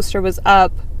roller coaster was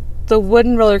up, the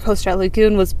wooden roller coaster at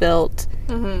Lagoon was built,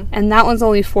 and that one's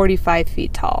only 45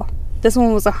 feet tall. This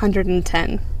one was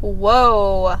 110.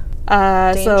 Whoa.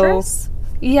 Dangerous?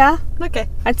 Yeah, Okay.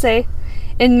 I'd say.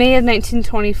 In May of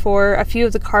 1924, a few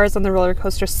of the cars on the roller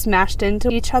coaster smashed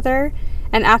into each other,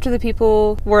 And after the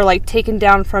people were like taken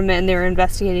down from it and they were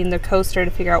investigating the coaster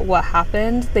to figure out what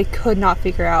happened, they could not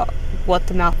figure out what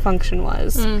the malfunction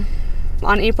was.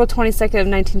 On April 22nd of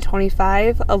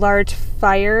 1925, a large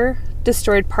fire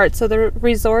destroyed parts of the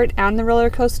resort and the roller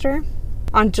coaster.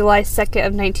 On July 2nd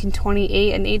of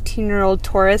 1928, an 18-year-old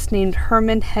tourist named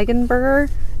Herman Hegenberger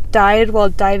died while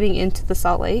diving into the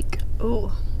Salt Lake.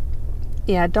 Ooh.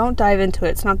 Yeah, don't dive into it.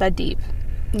 It's not that deep.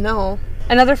 No.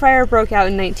 Another fire broke out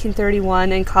in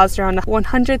 1931 and caused around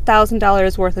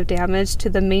 $100,000 worth of damage to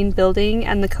the main building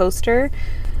and the coaster.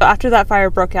 After that fire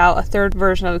broke out, a third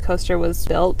version of the coaster was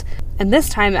built. And this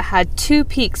time it had 2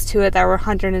 peaks to it that were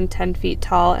 110 feet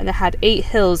tall, and it had 8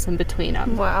 hills in between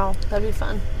them. Wow, that'd be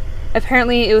fun.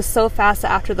 Apparently, it was so fast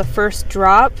that after the first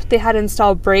drop, they had to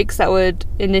install brakes that would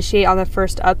initiate on the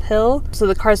first uphill, so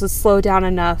the cars would slow down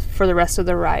enough for the rest of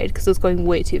the ride because it was going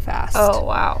way too fast. Oh,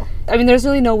 wow. I mean, there's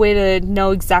really no way to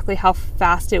know exactly how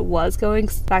fast it was going.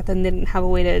 Back then, they didn't have a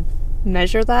way to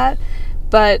measure that.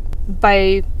 But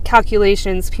by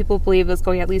calculations, people believe it was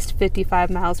going at least 55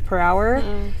 miles per hour.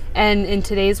 And in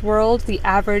today's world, the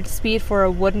average speed for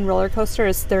a wooden roller coaster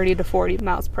is 30 to 40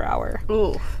 miles per hour.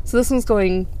 Ooh. So this one's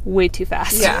going way too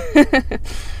fast. Yeah.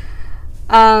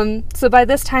 So by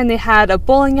this time, they had a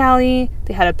bowling alley,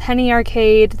 they had a penny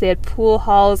arcade, they had pool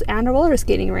halls, and a roller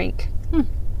skating rink.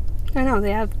 I know,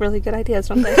 they have really good ideas,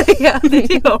 don't they? Yeah, they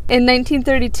do. In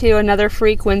 1932, another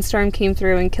freak windstorm came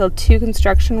through and killed 2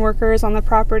 construction workers on the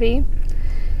property.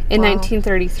 In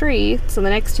 1933, so the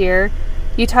next year,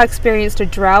 Utah experienced a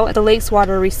drought. The lake's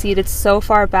water receded so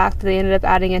far back that they ended up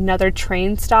adding another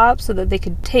train stop so that they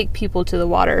could take people to the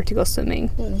water to go swimming.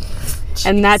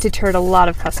 And that deterred a lot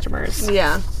of customers.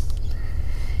 Yeah.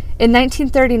 In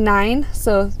 1939,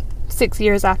 so 6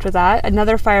 years after that,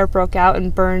 another fire broke out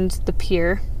and burned the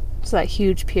pier. So that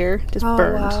huge pier just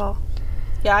burned. Wow.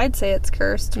 Yeah, I'd say it's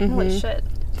cursed. Holy shit.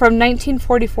 From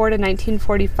 1944 to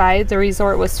 1945, the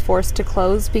resort was forced to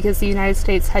close because the United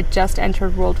States had just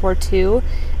entered World War II,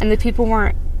 and the people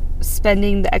weren't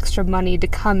spending the extra money to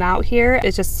come out here.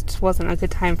 It just wasn't a good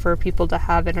time for people to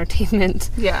have entertainment.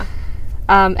 Yeah.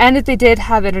 And if they did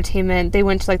have entertainment, they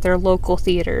went to like their local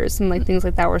theaters and like things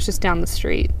like that where it's just down the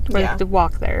street where they could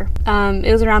walk there.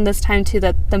 It was around this time too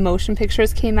that the motion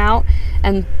pictures came out,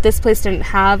 and this place didn't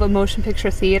have a motion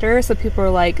picture theater, so people were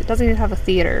like, it doesn't even have a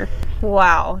theater.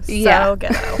 Wow. So Yeah.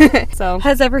 ghetto. So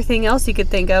Has everything else you could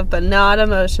think of, but not a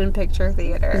motion picture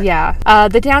theater. yeah.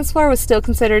 The dance floor was still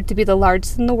considered to be the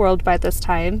largest in the world by this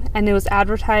time, and it was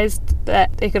advertised that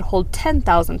it could hold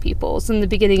 10,000 people. So in the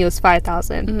beginning it was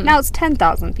 5,000. Now it's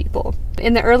 10,000 people.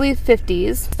 In the early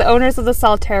 50s, the owners of the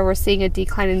Solitaire were seeing a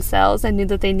decline in sales and knew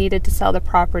that they needed to sell the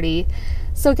property.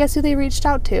 So guess who they reached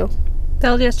out to? The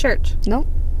LDS Church. Nope.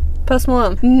 Post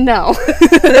Malone. No.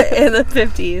 In the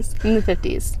 50s. In the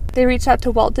 50s. They reached out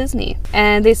to Walt Disney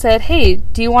and they said, hey,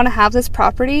 do you want to have this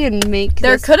property and make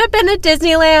There this? could have been a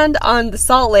Disneyland on the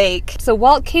Salt Lake. So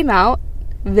Walt came out,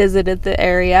 visited the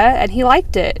area, and he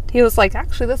liked it. He was like,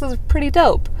 actually, this is pretty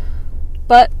dope.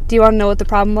 But do you want to know what the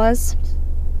problem was?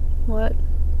 What?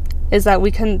 Is that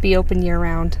we couldn't be open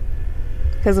year-round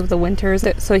because of the winters,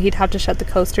 so he'd have to shut the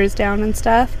coasters down and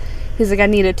stuff. He's like, I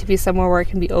need it to be somewhere where it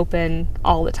can be open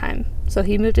all the time. So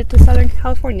he moved it to Southern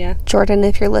California. Jordan,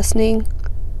 if you're listening,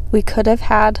 we could have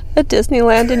had a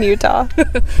Disneyland in Utah.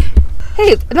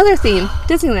 Hey, another theme,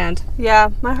 Disneyland. Yeah,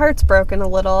 my heart's broken a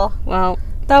little. Well,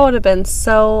 That would have been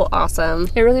so awesome.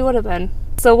 it really would have been.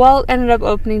 So Walt ended up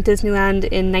opening Disneyland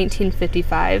in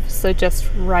 1955, so just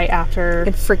right after,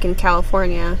 In freaking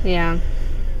California. yeah,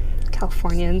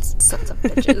 Californians. Sons of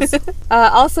bitches.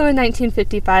 Also in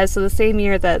 1955, so the same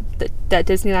year that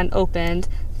Disneyland opened,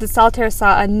 the Solitaire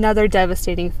saw another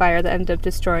devastating fire that ended up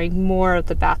destroying more of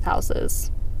the bathhouses.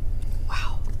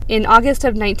 Wow. In August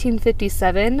of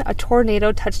 1957, a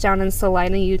tornado touched down in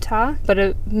Salina, Utah, but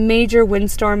a major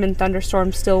windstorm and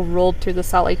thunderstorm still rolled through the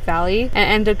Salt Lake Valley and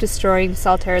ended up destroying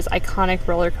Solitaire's iconic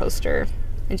roller coaster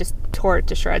and just tore it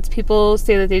to shreds. People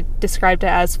say that they described it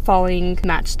as falling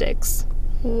matchsticks,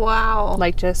 Wow.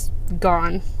 like just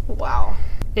gone. Wow.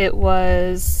 It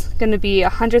was going to be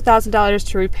 $100,000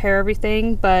 to repair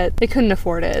everything, but they couldn't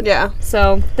afford it. Yeah.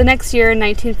 So the next year, in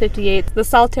 1958, the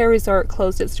Solitaire Resort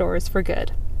closed its doors for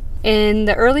good. In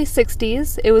the early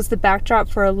 60s, it was the backdrop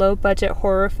for a low-budget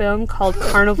horror film called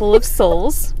Carnival of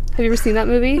Souls. Have you ever seen that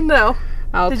movie? No.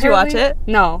 Oh, Did you watch apparently-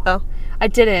 it? No. Oh. I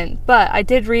didn't, but I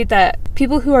did read that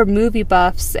people who are movie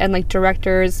buffs and like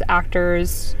directors,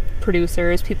 actors,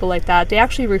 producers, people like that, they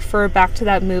actually refer back to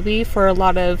that movie for a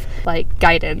lot of like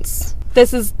guidance.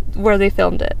 This is where they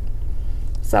filmed it.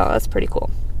 So that's pretty cool.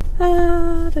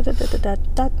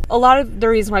 A lot of the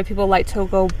reason why people like to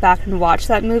go back and watch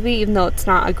that movie, even though it's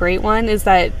not a great one, is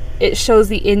that it shows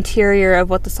the interior of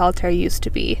what the Solitaire used to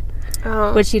be.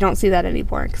 Oh. Which you don't see that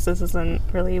anymore, because this isn't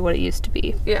really what it used to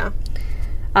be. Yeah.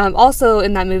 Also,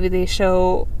 in that movie, they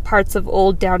show parts of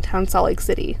old downtown Salt Lake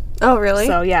City. Oh, really?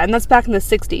 So, yeah, and that's back in the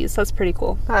 60s. That's pretty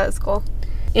cool. That is cool.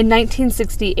 In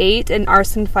 1968, an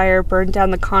arson fire burned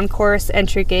down the concourse,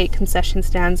 entry gate, concession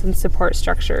stands, and support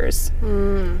structures.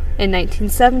 In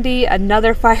 1970,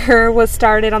 another fire was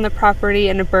started on the property,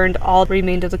 and it burned all the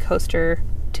remainder of the coaster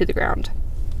to the ground.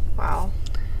 Wow.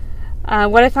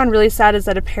 What I found really sad is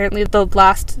that apparently the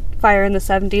last fire in the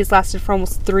 70s lasted for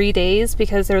almost 3 days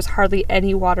because there was hardly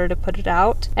any water to put it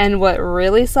out. And what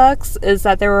really sucks is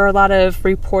that there were a lot of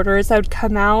reporters that would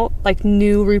come out, like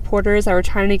new reporters that were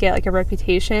trying to get like a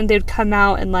reputation. They would come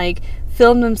out and like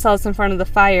film themselves in front of the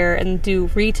fire and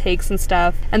do retakes and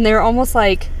stuff. And they were almost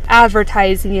like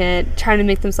advertising it, trying to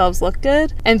make themselves look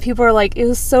good. And people were like, it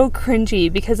was so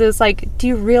cringy because it was like, do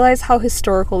you realize how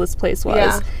historical this place was?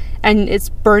 Yeah. And it's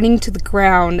burning to the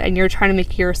ground and you're trying to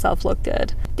make yourself look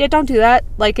good. Yeah, don't do that.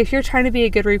 Like, if you're trying to be a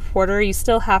good reporter, you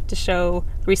still have to show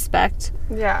respect.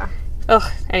 Yeah.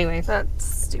 Ugh, anyway. That's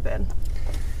stupid.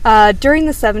 During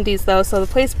the 70s, though, so the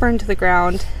place burned to the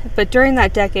ground, but during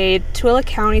that decade, Tooele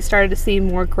County started to see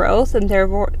more growth, and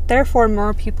therefore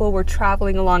more people were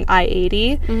traveling along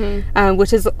I-80,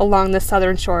 which is along the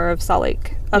southern shore of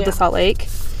the Salt Lake.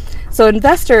 So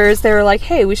investors, they were like,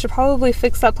 hey, we should probably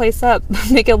fix that place up,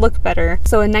 make it look better.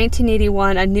 So in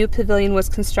 1981, a new pavilion was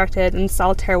constructed and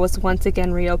Solitaire was once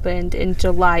again reopened in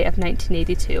July of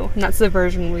 1982. And that's the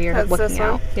version we are looking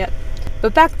at. Yep.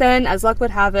 But back then, as luck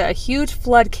would have it, a huge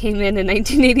flood came in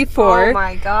 1984. Oh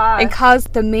my god. And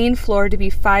caused the main floor to be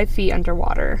 5 feet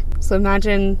underwater. So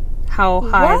imagine how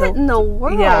high. What in the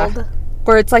world? Yeah.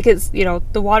 Where it's like the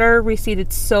water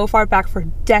receded so far back for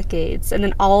decades, and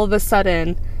then all of a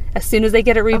sudden, as soon as they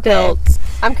get it rebuilt... Okay.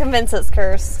 I'm convinced it's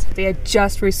cursed. They had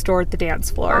just restored the dance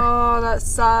floor. Oh, that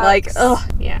sucks. Like, ugh.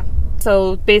 Yeah.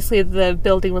 So basically the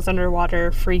building was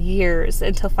underwater for years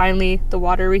until finally the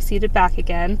water receded back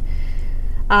again.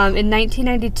 In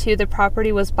 1992, the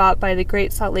property was bought by the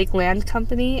Great Salt Lake Land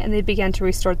Company, and they began to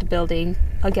restore the building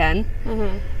again.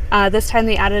 This time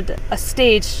they added a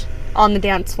stage on the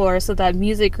dance floor so that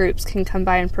music groups can come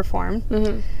by and perform.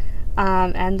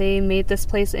 And they made this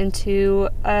place into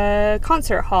a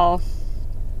concert hall.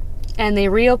 And they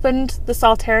reopened the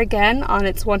Solitaire again on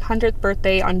its 100th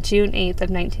birthday on June 8th of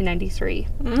 1993.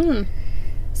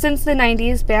 Since the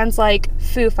 90s, bands like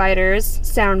Foo Fighters,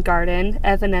 Soundgarden,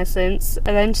 Evanescence,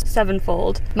 Avenged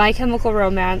Sevenfold, My Chemical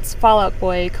Romance, Fall Out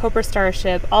Boy, Cobra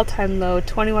Starship, All Time Low,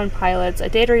 21 Pilots, A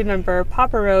Day to Remember,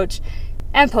 Papa Roach,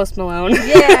 and Post Malone.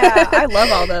 Yeah, I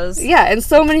love all those. Yeah, and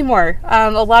so many more.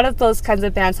 A lot of those kinds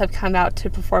of bands have come out to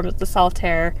perform at the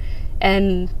Solitaire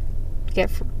and get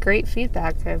great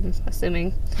feedback, I'm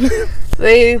assuming.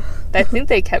 I think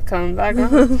they kept coming back.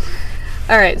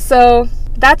 Alright, so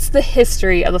that's the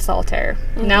history of the Solitaire.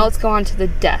 Now let's go on to the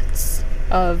deaths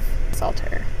of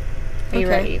Solitaire. Are you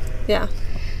ready? Yeah.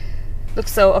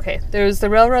 So, okay, there's the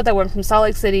railroad that went from Salt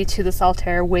Lake City to the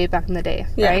Solitaire way back in the day,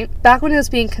 right? Back when it was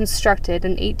being constructed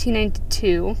in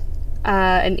 1892,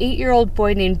 an 8-year-old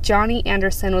boy named Johnny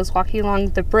Anderson was walking along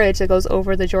the bridge that goes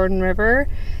over the Jordan River,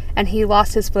 and he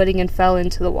lost his footing and fell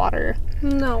into the water.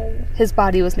 No. His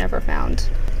body was never found.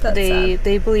 That's sad.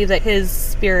 They believe that his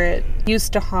spirit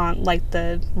used to haunt, like,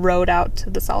 the road out to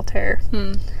the Solitaire.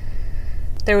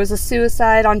 There was a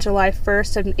suicide on July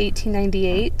 1st of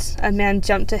 1898. A man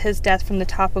jumped to his death from the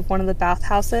top of one of the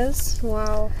bathhouses.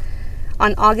 Wow.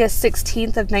 On August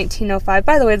 16th of 1905,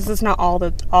 by the way, this is not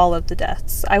all of the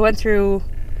deaths. I went through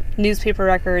newspaper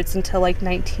records until like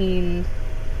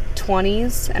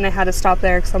 1920s, and I had to stop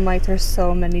there because I'm like, there's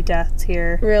so many deaths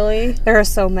here. Really? There are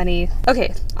so many.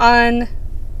 Okay, on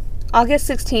August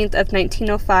 16th of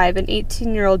 1905, an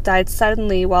 18-year-old died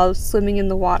suddenly while swimming in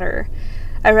the water.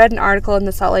 I read an article in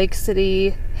the Salt Lake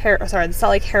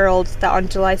Herald that on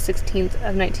July 16th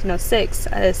of 1906,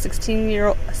 a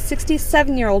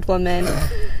 67-year-old woman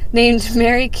named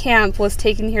Mary Camp was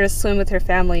taken here to swim with her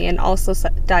family and also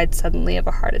died suddenly of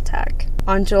a heart attack.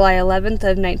 On July 11th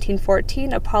of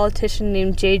 1914, a politician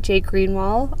named J.J.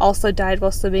 Greenwald also died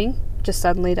while swimming, just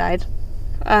suddenly died.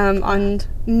 On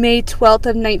May 12th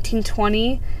of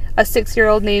 1920, a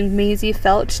 6-year-old named Maisie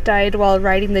Felch died while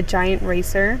riding the Giant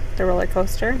Racer, the roller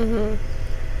coaster.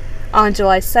 On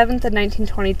July 7th of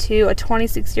 1922, a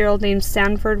 26-year-old named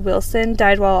Sanford Wilson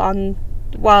died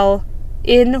while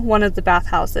in one of the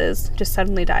bathhouses, just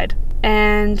suddenly died.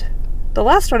 And the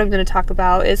last one I'm going to talk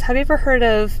about is, have you ever heard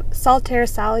of Solitaire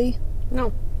Sally?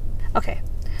 No. Okay.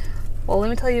 Well, let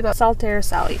me tell you about Saltaire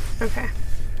Sally. Okay.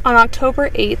 On October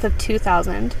 8th of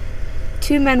 2000,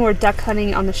 2 men were duck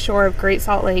hunting on the shore of Great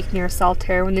Salt Lake near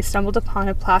Saltaire when they stumbled upon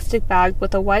a plastic bag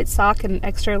with a white sock and an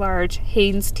extra-large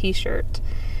Hanes t-shirt.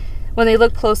 When they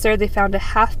looked closer, they found a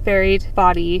half-buried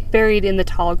body buried in the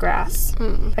tall grass.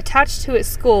 Attached to its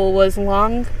skull was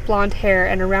long blonde hair,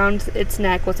 and around its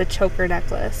neck was a choker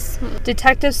necklace.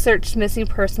 Detectives searched missing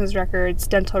persons records,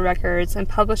 dental records, and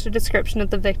published a description of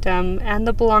the victim and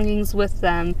the belongings with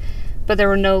them, but there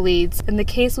were no leads, and the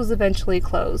case was eventually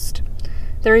closed.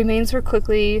 The remains were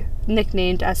quickly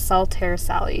nicknamed as Saltaire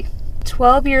Sally.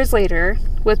 12 years later,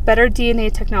 with better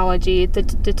DNA technology, the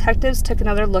detectives took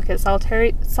another look at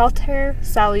Saltaire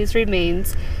Sally's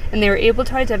remains, and they were able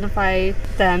to identify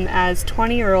them as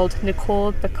 20-year-old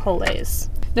Nicole Becoles.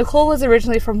 Nicole was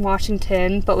originally from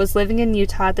Washington, but was living in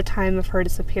Utah at the time of her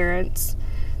disappearance.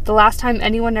 The last time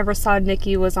anyone ever saw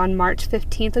Nikki was on March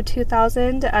 15th of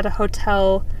 2000 at a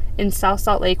hotel in South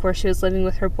Salt Lake where she was living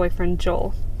with her boyfriend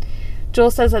Joel. Joel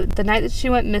says that the night that she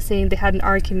went missing, they had an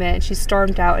argument and she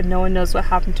stormed out, and no one knows what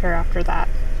happened to her after that.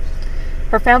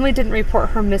 Her family didn't report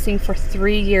her missing for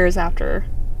 3 years after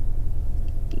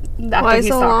Why he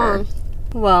so saw long?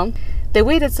 her. Well, they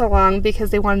waited so long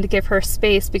because they wanted to give her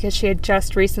space because she had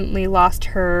just recently lost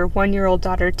her 1-year-old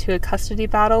daughter to a custody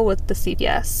battle with the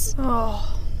CPS.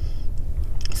 Oh.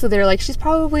 So they're like, she's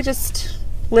probably just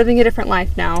living a different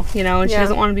life now, you know, and she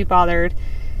doesn't want to be bothered.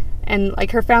 And, like,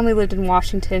 her family lived in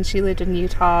Washington, she lived in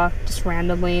Utah, just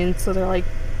randomly, and so they're like,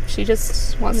 she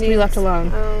just wants to be left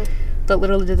alone. Oh. But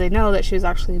little did they know that she was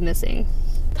actually missing.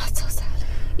 That's so sad.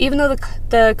 Even though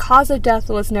the cause of death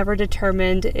was never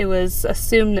determined, it was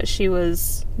assumed that she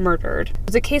was murdered.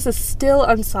 The case is still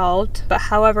unsolved, but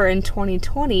however, in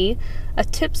 2020, a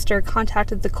tipster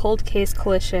contacted the Cold Case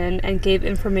Coalition and gave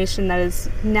information that is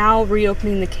now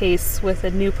reopening the case with a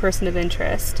new person of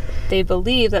interest. They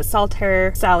believe that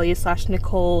Saltaire Sally /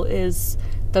 Nicole is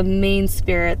the main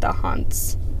spirit that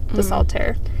haunts the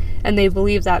Saltaire. And they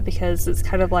believe that because it's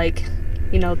kind of like,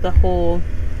 you know, the whole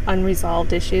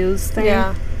unresolved issues thing.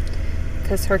 Yeah.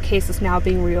 Because her case is now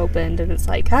being reopened, and it's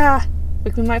like,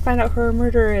 we might find out who her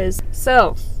murderer is.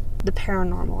 So, the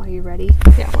paranormal. Are you ready?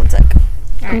 Yeah, one sec.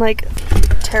 Right. I'm, like,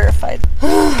 terrified.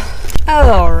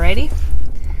 Alrighty.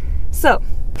 So,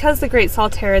 because the Great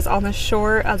Saltaire is on the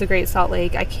shore of the Great Salt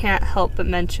Lake, I can't help but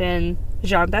mention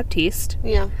Jean-Baptiste.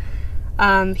 Yeah.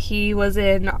 He was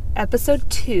in episode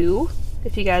 2.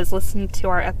 If you guys listened to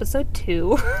our episode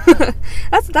 2,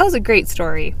 that was a great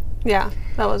story. Yeah,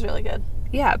 that was really good.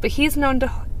 Yeah, but he's known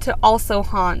to also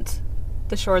haunt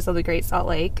the shores of the Great Salt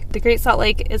Lake. The Great Salt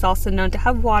Lake is also known to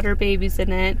have water babies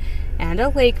in it, and a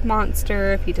lake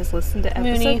monster, if you just listen to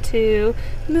episode Mooney. 2.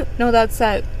 No, that's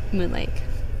at Moon Lake.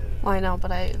 Well, I know, but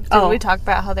didn't we talk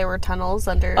about how there were tunnels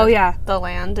under the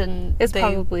land, and It's they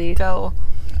probably... go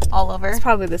all over? It's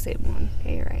probably the same one.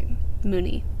 Yeah, you're right.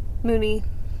 Mooney.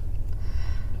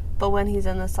 But when he's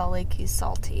in the Salt Lake, he's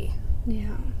salty.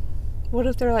 Yeah. What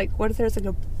if there's like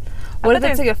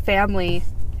a family,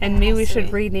 and maybe we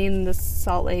should rename the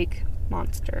Salt Lake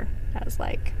monster as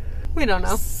like... We don't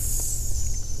know.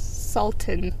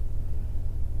 Sultan.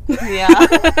 Yeah.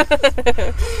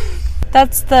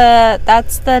 That's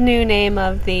the new name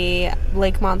of the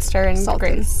lake monster in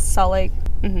Sultan. Great Salt Lake.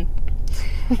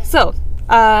 Mm-hmm. So,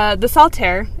 the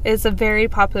Saltaire is a very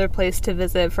popular place to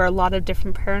visit for a lot of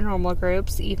different paranormal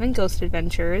groups, even ghost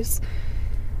adventures.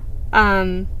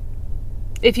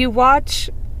 If you watch...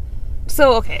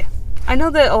 So, okay. I know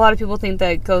that a lot of people think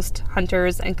that ghost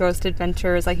hunters and ghost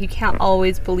adventures, like, you can't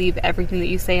always believe everything that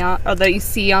you say on, or that you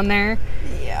see on there.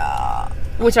 Yeah.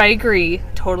 Which I agree.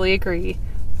 Totally agree.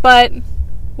 But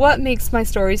what makes my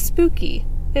stories spooky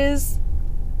is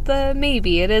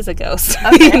maybe it is a ghost.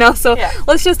 Okay. You know, so Yeah.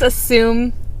 let's just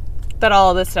assume that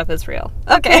all of this stuff is real.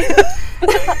 Okay.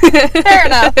 Fair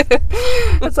enough.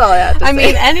 That's all I have to say. I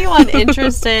mean, anyone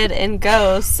interested in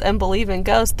ghosts and believe in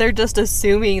ghosts, they're just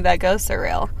assuming that ghosts are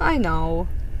real. I know.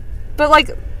 But,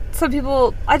 like, some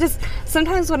people...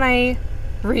 Sometimes when I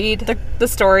read the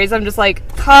stories, I'm just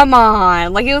like, come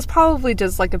on. Like, it was probably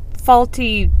just, like, a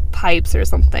faulty pipes or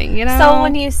something, you know? So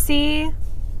when you see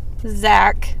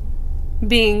Zach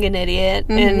being an idiot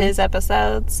in his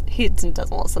episodes, he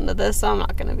doesn't listen to this, so I'm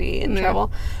not going to be in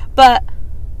trouble. But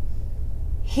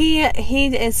he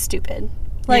is stupid.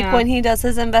 Like, when he does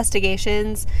his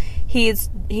investigations, he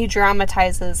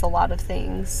dramatizes a lot of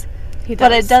things. He does.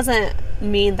 But it doesn't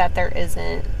mean that there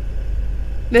isn't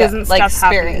like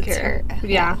spirits here.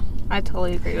 Yeah, I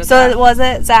totally agree with so that. was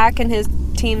it Zach and his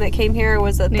team that came here, or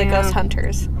was it the ghost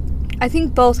hunters? I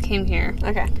think both came here.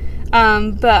 Okay.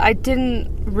 But I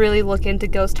didn't really look into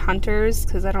Ghost Hunters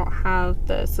because I don't have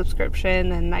the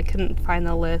subscription and I couldn't find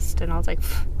the list, and I was like,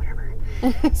 whatever.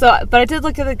 But I did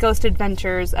look at the Ghost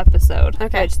Adventures episode,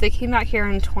 which they came out here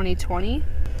in 2020.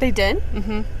 They did?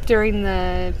 Mm-hmm. During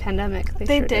the pandemic.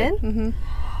 They did? Mm-hmm.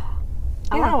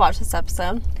 I want to watch this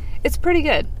episode. It's pretty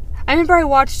good. I remember I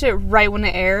watched it right when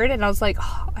it aired, and I was like,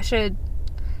 oh, I should...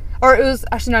 Or it was...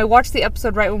 Actually, no, I watched the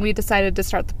episode right when we decided to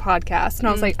start the podcast, and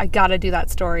I was like, I gotta do that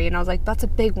story. And I was like, that's a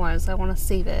big one, so I want to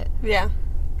save it. Yeah.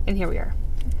 And here we are.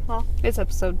 Well, it's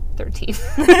episode 13.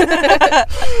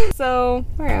 So,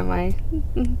 where am I?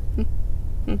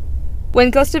 When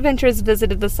Ghost Adventures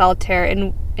visited the Solitaire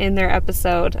in their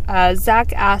episode,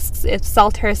 Zach asks if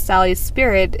Solitaire Sally's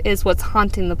spirit is what's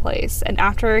haunting the place. And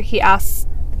after he asks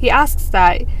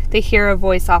that, they hear a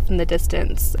voice off in the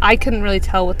distance. I couldn't really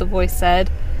tell what the voice said.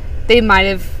 They might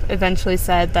have eventually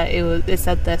said that it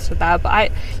said this or that,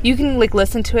 but you can like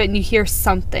listen to it and you hear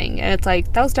something, and it's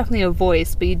like, that was definitely a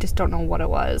voice, but you just don't know what it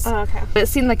was. Oh, okay. But it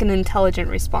seemed like an intelligent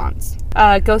response.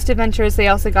 Ghost Adventures, they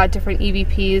also got different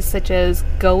EVPs such as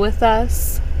Go With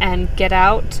Us and Get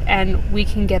Out and We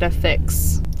Can Get a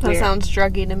Fix. That sounds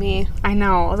druggy to me. I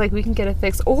know. I was like, we can get a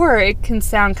fix. Or it can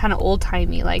sound kind of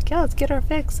old-timey, like, yeah, let's get our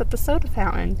fix at the soda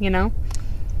fountain, you know?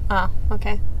 Oh,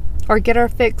 okay. Or get our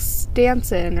fix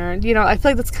dancing, or, you know, I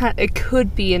feel like it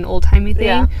could be an old-timey thing.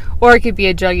 Yeah. Or it could be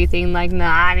a druggy thing, like,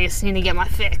 nah, I just need to get my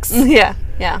fix. Yeah.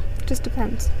 Just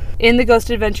depends. In the Ghost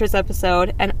Adventures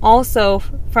episode, and also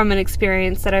from an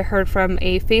experience that I heard from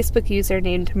a Facebook user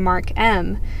named Mark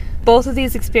M., both of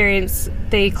these experiences,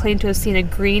 they claim to have seen a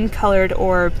green-colored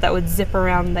orb that would zip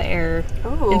around the air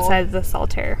inside the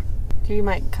Solitaire. You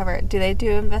might cover it. Do they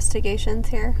do investigations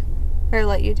here? Or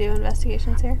let you do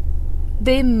investigations here?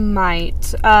 They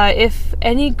might. If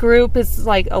any group is,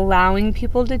 like, allowing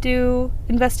people to do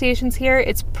investigations here,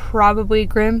 it's probably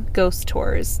Grim Ghost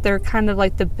Tours. They're kind of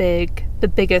like the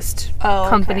biggest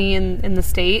company in the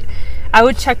state. I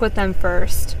would check with them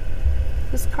first.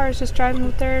 This car is just driving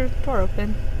with their door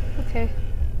open. Okay.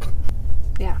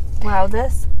 Yeah. Wow,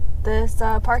 this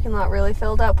parking lot really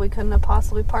filled up. We couldn't have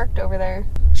possibly parked over there.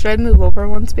 Should I move over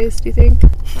one space, do you think?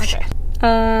 Okay.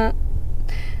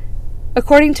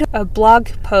 According to a blog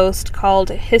post called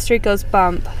History Goes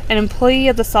Bump, an employee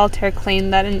of the Solitaire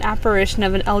claimed that an apparition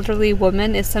of an elderly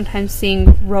woman is sometimes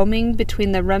seen roaming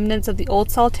between the remnants of the old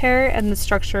Solitaire and the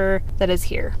structure that is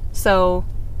here. So,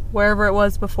 wherever it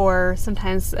was before,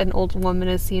 sometimes an old woman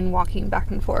is seen walking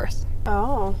back and forth.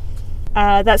 Oh.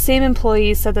 That same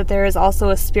employee said that there is also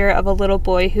a spirit of a little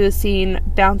boy who is seen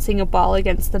bouncing a ball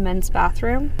against the men's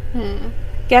bathroom.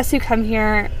 Guests who come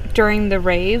here during the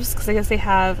raves, because I guess they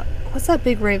have... What's that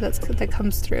big rave that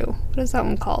comes through? What is that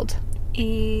one called?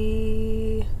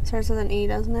 Starts with an E,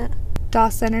 doesn't it?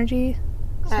 DOS Energy?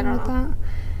 I don't know. That.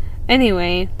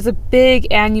 Anyway, there's a big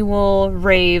annual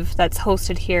rave that's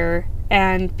hosted here,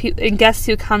 and guests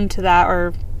who come to that,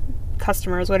 or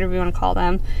customers, whatever you want to call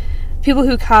them, people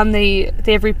who come, they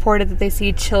have reported that they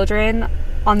see children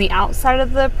on the outside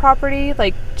of the property,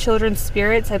 like children's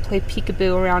spirits that play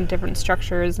peekaboo around different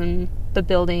structures and the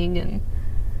building and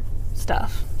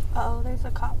stuff. Oh, there's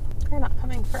a cop. They're not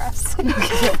coming for us.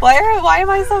 Why am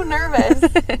I so nervous?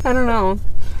 I don't know.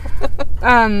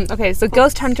 Okay, so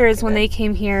Ghost Hunters, when they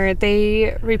came here,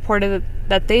 they reported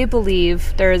that they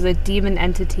believe there is a demon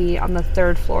entity on the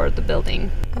 3rd floor of the building.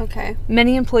 Okay.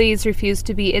 Many employees refuse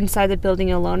to be inside the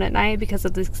building alone at night because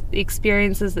of the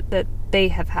experiences that they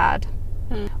have had.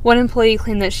 One employee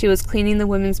claimed that she was cleaning the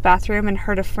women's bathroom and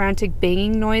heard a frantic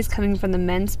banging noise coming from the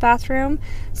men's bathroom.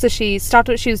 So she stopped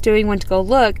what she was doing, went to go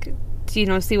look,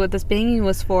 to, see what this banging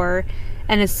was for.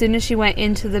 And as soon as she went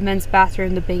into the men's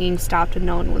bathroom, the banging stopped and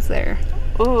no one was there.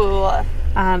 Ooh.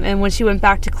 And when she went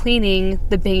back to cleaning,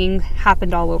 the banging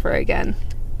happened all over again.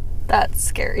 That's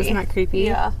scary. Isn't that creepy?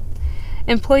 Yeah.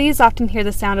 Employees often hear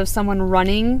the sound of someone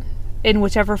running in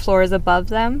whichever floor is above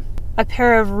them. A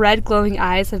pair of red glowing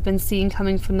eyes have been seen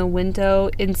coming from the window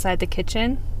inside the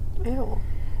kitchen. Ew.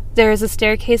 There is a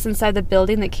staircase inside the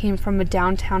building that came from a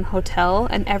downtown hotel,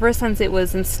 and ever since it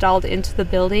was installed into the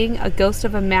building, a ghost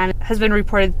of a man has been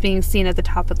reported being seen at the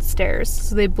top of the stairs.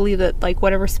 So they believe that, like,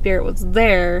 whatever spirit was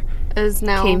there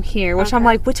came here, which I'm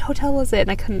like, which hotel was it?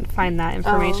 And I couldn't find that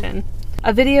information.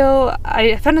 I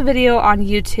found a video on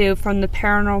YouTube from the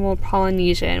Paranormal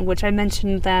Polynesian, which I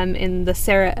mentioned them in the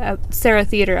Sarah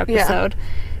Theater episode. Yeah.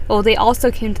 Well, they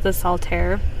also came to the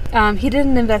Solitaire. He did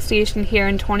an investigation here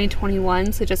in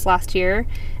 2021, so just last year,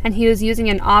 and he was using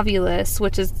an Ovilus,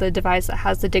 which is the device that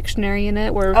has the dictionary in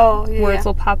it where words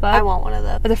will pop up. I want one of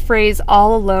those. The phrase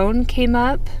 "all alone" came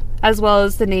up, as well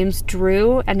as the names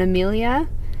Drew and Amelia.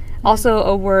 Also,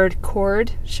 a word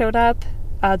cord showed up,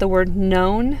 the word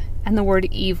known, and the word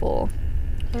evil.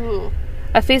 Ooh.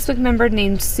 A Facebook member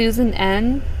named Susan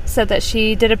N. said that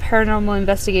she did a paranormal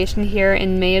investigation here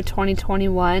in May of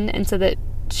 2021 and said that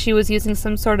she was using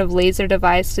some sort of laser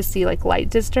device to see like light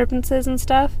disturbances and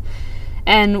stuff.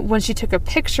 And when she took a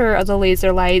picture of the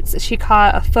laser lights, she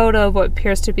caught a photo of what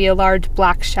appears to be a large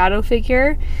black shadow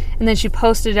figure. And then she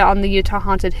posted it on the Utah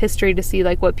Haunted History to see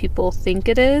like what people think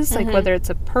it is, like whether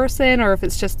it's a person or if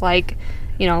it's just like,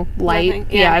 you know, light. Nothing,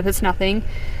 yeah. If it's nothing.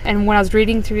 And when I was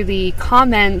reading through the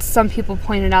comments, some people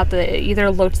pointed out that it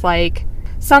either looked like,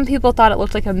 some people thought it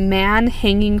looked like a man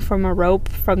hanging from a rope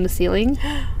from the ceiling.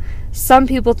 Some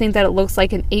people think that it looks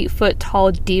like an 8-foot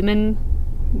tall demon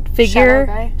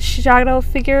figure, shadow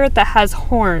figure that has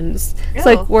horns. It's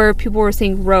like where people were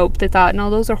seeing rope, they thought, no,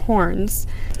 those are horns.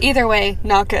 Either way,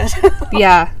 not good.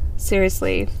 Yeah,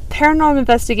 seriously. Paranormal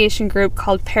investigation group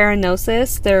called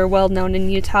Paranosis, they're well known in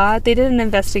Utah. They did an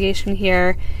investigation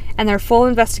here, and their full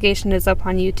investigation is up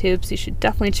on YouTube, so you should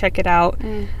definitely check it out.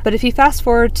 But if you fast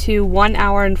forward to 1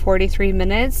 hour and 43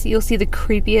 minutes, you'll see the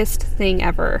creepiest thing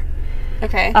ever.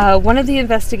 Okay. One of the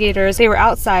investigators, they were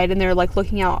outside and they were like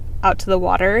looking out to the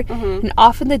water, and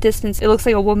off in the distance it looks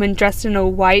like a woman dressed in a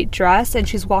white dress and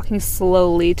she's walking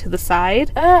slowly to the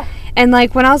side. And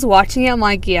like when I was watching it, I'm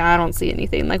like, yeah, I don't see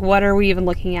anything, like what are we even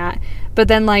looking at? But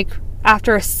then like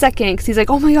after a second, because he's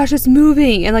like, oh my gosh, it's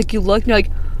moving, and like you look and you're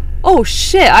like, oh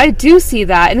shit, I do see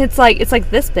that. And it's like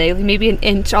this big, like maybe an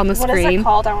inch on the screen. What is it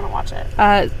called? I want to watch it.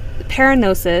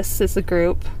 Paranosis is the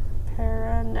group.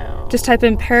 Just type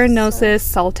in Paranosis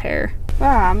Saltaire.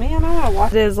 Ah, man, I want to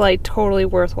watch it. It is like totally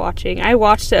worth watching. I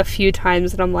watched it a few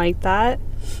times and I'm like, that.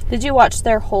 Did you watch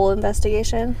their whole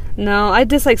investigation? No, I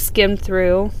just like skimmed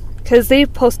through because they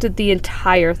posted the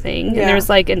entire thing, and there's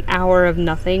like an hour of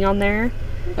nothing on there.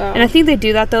 And I think they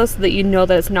do that though so that you know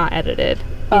that it's not edited,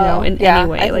 you know, in any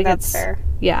way. I think like that's it's fair.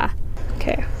 Yeah.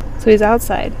 Okay. So he's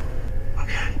outside.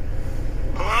 Okay.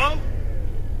 Hello?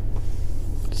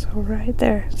 So right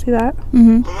there. See that?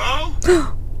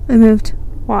 Hello? I moved.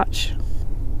 Watch.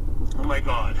 Oh my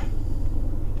god.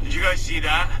 Did you guys see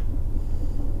that?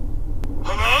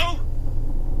 Hello?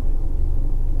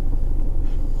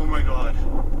 Oh my god.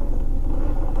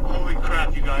 Holy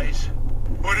crap, you guys.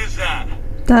 What is that?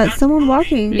 That's someone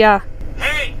walking. Yeah.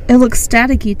 Hey! It looks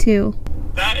staticky too.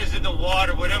 That is in the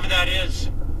water, whatever that is.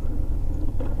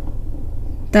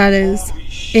 That is Holy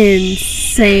shit.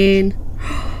 insane.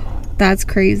 That's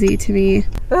crazy to me.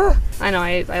 I know,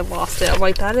 I lost it. I'm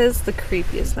like, that is the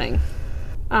creepiest thing.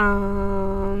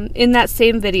 In that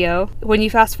same video, when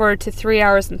you fast forward to 3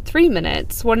 hours and 3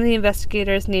 minutes, one of the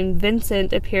investigators named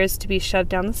Vincent appears to be shoved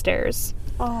down the stairs.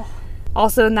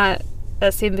 Also in that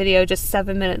same video, just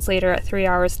 7 minutes later at 3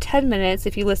 hours 10 minutes,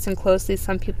 if you listen closely,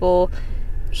 some people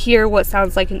hear what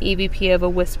sounds like an EVP of a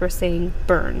whisper saying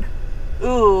burn.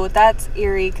 Ooh, that's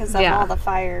eerie because of all the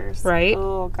fires. Right?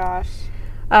 Oh gosh.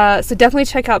 So definitely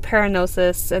check out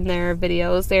Paranosis and their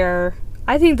videos.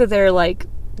 I think that they're like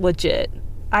legit.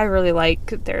 I really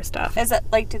like their stuff. Is it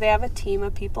like, do they have a team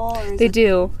of people? Or they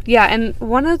do. Yeah, and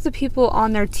one of the people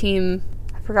on their team,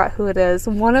 I forgot who it is,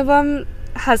 one of them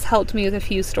has helped me with a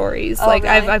few stories. Like,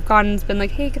 really? I've gone and been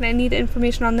like, hey, I need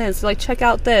information on this. Like, check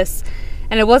out this.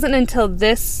 And it wasn't until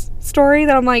this story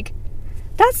that I'm like,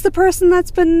 that's the person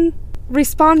that's been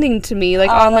responding to me, like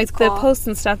on like the posts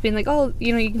and stuff, being like, oh,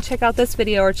 you know, you can check out this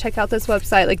video or check out this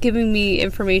website, like giving me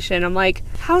information. I'm like,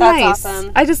 how nice.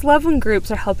 Awesome. I just love when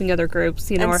groups are helping other groups,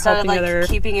 you know, instead or helping of, like, other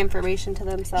keeping information to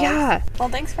themselves. Yeah. Well,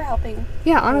 thanks for helping.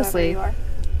 Yeah, honestly. You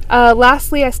are.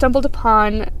 Lastly, I stumbled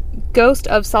upon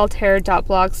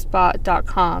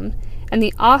ghostofsaltaire.blogspot.com, and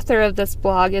the author of this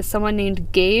blog is someone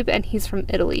named Gabe, and he's from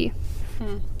Italy.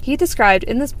 He described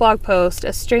in this blog post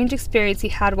a strange experience he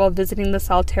had while visiting the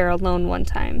Saltaire alone one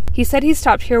time. He said he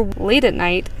stopped here late at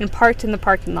night and parked in the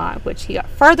parking lot, which he got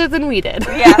farther than we did.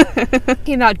 Yeah.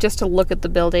 Came out just to look at the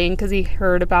building because he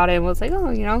heard about it and was like, oh,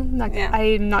 you know,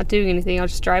 I'm not doing anything. I'll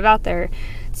just drive out there.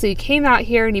 So he came out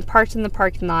here and he parked in the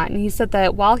parking lot, and he said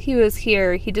that while he was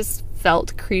here, he just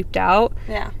felt creeped out.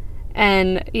 Yeah.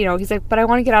 And, you know, he's like, but I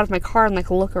want to get out of my car and,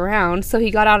 like, look around. So he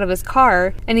got out of his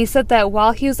car, and he said that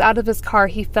while he was out of his car,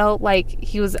 he felt like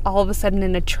he was all of a sudden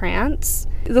in a trance.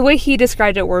 The way he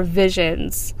described it were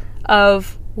visions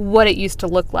of what it used to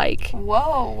look like.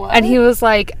 Whoa, what? And he was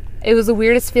like, it was the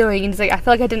weirdest feeling. And he's like, I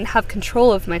felt like I didn't have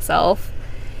control of myself.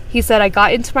 He said, I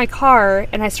got into my car,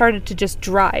 and I started to just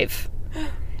drive.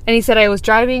 And he said, I was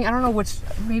driving, I don't know which,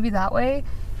 maybe that way.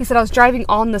 He said, I was driving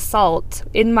on the salt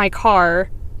in my car,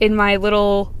 in my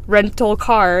little rental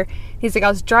car, He's like, I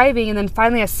was driving and then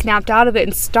finally I snapped out of it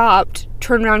and stopped,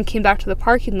 turned around and came back to the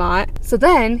parking lot. So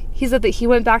then he said that he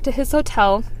went back to his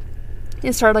hotel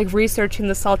and started like researching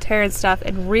the Saltaire and stuff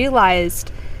and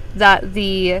realized that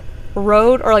the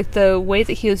road, or like the way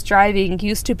that he was driving,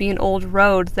 used to be an old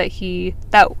road that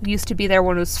used to be there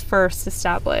when it was first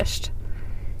established.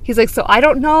 He's like, so I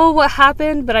don't know what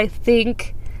happened, but I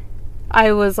think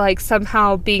I was like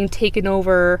somehow being taken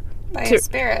over by a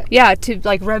spirit. Yeah, to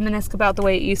like reminisce about the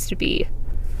way it used to be.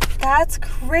 That's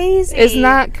crazy. Isn't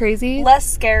that crazy? Less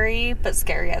scary, but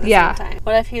scary at the Yeah. same time.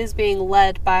 What if he was being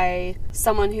led by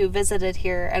someone who visited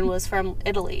here and was from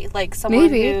Italy? Like someone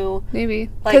who... Maybe.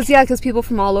 Like- Because people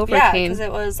from all over Yeah, came. because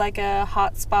it was like a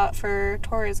hot spot for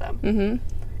tourism.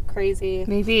 Mm-hmm. Crazy.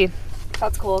 Maybe.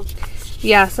 That's cool.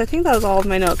 Yeah, so I think that was all of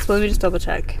my notes, but let me just double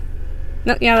check.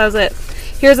 No, yeah, that was it.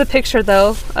 Here's a picture,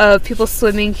 though, of people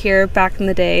swimming here back in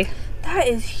the day. That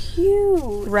is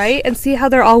huge. Right? And see how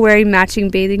they're all wearing matching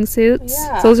bathing suits?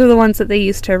 Yeah. Those are the ones that they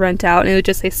used to rent out, and it would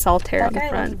just say Saltaire on the That guy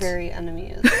front. looked very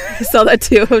unamused. I saw that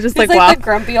too. I was just He's like, like wow. the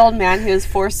grumpy old man who was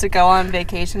forced to go on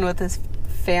vacation with his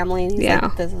family, and he's Yeah.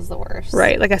 like, this is the worst.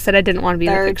 Right. Like I said, I didn't want to be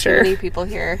in There the are too picture. many people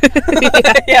here.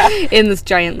 yeah. In this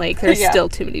giant lake, there's Yeah. still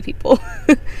too many people.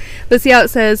 But see how it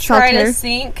says Try to Saltaire?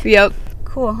 sink. Yep.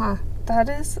 Cool, huh? That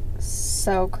is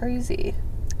so crazy.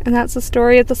 And that's the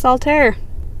story of the Saltaire.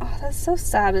 Oh, that's so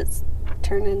sad it's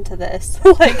turned into this.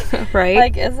 like, Right?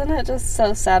 like, isn't it just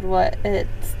so sad what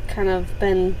it's kind of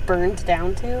been burned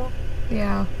down to?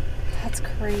 Yeah. That's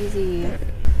crazy.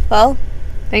 Well,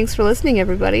 thanks for listening,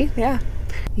 everybody. Yeah.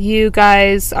 You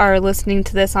guys are listening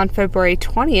to this on February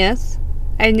 20th,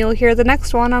 and you'll hear the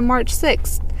next one on March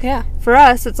 6th. Yeah. For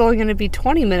us, it's only going to be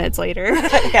 20 minutes later.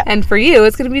 Yeah. And for you,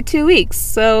 it's going to be 2 weeks.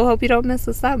 So hope you don't miss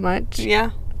us that much.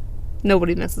 Yeah.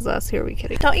 Nobody misses us. Who are we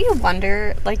kidding? Don't you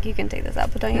wonder, like, you can take this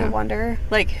out, but don't Yeah. you wonder,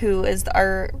 like, who is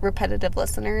our repetitive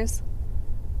listeners?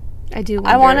 I do wonder.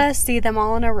 I want to see them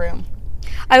all in a room.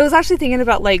 I was actually thinking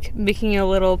about, like, making a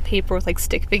little paper with, like,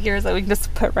 stick figures that we can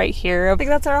just put right here. I think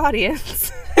that's our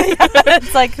audience.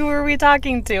 It's like, who are we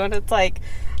talking to? And it's like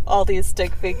all these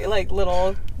stick figure, like,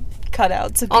 little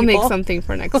cutouts of people. I'll make something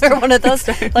for next Or time. one of those,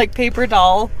 like, paper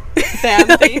doll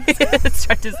families. It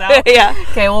stretches out. Yeah.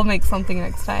 Okay, we'll make something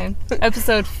next time.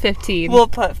 Episode 15. We'll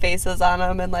put faces on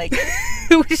them and, like,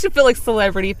 We should put, like,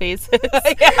 celebrity faces.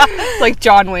 Like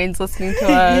John Wayne's listening to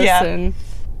us. Yeah. And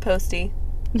posty.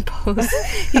 post.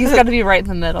 He's got to be right in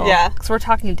the middle. Yeah. Because we're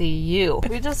talking to you.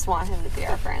 We just want him to be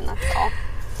our friend, that's all.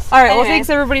 All right. Well, Anyway, thanks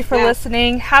everybody for yeah.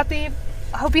 listening. I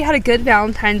hope you had a good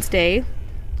Valentine's Day,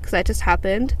 because that just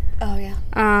happened. Oh, yeah.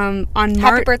 On March.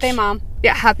 Happy birthday, Mom.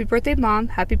 Yeah. Happy birthday, Mom.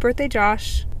 Happy birthday,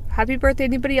 Josh. Happy birthday,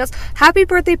 anybody else. Happy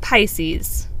birthday,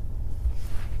 Pisces.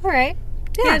 All right.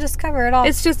 Yeah. Yeah, just cover it all.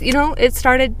 It's just, it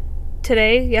started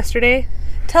yesterday.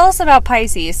 Tell us about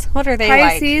Pisces. What are they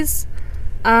like? Pisces,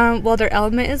 well, their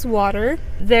element is water.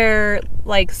 Their,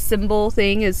 like, symbol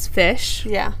thing is fish.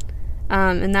 Yeah.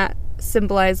 And that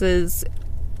symbolizes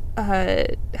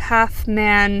half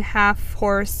man, half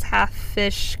horse, half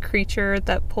fish creature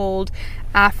that pulled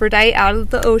Aphrodite out of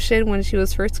the ocean when she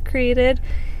was first created.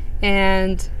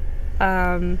 And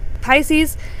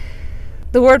Pisces,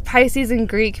 the word Pisces in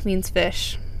Greek means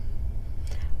fish.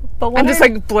 But what I'm just,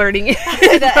 like, blurting it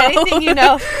anything you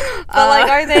know. But,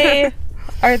 like,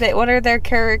 Uh, what are their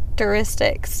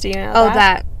characteristics? Do you know Oh,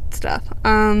 that stuff.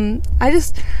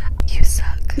 You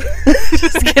suck.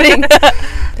 Just kidding.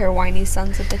 They're whiny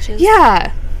sons of bitches.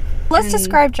 Yeah. Let's And-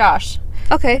 describe Josh.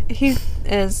 Okay. He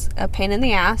is a pain in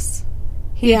the ass.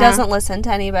 He Yeah. doesn't listen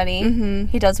to anybody. Mhm.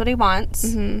 He does what he wants.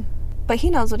 Mm-hmm. But he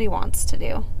knows what he wants to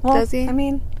do. Well, Does he? I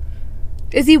mean,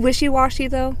 Is he wishy-washy,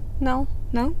 though? no.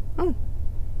 No? Oh.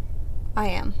 I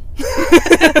am.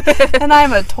 And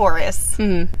I'm a Taurus.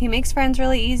 Mm-hmm. He makes friends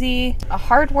really easy. A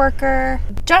hard worker.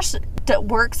 Josh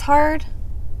works hard.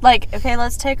 Like, okay,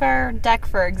 let's take our deck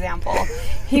for example.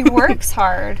 He works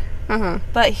hard, Uh-huh.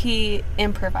 but he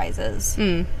improvises.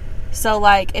 Mm. So,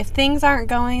 like, if things aren't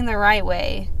going the right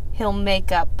way, he'll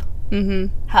make up Mm-hmm.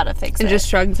 how to fix And it. just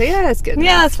shrug and say, yeah, that's good.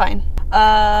 Yeah, that's fine.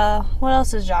 What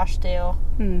else does Josh do?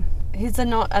 Hmm. He's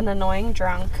an annoying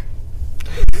drunk.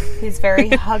 He's very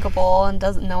huggable,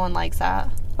 and no one likes that.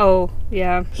 Oh,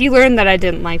 yeah. He learned that I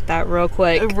didn't like that real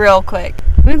quick. Real quick.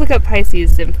 Let me look up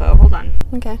Pisces info. Hold on.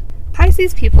 Okay.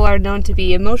 Pisces people are known to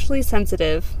be emotionally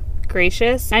sensitive,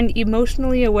 gracious, and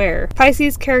emotionally aware.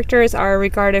 Pisces characters are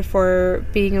regarded for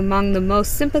being among the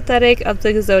most sympathetic of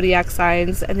the zodiac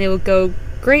signs, and they will go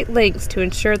great lengths to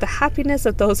ensure the happiness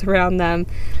of those around them.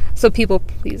 So people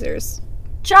pleasers.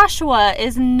 Joshua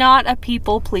is not a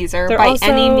people pleaser They're by also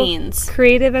any means.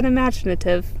 creative and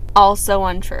imaginative. Also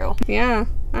untrue. Yeah,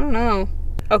 I don't know.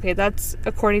 Okay, that's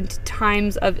according to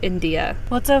Times of India.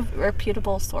 What's a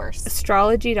reputable source?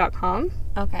 Astrology.com.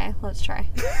 Okay, let's try.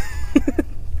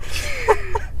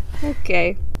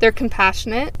 Okay. They're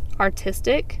compassionate,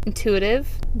 artistic, intuitive,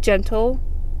 gentle,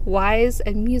 wise,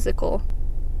 and musical.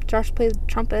 Josh plays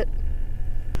trumpet.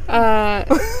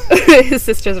 His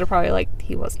sisters are probably like,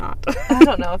 he was not. I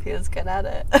don't know if he was good at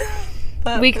it.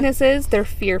 But Weaknesses, they're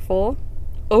fearful,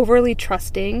 overly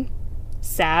trusting,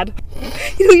 sad.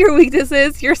 You know what your weakness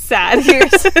is? You're sad.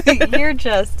 you're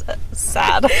just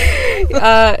sad.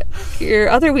 Your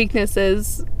other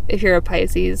weaknesses, if you're a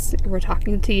Pisces, we're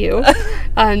talking to you.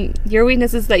 Your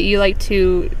weakness is that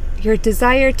your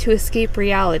desire to escape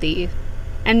reality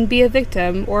and be a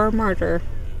victim or a martyr.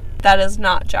 That is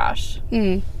not Josh.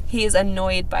 Mm. He is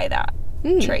annoyed by that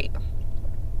trait.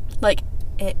 Like,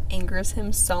 it angers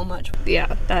him so much.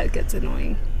 Yeah, that gets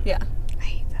annoying. Yeah. I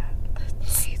hate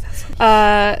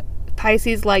that.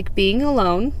 Pisces like being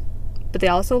alone, but they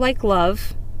also like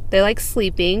love. They like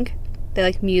sleeping. They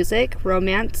like music,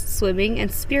 romance, swimming,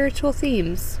 and spiritual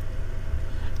themes.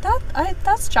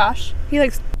 That's Josh. He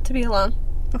likes... To be alone.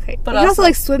 Okay. But He also also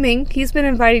likes swimming. He's been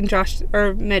inviting Josh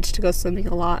or Mitch to go swimming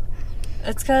a lot.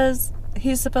 It's because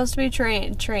he's supposed to be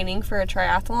training for a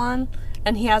triathlon,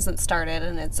 and he hasn't started,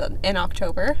 and it's in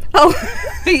October. Oh.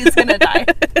 He's gonna die.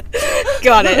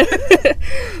 Got it.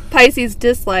 Pisces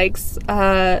dislikes,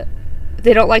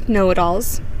 they don't like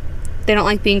know-it-alls. They don't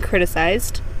like being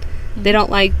criticized. They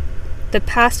don't like the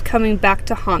past coming back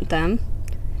to haunt them.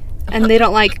 And they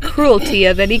don't like cruelty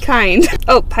of any kind.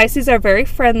 Oh, Pisces are very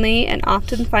friendly and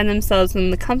often find themselves in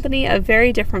the company of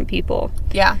very different people.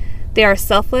 Yeah. They are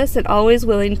selfless and always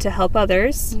willing to help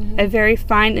others. A very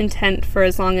fine intent for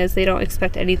as long as they don't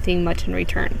expect anything much in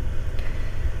return.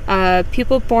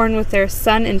 People born with their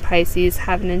sun in Pisces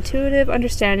have an intuitive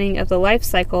understanding of the life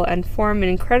cycle and form an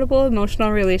incredible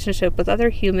emotional relationship with other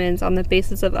humans on the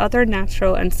basis of other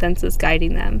natural and senses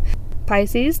guiding them.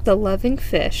 Pisces, the loving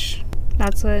fish.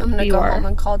 That's what I'm gonna you go are. home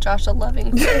and call Josh a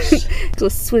loving fish. Go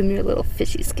swim your little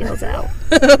fishy scales out.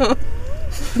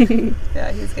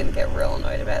 Yeah, he's gonna get real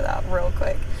annoyed about that real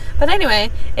quick. But anyway,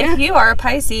 if you are a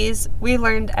Pisces, we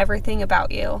learned everything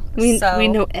about you. We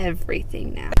know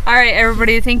everything now. All right,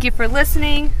 everybody, thank you for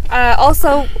listening.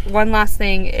 Also, one last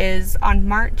thing is on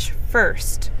March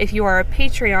 1st, if you are a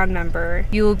Patreon member,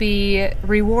 you will be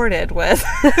rewarded with...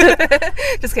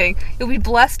 Just kidding. You'll be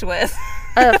blessed with...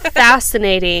 a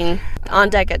fascinating On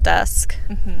Deck at Dusk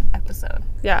episode.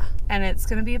 Yeah. And it's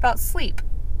going to be about sleep.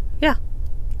 Yeah.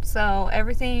 So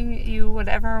everything you would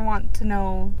ever want to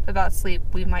know about sleep,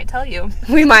 we might tell you.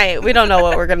 We might. We don't know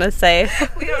what we're going to say.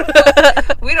 We don't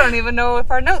know. We don't even know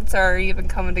if our notes are even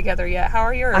coming together yet. How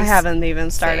are yours? I haven't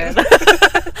even started.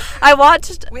 I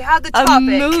watched We had the a topic.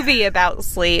 movie about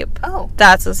sleep. Oh,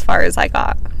 That's as far as I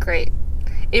got. great.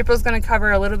 April's going to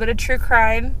cover a little bit of true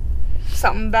crime,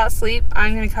 something about sleep.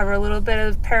 I'm going to cover a little bit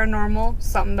of paranormal,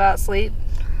 something about sleep.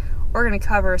 We're going to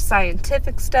cover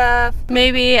scientific stuff.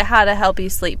 Maybe how to help you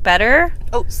sleep better,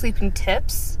 Oh, sleeping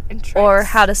tips and tricks. or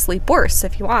how to sleep worse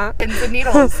if you want. Pins and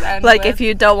needles. And Like with- if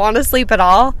you don't want to sleep at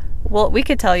all, well, we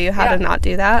could tell you how Yeah. to not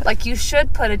do that. Like, you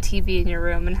should put a TV in your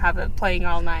room and have it playing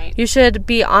all night. You should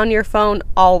be on your phone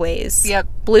always. Yep.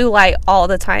 Blue light all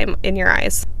the time in your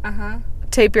eyes. Uh-huh.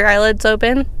 Tape your eyelids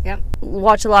open. Yep.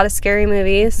 Watch a lot of scary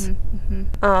movies.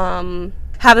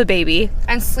 Have a baby.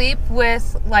 And sleep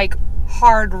with, like,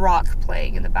 hard rock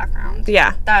playing in the background.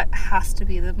 Yeah. That has to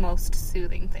be the most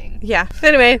soothing thing. Yeah.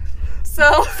 Anyway,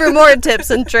 So, for more tips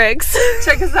and tricks,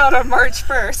 check us out on March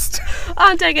 1st.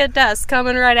 On Deck at Dusk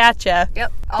coming right at you.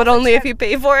 Yep. But only if you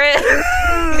pay for it.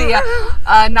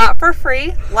 Yeah. Not for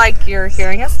free. Like you're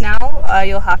hearing us now,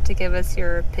 you'll have to give us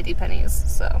your pity pennies.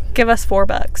 So, Give us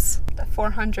 $4. the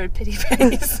 400 pity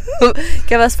pennies.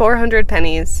 Give us 400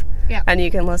 pennies. Yeah. And you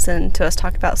can listen to us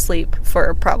talk about sleep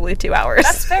for probably 2 hours.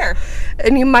 That's fair.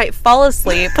 And you might fall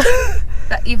asleep.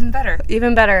 That even better.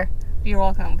 Even better. You're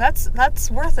welcome. That's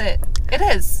worth it. It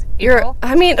is. You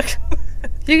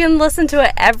can listen to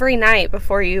it every night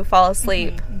before you fall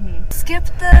asleep. Skip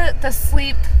the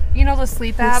sleep. You know the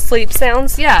sleep app. Sleep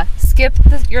sounds. Yeah. Skip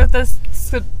the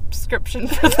subscription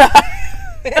for that.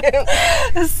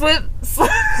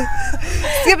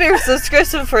 Skip your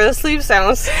subscription for the sleep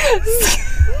sounds.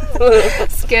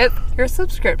 Skip your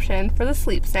subscription for the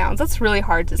sleep sounds. That's really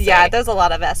hard to say. Yeah, there's a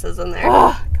lot of S's in there.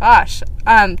 Oh gosh.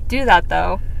 Do that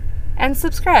though, and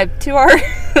subscribe to our.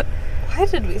 Why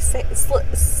did we say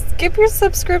skip your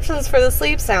subscriptions for the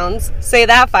sleep sounds? Say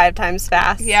that 5 times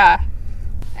fast. Yeah.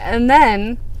 And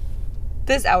then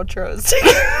This outro's.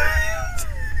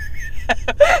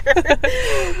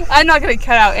 I'm not gonna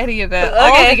cut out any of it. All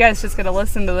of Okay. you guys just gonna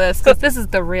listen to this because this is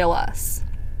the real us.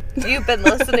 You've been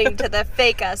listening to the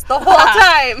fake us the whole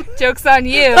time. Joke's on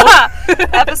you.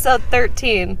 Episode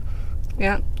 13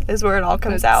 Yeah. is where it all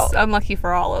comes It's out. unlucky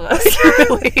for all of us,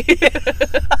 really.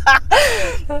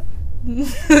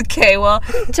 Okay, well,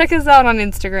 check us out on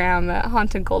Instagram at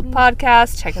Haunt and Cold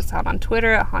Podcast. Check us out on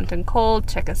Twitter at Haunt and Cold.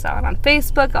 Check us out on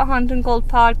Facebook at Haunt and Cold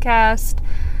Podcast.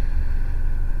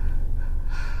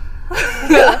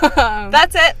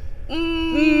 That's it.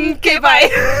 Okay,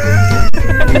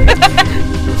 bye.